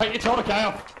 Take your tourniquet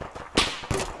off.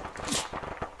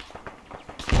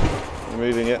 I'm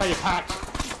Moving it. Hey, you're packed.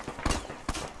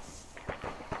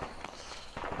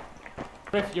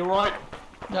 Riff, you alright?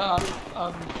 No,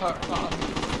 I'm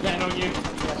getting on you.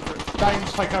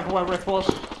 James, take over where Riff was.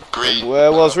 Green.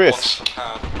 Where was Riff? Once you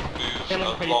can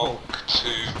move along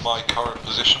to my current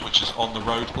position, which is on the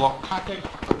roadblock.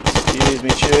 Excuse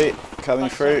me, Chewie. Coming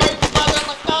through.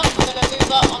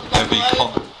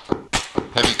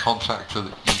 Heavy contact to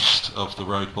the east of the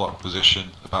roadblock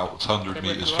position, about 100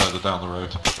 metres further down the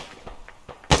road.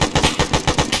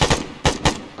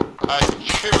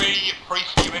 Chewie,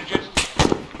 Priest, you injured?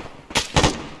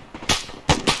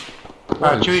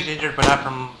 Chewie's injured, but not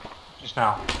from just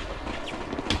now.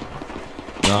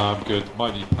 No, I'm good.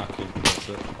 Might need packing, that's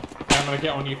it. Okay, I'm going to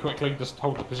get on you quickly, just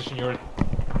hold the position you're in.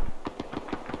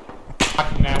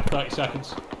 Packing now, 30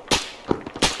 seconds.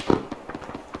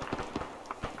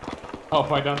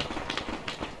 Halfway done.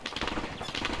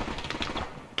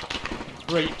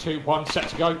 3, 2, 1, set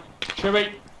to go.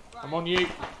 Chewie, I'm on you.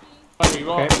 There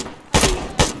you are.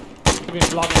 Give me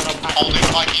blood and I'll pack you.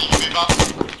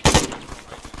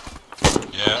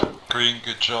 Yeah, Green,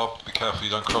 good job. Be careful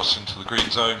you don't cross into the green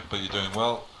zone, but you're doing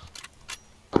well.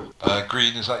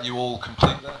 Green, is that you all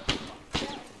complete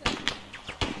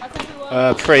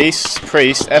there? Priest,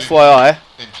 FYI.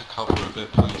 Into cover a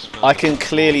bit, please. I can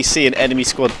clearly see an enemy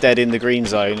squad dead in the green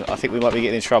zone. I think we might be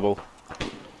getting in trouble.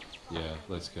 Yeah,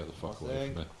 let's get the fuck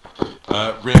away from it.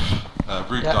 Riff,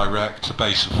 route direct to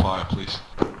base of fire, please.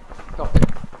 Copy.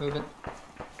 Moving.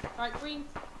 Right, green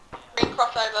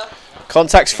crossover.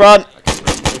 Contacts front.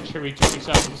 Chewie, 20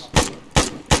 seconds.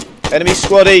 Enemy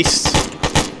squad east.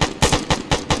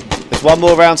 There's one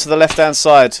more round to the left-hand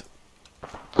side.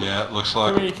 Yeah, it looks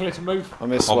like. Chewie, clear to move. I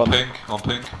missed on one. On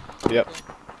pink. Yep.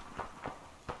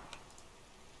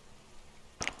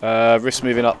 Rift's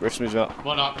moving up.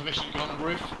 One up, permission to go on the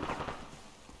roof.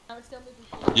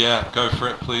 Yeah, go for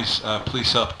it, please. Please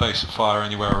set up a base of fire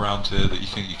anywhere around here that you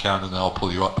think you can, and then I'll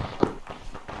pull you up.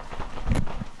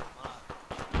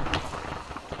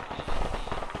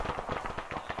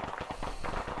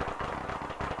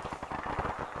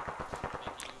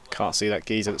 Can't see that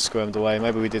geezer that squirmed away.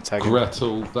 Maybe we did tag him.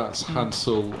 Gretel, that's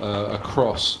Hansel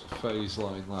across phase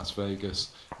line Las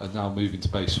Vegas, and now moving to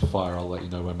base of fire. I'll let you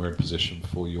know when we're in position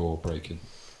before you're breaking.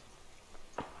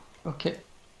 Okay.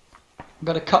 I'm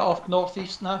going to cut off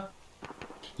northeast now.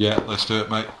 Yeah, let's do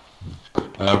it, mate.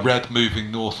 Red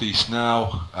moving northeast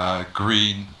now.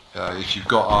 Green, if you've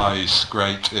got eyes,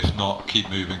 great. If not, keep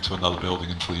moving to another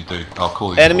building until you do. I'll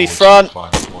call you. Enemy front.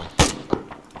 Dropping.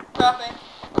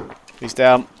 He's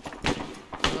down.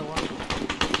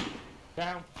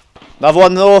 Down. Another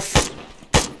one north.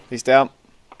 He's down.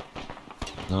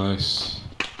 Nice.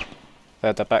 They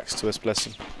had their backs to us, bless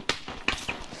them.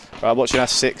 Right, watching our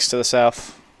 6 to the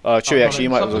south. Oh, Chewie, actually,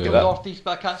 you might look at that. Northeast,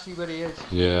 but I can't see where he is.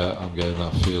 Yeah, I'm getting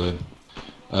that feeling.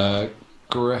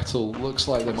 Gretel, looks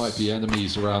like there might be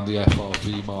enemies around the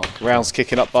FRV mark. Round's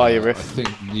kicking up by you, Riff. I think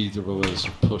neither of us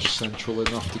have pushed central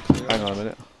enough to clear. Hang on a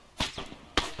minute.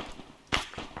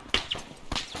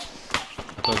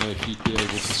 I don't know if you'd be able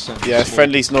to send. Yeah,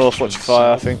 friendly's north, watch your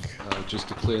fire, I think. Just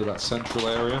to clear that central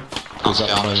area. I'm Because at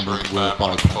down the this moment route, we're but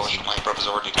bypassing. unfortunately my brother's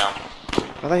already down.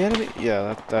 Are they enemy?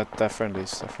 Yeah, they're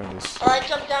friendlies. They're friendlies. Alright,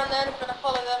 jump down then, I'm gonna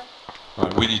follow them.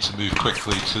 Right, we need to move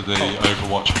quickly to the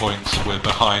Overwatch points. We're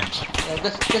behind.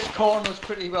 This corner's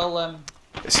pretty well.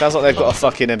 It sounds like they've got a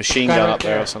fucking machine gun up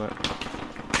there or something.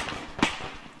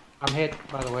 I'm hit,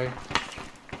 by the way.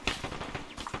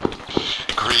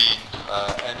 Green,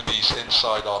 enemies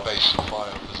inside our base of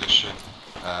fire position.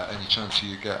 Any chance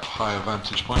you get a higher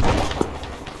vantage point?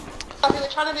 Okay, we're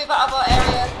trying to move out of our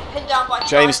area, pinned down by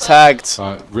James sniper. tagged.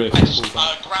 Alright, Riff, pull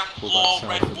back. Ground floor,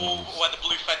 red wall, where the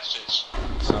blue fence is.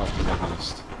 South and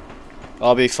east.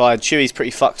 I'll be fine. Chewie's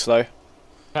pretty fucked though.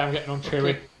 I'm getting on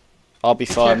Chewie. I'll be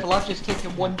fine. Careful, I've just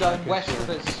taken one down west of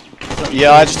us.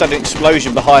 Yeah, I just had an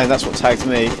explosion behind. That's what tagged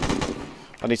me.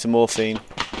 I need some morphine.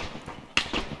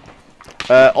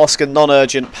 Oscar,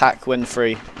 non-urgent. Pack when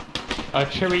free.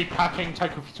 Chewie, packing.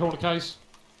 Take off your tourniquets.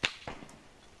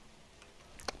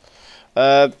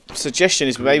 Suggestion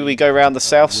is maybe we go around the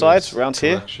south side, around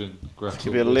here.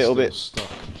 Could be a little bit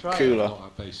cooler. Not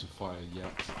at base of fire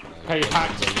yet. Okay, you're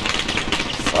packed.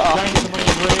 James, someone in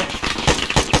rear.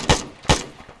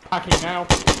 Packing now.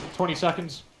 20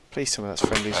 seconds. Please tell me that's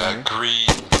friendly. Green,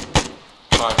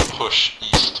 try and push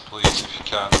east, please, if you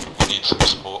can. We need some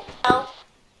support.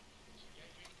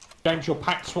 James, you're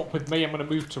packed. Swap with me. I'm going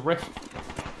to move to Riff.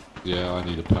 Yeah, I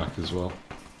need a pack as well.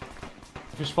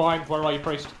 If it's fine, where are you,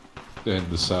 Priest? In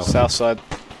the south. South side.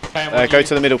 Okay, Go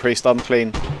to the middle, Priest. I'm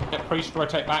clean. Yeah, Priest,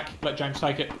 rotate back. Let James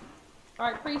take it.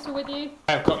 Alright, Priest, we're with you.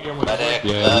 I've got you on with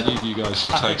Yeah, we need you guys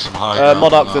to take some high ground.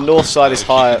 Monarch, the north side is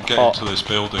higher. If you can get into this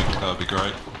building, that would be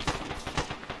great.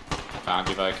 Found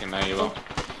you, Viking, there you are.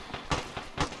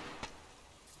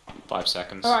 5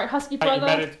 seconds. Alright, Husky brother.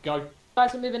 Medic, go.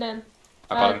 Guys are moving in.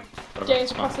 I got him.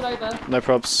 James, crossing over. No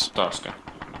probs. Let's go.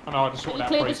 Oh no, I just Can sorted you out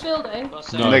clear Priest. this building?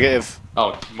 No. Negative.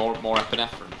 Oh, more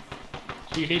epinephrine.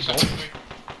 Do you need more?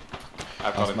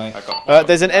 I've got him. I've got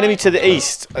There's an enemy to the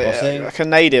east. I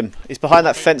can nade him. He's behind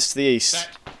that fence to the east.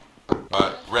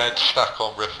 Right, red, stack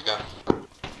on Riff again.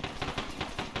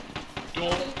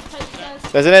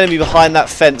 There's an enemy behind that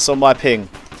fence on my ping.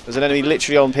 There's an enemy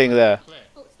literally on ping there.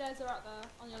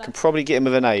 Can probably get him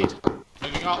with a nade.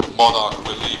 Monarch,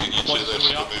 we're leaving you to this,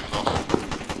 we're moving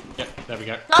off. Yep, there we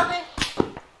go. Copy.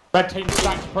 Red team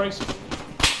stacked, Priest.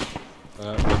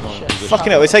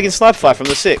 Fucking hell, we're taking sniper fire from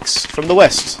the 6, from the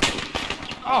west.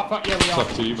 Oh, fuck yeah, we are. Up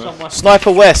to you, Somewhere. Sniper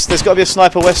west, there's got to be a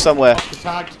sniper west somewhere.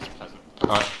 Tagged.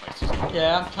 Right.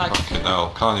 Yeah, I'm tagged. Fucking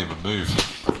hell, can't even move.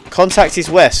 Contact is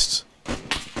west.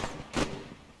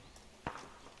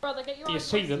 Brother, get your Do you eyes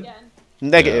see closed them? again.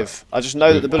 Negative. I just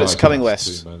know that the bullets are coming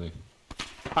west.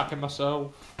 Packing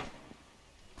myself.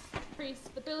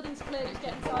 Priest, the building's clear, just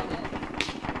get inside it.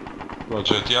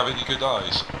 Roger, do you have any good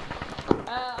eyes?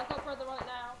 I've got brother right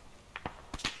now.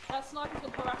 Sniper's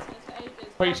been harassing us for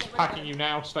ages. Priest, packing you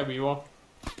now, stay where you are.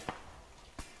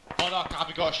 Monarch, have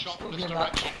you got a shot from this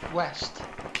direction? West.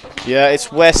 Yeah,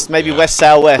 it's west, maybe west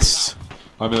southwest.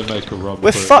 I'm gonna make a run.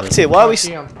 We're fucked here, why are we...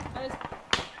 3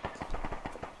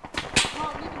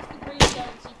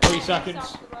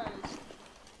 seconds.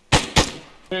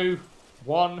 2,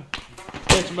 1.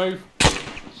 Clear to move.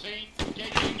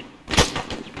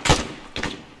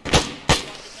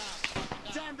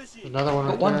 Another one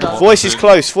right there. Voice is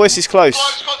close, voice is close.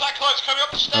 Close, coming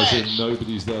up the stairs. As in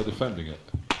nobody's there defending it.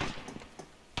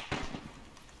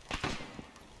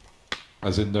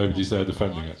 As in nobody's there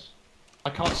defending it.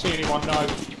 I can't see anyone, no.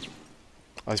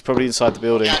 Oh, he's probably inside the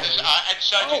building. Yeah,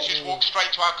 insurgents just walked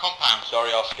straight to our compound.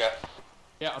 Sorry, Oscar.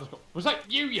 Yeah, was that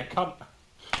you, you cunt?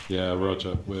 Yeah,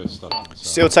 Roger, we're stuck inside.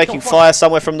 Still taking fire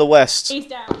somewhere from the west. He's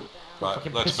down. Right,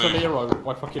 Fucking let's pistol move. hero,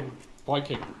 my fucking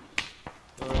Viking. Now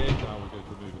we're good,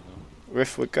 we're moving now.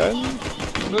 Riff, we're going.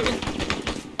 Moving.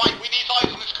 Mike, we need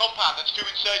eyes on this compound. That's 2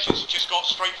 insurgents who just got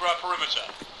straight for our perimeter.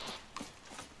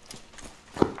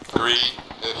 Green,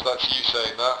 if that's you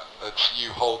saying that, it's you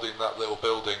holding that little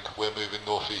building. We're moving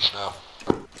northeast now.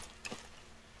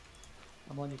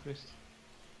 I'm on you, Chris.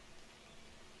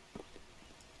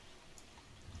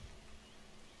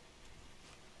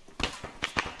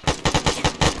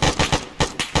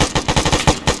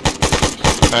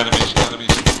 Enemies,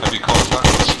 heavy contact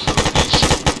to the east.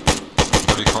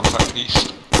 Heavy contact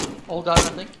east. All down, I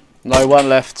think. No, one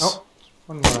left. Oh,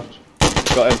 one left.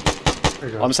 Got him. There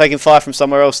you go. I'm taking fire from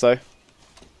somewhere else though.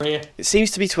 Rear. It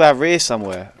seems to be to our rear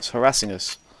somewhere. It's harassing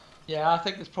us. Yeah, I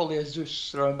think there's probably a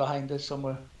Zeus thrown behind us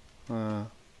somewhere. Right.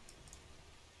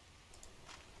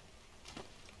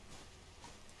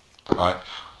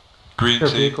 Green Your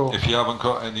team, vehicle. if you haven't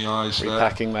got any eyes there,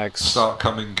 Repacking mags. start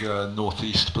coming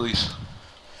northeast, please.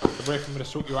 Riff, I'm going to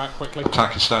sort you out quickly.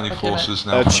 Pakistani forces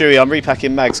now. Chewie, I'm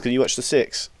repacking mags. Can you watch the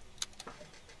 6?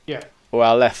 Yeah. Or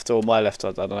our left, or my left.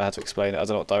 I don't know how to explain it. I don't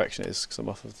know what direction it is because I'm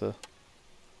off of the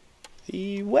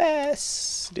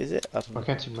west. Is it? I don't know. I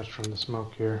can't see much from the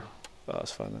smoke here. Oh,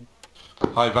 that's fine then.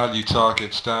 High value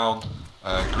targets down.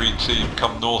 Green team,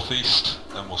 come northeast,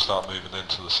 and we'll start moving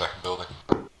into the second building.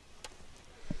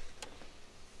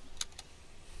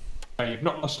 You've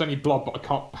not lost any blood, but I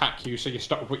can't pack you, so you're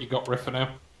stuck with what you got, Riff, for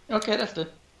now. Okay, that's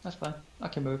fine. I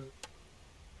can move.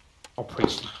 Oh,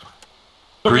 Priest.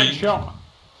 Green, shot.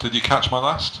 did you catch my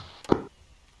last?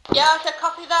 Yeah, I said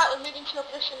copy that. We're moving to your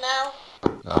position now.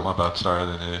 Oh, my bad, sorry, I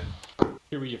didn't hear you.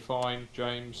 Huey, you're fine.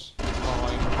 James,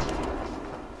 fine.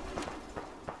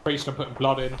 Priest, I'm putting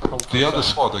blood in. Hold The other second.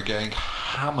 squad are getting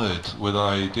hammered with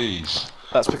IEDs.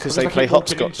 That's because Well, they I play keep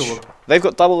walking hopscotch. into them. They've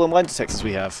got double and mine detectors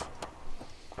we have.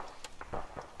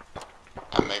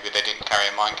 And maybe they didn't carry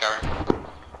a mine carrier.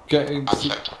 Getting...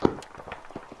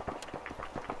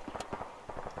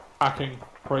 Packing,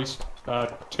 Priest.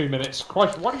 2 minutes.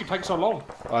 Christ, why do you take so long?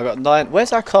 I got 9.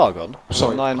 Where's our car gone?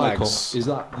 Sorry, 9 Icon, mags. is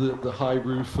that the high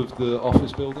roof of the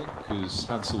office building? Because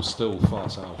Hansel's still far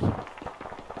south.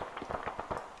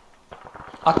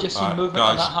 I've just seen movement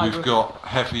on that guys, high we've roof. got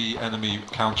heavy enemy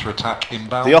counter-attack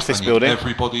inbound. The office I need building?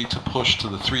 Everybody to push to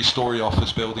the 3-storey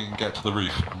office building and get to the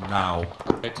roof now.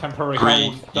 A temporary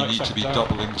Green, hold. you need to be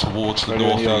doubling towards the Ready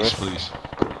on the northeast, RF. please.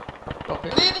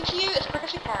 Moving to you as quick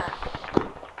as you can.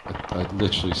 I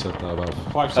literally said that about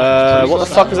 5 seconds. What the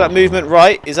fuck is that movement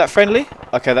right? Is that friendly?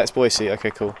 Okay, that's Boise.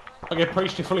 Okay, cool. Okay,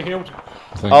 Priest, you're fully healed.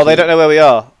 Oh, they don't know where we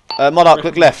are. Monarch,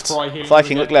 look left.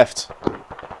 Viking, look left.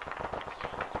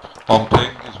 On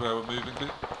ping is where we're moving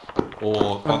to.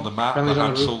 Or on the map, the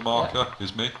Hansel marker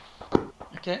is me.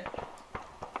 Okay.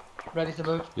 Ready to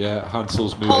move? Yeah,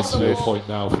 Hansel's moving to your point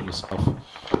now from the south.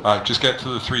 Alright, just get to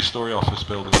the 3-story office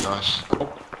building, guys.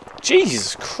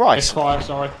 Jesus Christ. It's fire,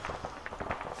 sorry.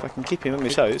 If I can keep him on my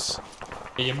toes.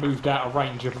 Yeah, you moved out of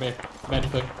range of me,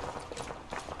 anything.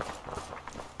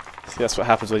 See, that's what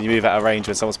happens when you move out of range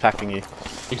when someone's packing you.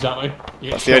 Exactly.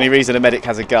 That's the only reason a medic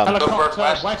has a gun. Helicopter,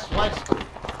 west.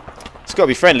 It's got to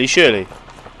be friendly, surely.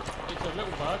 It's a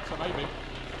little bird, so maybe.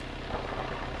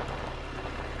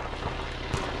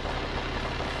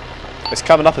 It's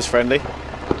coming up as friendly.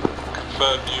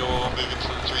 Confirm you're moving to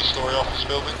the 3-story office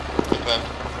building. Confirm.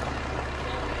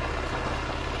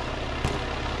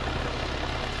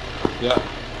 Yeah.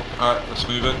 Alright, let's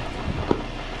move in.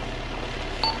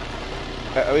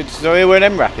 Do you know where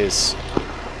an MRAP is?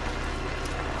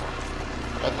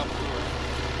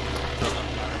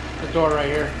 The door right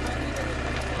here.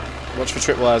 Watch for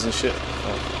tripwires and shit.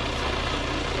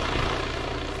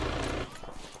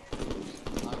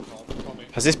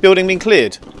 Has this building been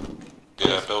cleared?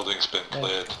 Yeah, building's been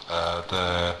cleared.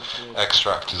 The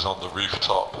extract is on the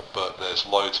rooftop, but there's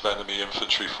loads of enemy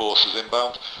infantry forces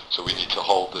inbound, so we need to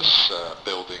hold this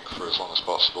building for as long as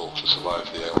possible to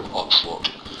survive the onslaught.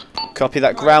 Copy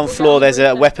that. Ground floor, there's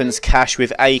a weapons cache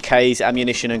with AKs,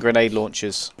 ammunition and grenade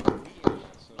launchers.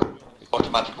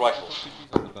 Automatic rifles.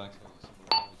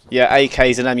 Yeah,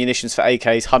 AKs and ammunitions for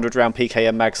AKs, 100 round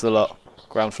PKM mags to the lot.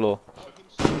 Ground floor.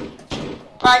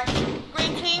 Right,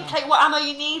 green team, take what ammo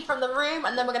you need from the room,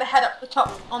 and then we're going to head up the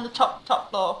top, on the top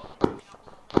floor.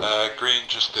 Green,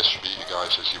 just distribute you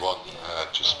guys as you want.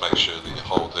 Just make sure that you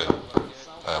hold it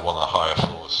one of the higher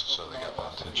floors so they get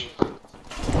advantage.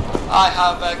 I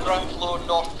have ground floor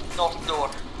north door.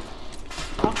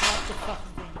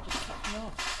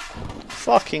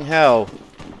 Fucking hell.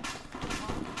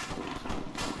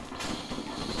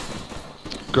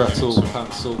 Gretel,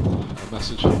 Hansel, a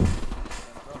message.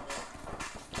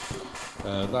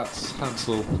 That's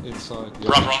Hansel inside the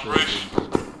office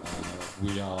building.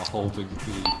 We are holding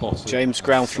the bottom. James,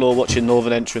 ground floor, watching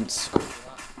northern entrance.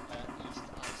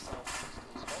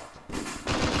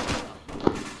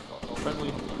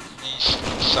 East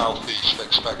and southeast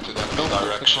expected enemy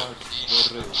direction.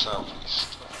 East and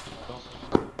southeast.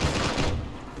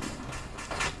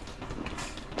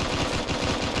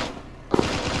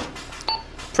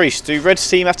 Priest, do Red's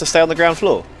team have to stay on the ground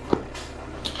floor?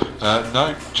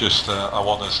 No, just I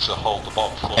want us to hold the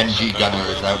bottom floor. MG gunner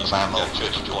is out of ammo.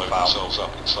 Just blow themselves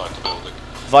up inside the building.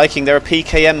 Viking, there are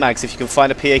PKM mags. If you can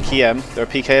find a PKM, there are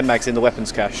PKM mags in the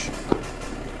weapons cache.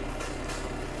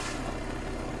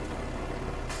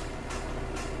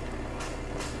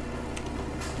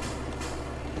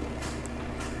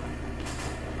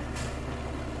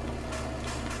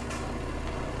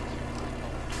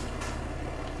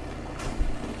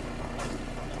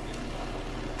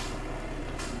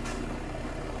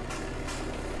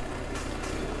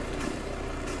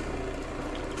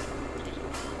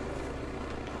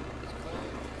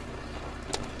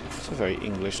 A very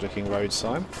English looking road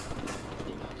sign.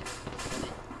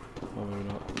 Or maybe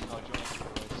not.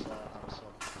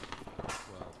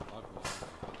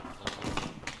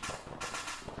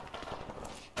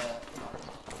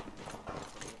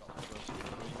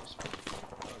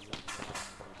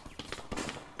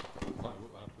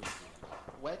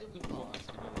 Where did we park?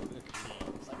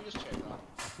 Let me just check that.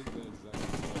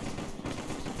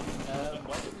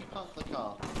 Where did we park the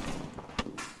car?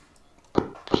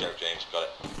 Sheriff James, got it.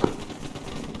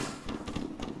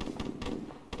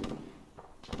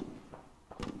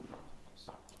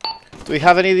 Do we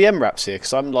have any of the MRAPs here?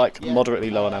 Because I'm like moderately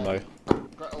low on ammo.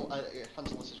 Gretel,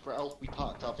 Hansel, this is Gretel. We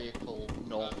parked our vehicle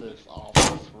north of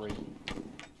R3.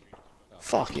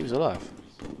 Fuck, he was alive. Do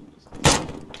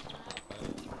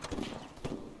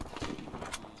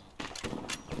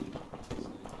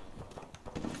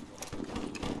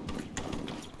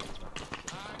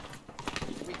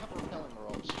we have repelling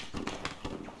rods?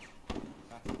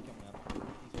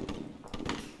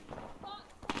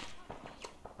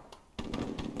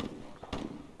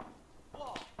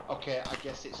 Okay, I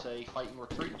guess it's a fighting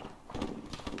retreat.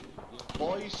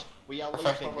 Boys, we are leaving.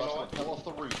 Let's repel off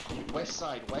the roof. West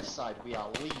side, we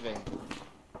are leaving.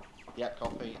 Yep,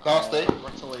 copy. Nasty.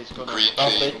 Gretel is going Green to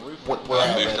team, We're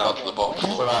out moved down to the bottom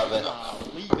floor. We're out of it.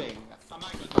 leaving.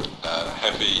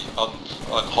 Heavy,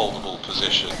 unholdable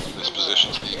position. This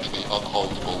position's need to be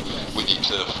unholdable. We need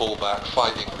to fall back,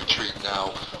 fighting retreat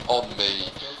now. On me,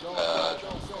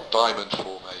 diamond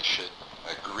formation,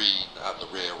 green at the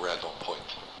rear, red on point.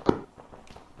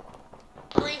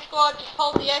 3 squad, just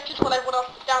hold the edges while everyone else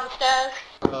is down the stairs.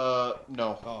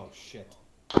 No. Oh shit.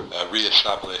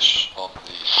 Re-establish on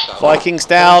the south. Vikings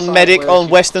down. Medic on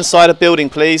western side of building,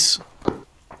 please.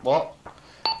 What?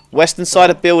 Western side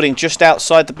of building, just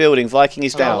outside the building. Viking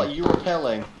is down. Like you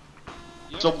repelling.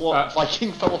 Someone,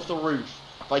 Viking fell off the roof.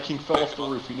 Viking fell off the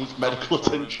roof. He needs medical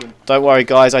attention. Don't worry,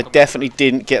 guys. I definitely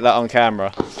didn't get that on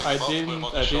camera. I didn't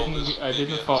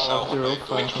fall off the roof.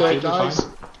 Okay, guys.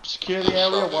 Secure the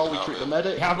area while we treat the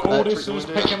medic. We have orders to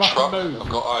pick him up and move. I've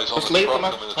got eyes on the truck. I'm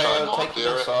going to try and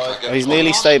commandeer it. He's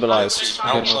nearly stabilised.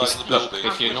 Look,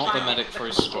 if you're not the medic for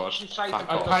his squad, fuck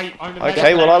off.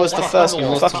 Okay, well I was the first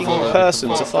fucking person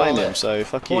to find him, so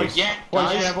fuck you. Boys, do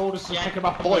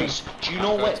you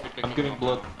know what? I'm giving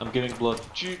blood. I'm giving blood.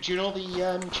 Do you know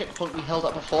the checkpoint we held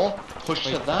at before? Push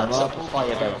to that, set up a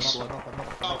fire base.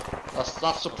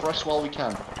 That's suppress while we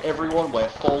can. Everyone, we're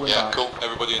falling back. Yeah, cool.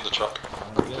 Everybody in the truck.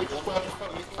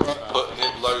 Put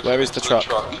him loaded Where is the into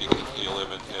truck? You can heal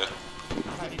him in here.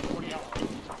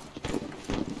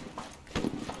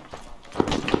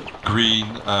 Green,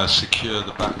 secure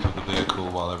the back of the vehicle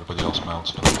while everybody else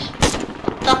mounts, please.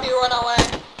 Copy, we're on our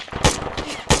way.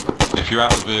 If you're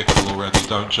out of the vehicle already,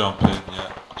 don't jump in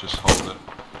yet. Just hold it.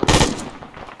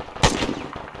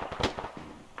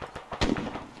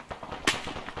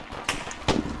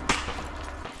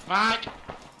 Mike!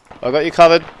 I got you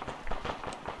covered.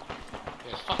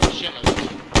 There's fucking shit over there.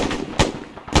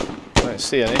 I don't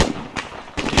see any.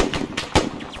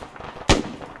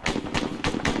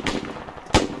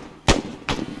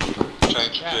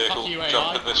 Change the vehicle,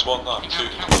 jump in this one, I'm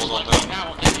shooting the one on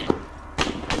down.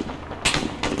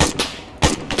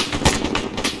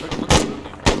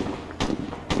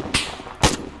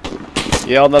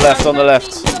 Yeah, on the left, on the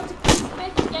left.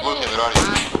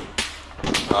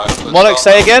 Right, Monarch,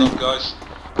 say again? Guys.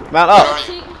 Mount up.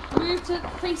 Move to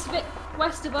Priest Vic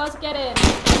west of us, get in.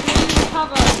 Move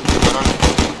cover.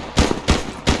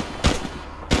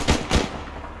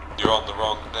 You're on the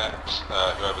wrong net.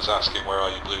 Whoever's asking, where are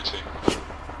you, blue team?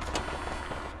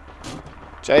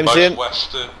 James most in.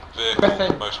 Western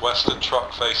vehicle, most western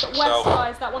truck facing West south.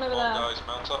 guys, that one over there. Guys,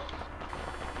 mount up.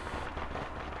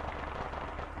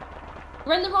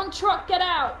 We're in the wrong truck, get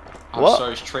out. I'm What?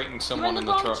 sorry, he's treating You're someone in in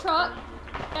the the wrong truck.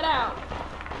 Get out.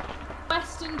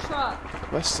 Western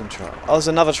truck. Western truck. Oh, there's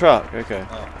another truck. Okay.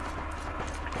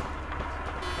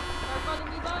 Everybody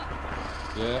move up.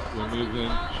 Yeah, we're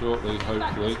moving shortly,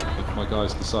 hopefully, if my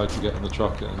guys decide to get in the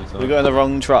truck at any time. We got in the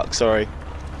wrong truck, sorry.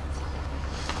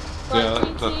 Yeah,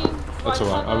 that's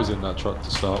alright, I was in that truck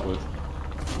to start with.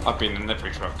 I've been in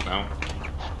every truck now.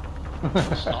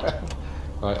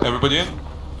 Right, everybody in?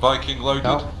 Viking loaded?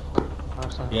 No.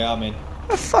 Yeah, I'm in. What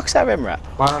the fuck's that rim wrap?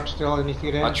 Monarch still need to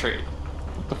get in. I treat.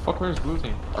 What the fuck? Where's blue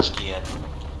team? Scared.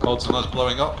 Odds on us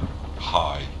blowing up?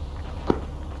 High.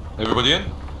 Everybody in?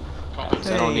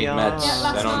 They don't need meds.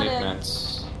 Yeah, They don't need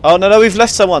that's not meds. Oh, no, we've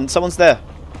left someone. Someone's there.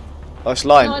 Oh, it's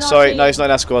Lime. No, not Sorry, you. no, it's not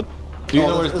in our squad. Do you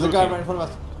know where's There's a blue guy team? right in front of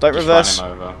us. Don't Just reverse.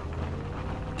 run him over.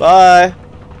 Bye.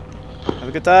 Have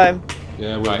a good time.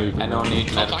 Yeah, we're Right, moving. and I'll need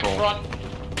Contact medical. front.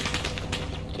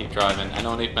 Keep driving, and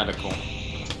I'll need medical.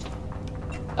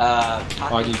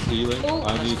 I need healing, Oh,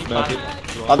 I need medic.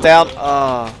 I'm down.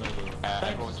 Ah.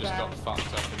 Everyone just got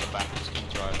fucked up in the back. Just keep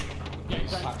driving.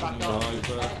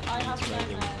 Driver, I have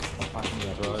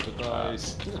driver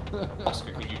dies.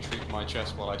 Oscar, can you treat my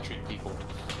chest while I treat people?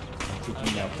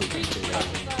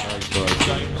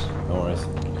 No worries.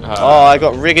 Oh, I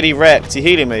got riggedy wrecked. You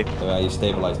healing me? You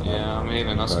stabilised me. Yeah, I'm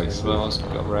healing Oscar as well. Oscar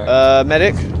got wrecked.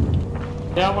 Medic?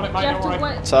 Yeah, I'm on it, mate. You have Don't to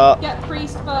worry. wait. Ta. Get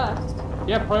Priest first.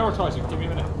 Yeah, prioritising. Give me a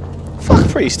minute. Fuck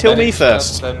Priest, heal me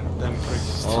first. Then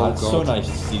Priest. Oh, it's so God. nice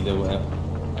to see the.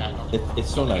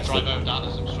 It's so nice. Drive That over that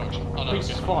as instruction. Oh, no,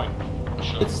 Priest is fine.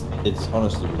 Sure. it's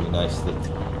honestly really nice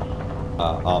that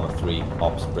Arma 3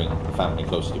 ops bring the family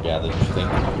closer together. Do you think,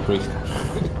 Priest?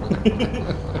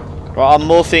 Right, I'm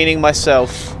morphining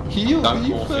myself. Heal Don't me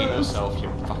morphine first. yourself, you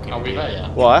fucking Are we there idiot.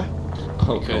 yet? Why?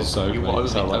 Oh, Because so you mate, want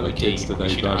sound to like the kids OD, today we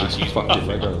should driving ask some you fucking nothing.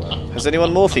 Lego land. Has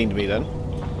anyone morphined me then?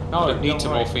 No, I don't need to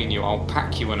morphine you. I'll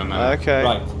pack you in a minute. Okay.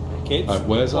 Right, kids. Right,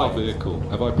 where's our vehicle?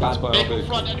 Have I passed by our Vehicle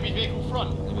vehicle? front, enemy vehicle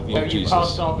front. Yeah, you Jesus.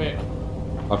 passed our bit.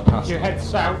 I've passed. If you head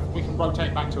south, we can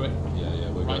rotate back to it. Yeah,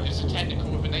 we're Right, going there's a to. technical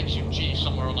with an HMG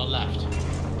somewhere on our left.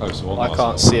 Oh, so on I our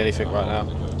can't side. see anything right now.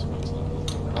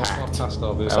 I've passed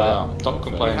our vehicle. Stop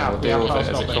complaining. I'll deal with it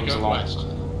as it comes along.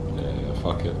 Yeah,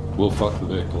 fuck it. We'll fuck the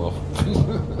vehicle off.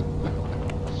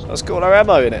 Let's got all our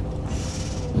ammo in it.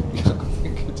 I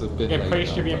think it's a bit Yeah, late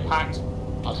Priest now, should be but- packed.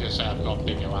 I was going to say, I've got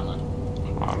bigger ammo.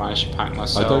 I managed to pack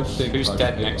myself. I don't think Who's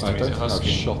dead next to me? Is it I've Husky?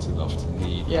 shot enough to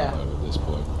need Yeah. ammo at this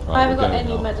point. Right, I haven't we're got going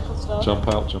any now. medical stuff. Jump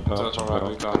out, jump out. That's alright,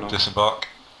 we're going on. Disembark.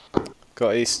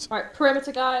 Got east. Right,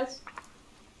 perimeter guys.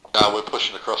 No, we're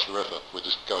pushing across the river. We're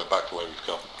just going back to where we've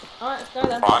come. Alright, let's go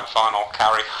then. Right, final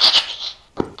carry.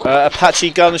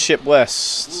 Apache gunship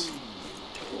west.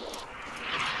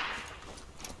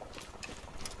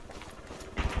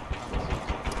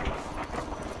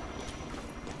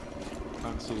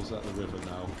 Fancy is at the river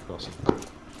now, crossing.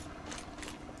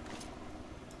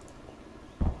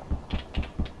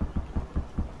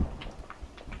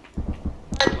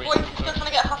 Boys, we're still trying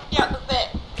to get Husky out the bit.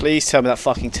 Please tell me that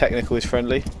fucking technical is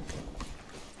friendly.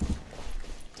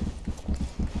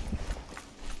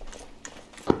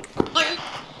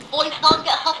 Boys can't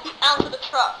get Husky out of the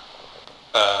truck.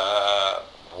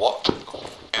 What?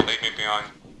 Yeah, leave me behind.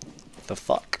 The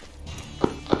fuck?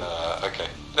 Okay,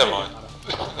 never mind.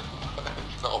 It's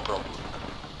not a problem.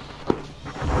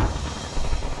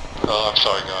 Oh, I'm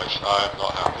sorry guys, I am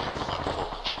not happy with my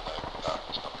performance today. That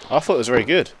was not good. I thought it was very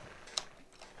good.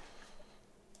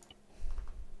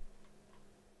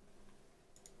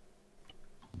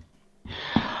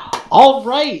 All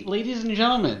right, ladies and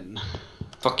gentlemen.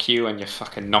 Fuck you and your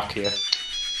fucking Nokia.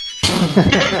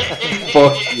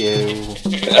 Fuck you.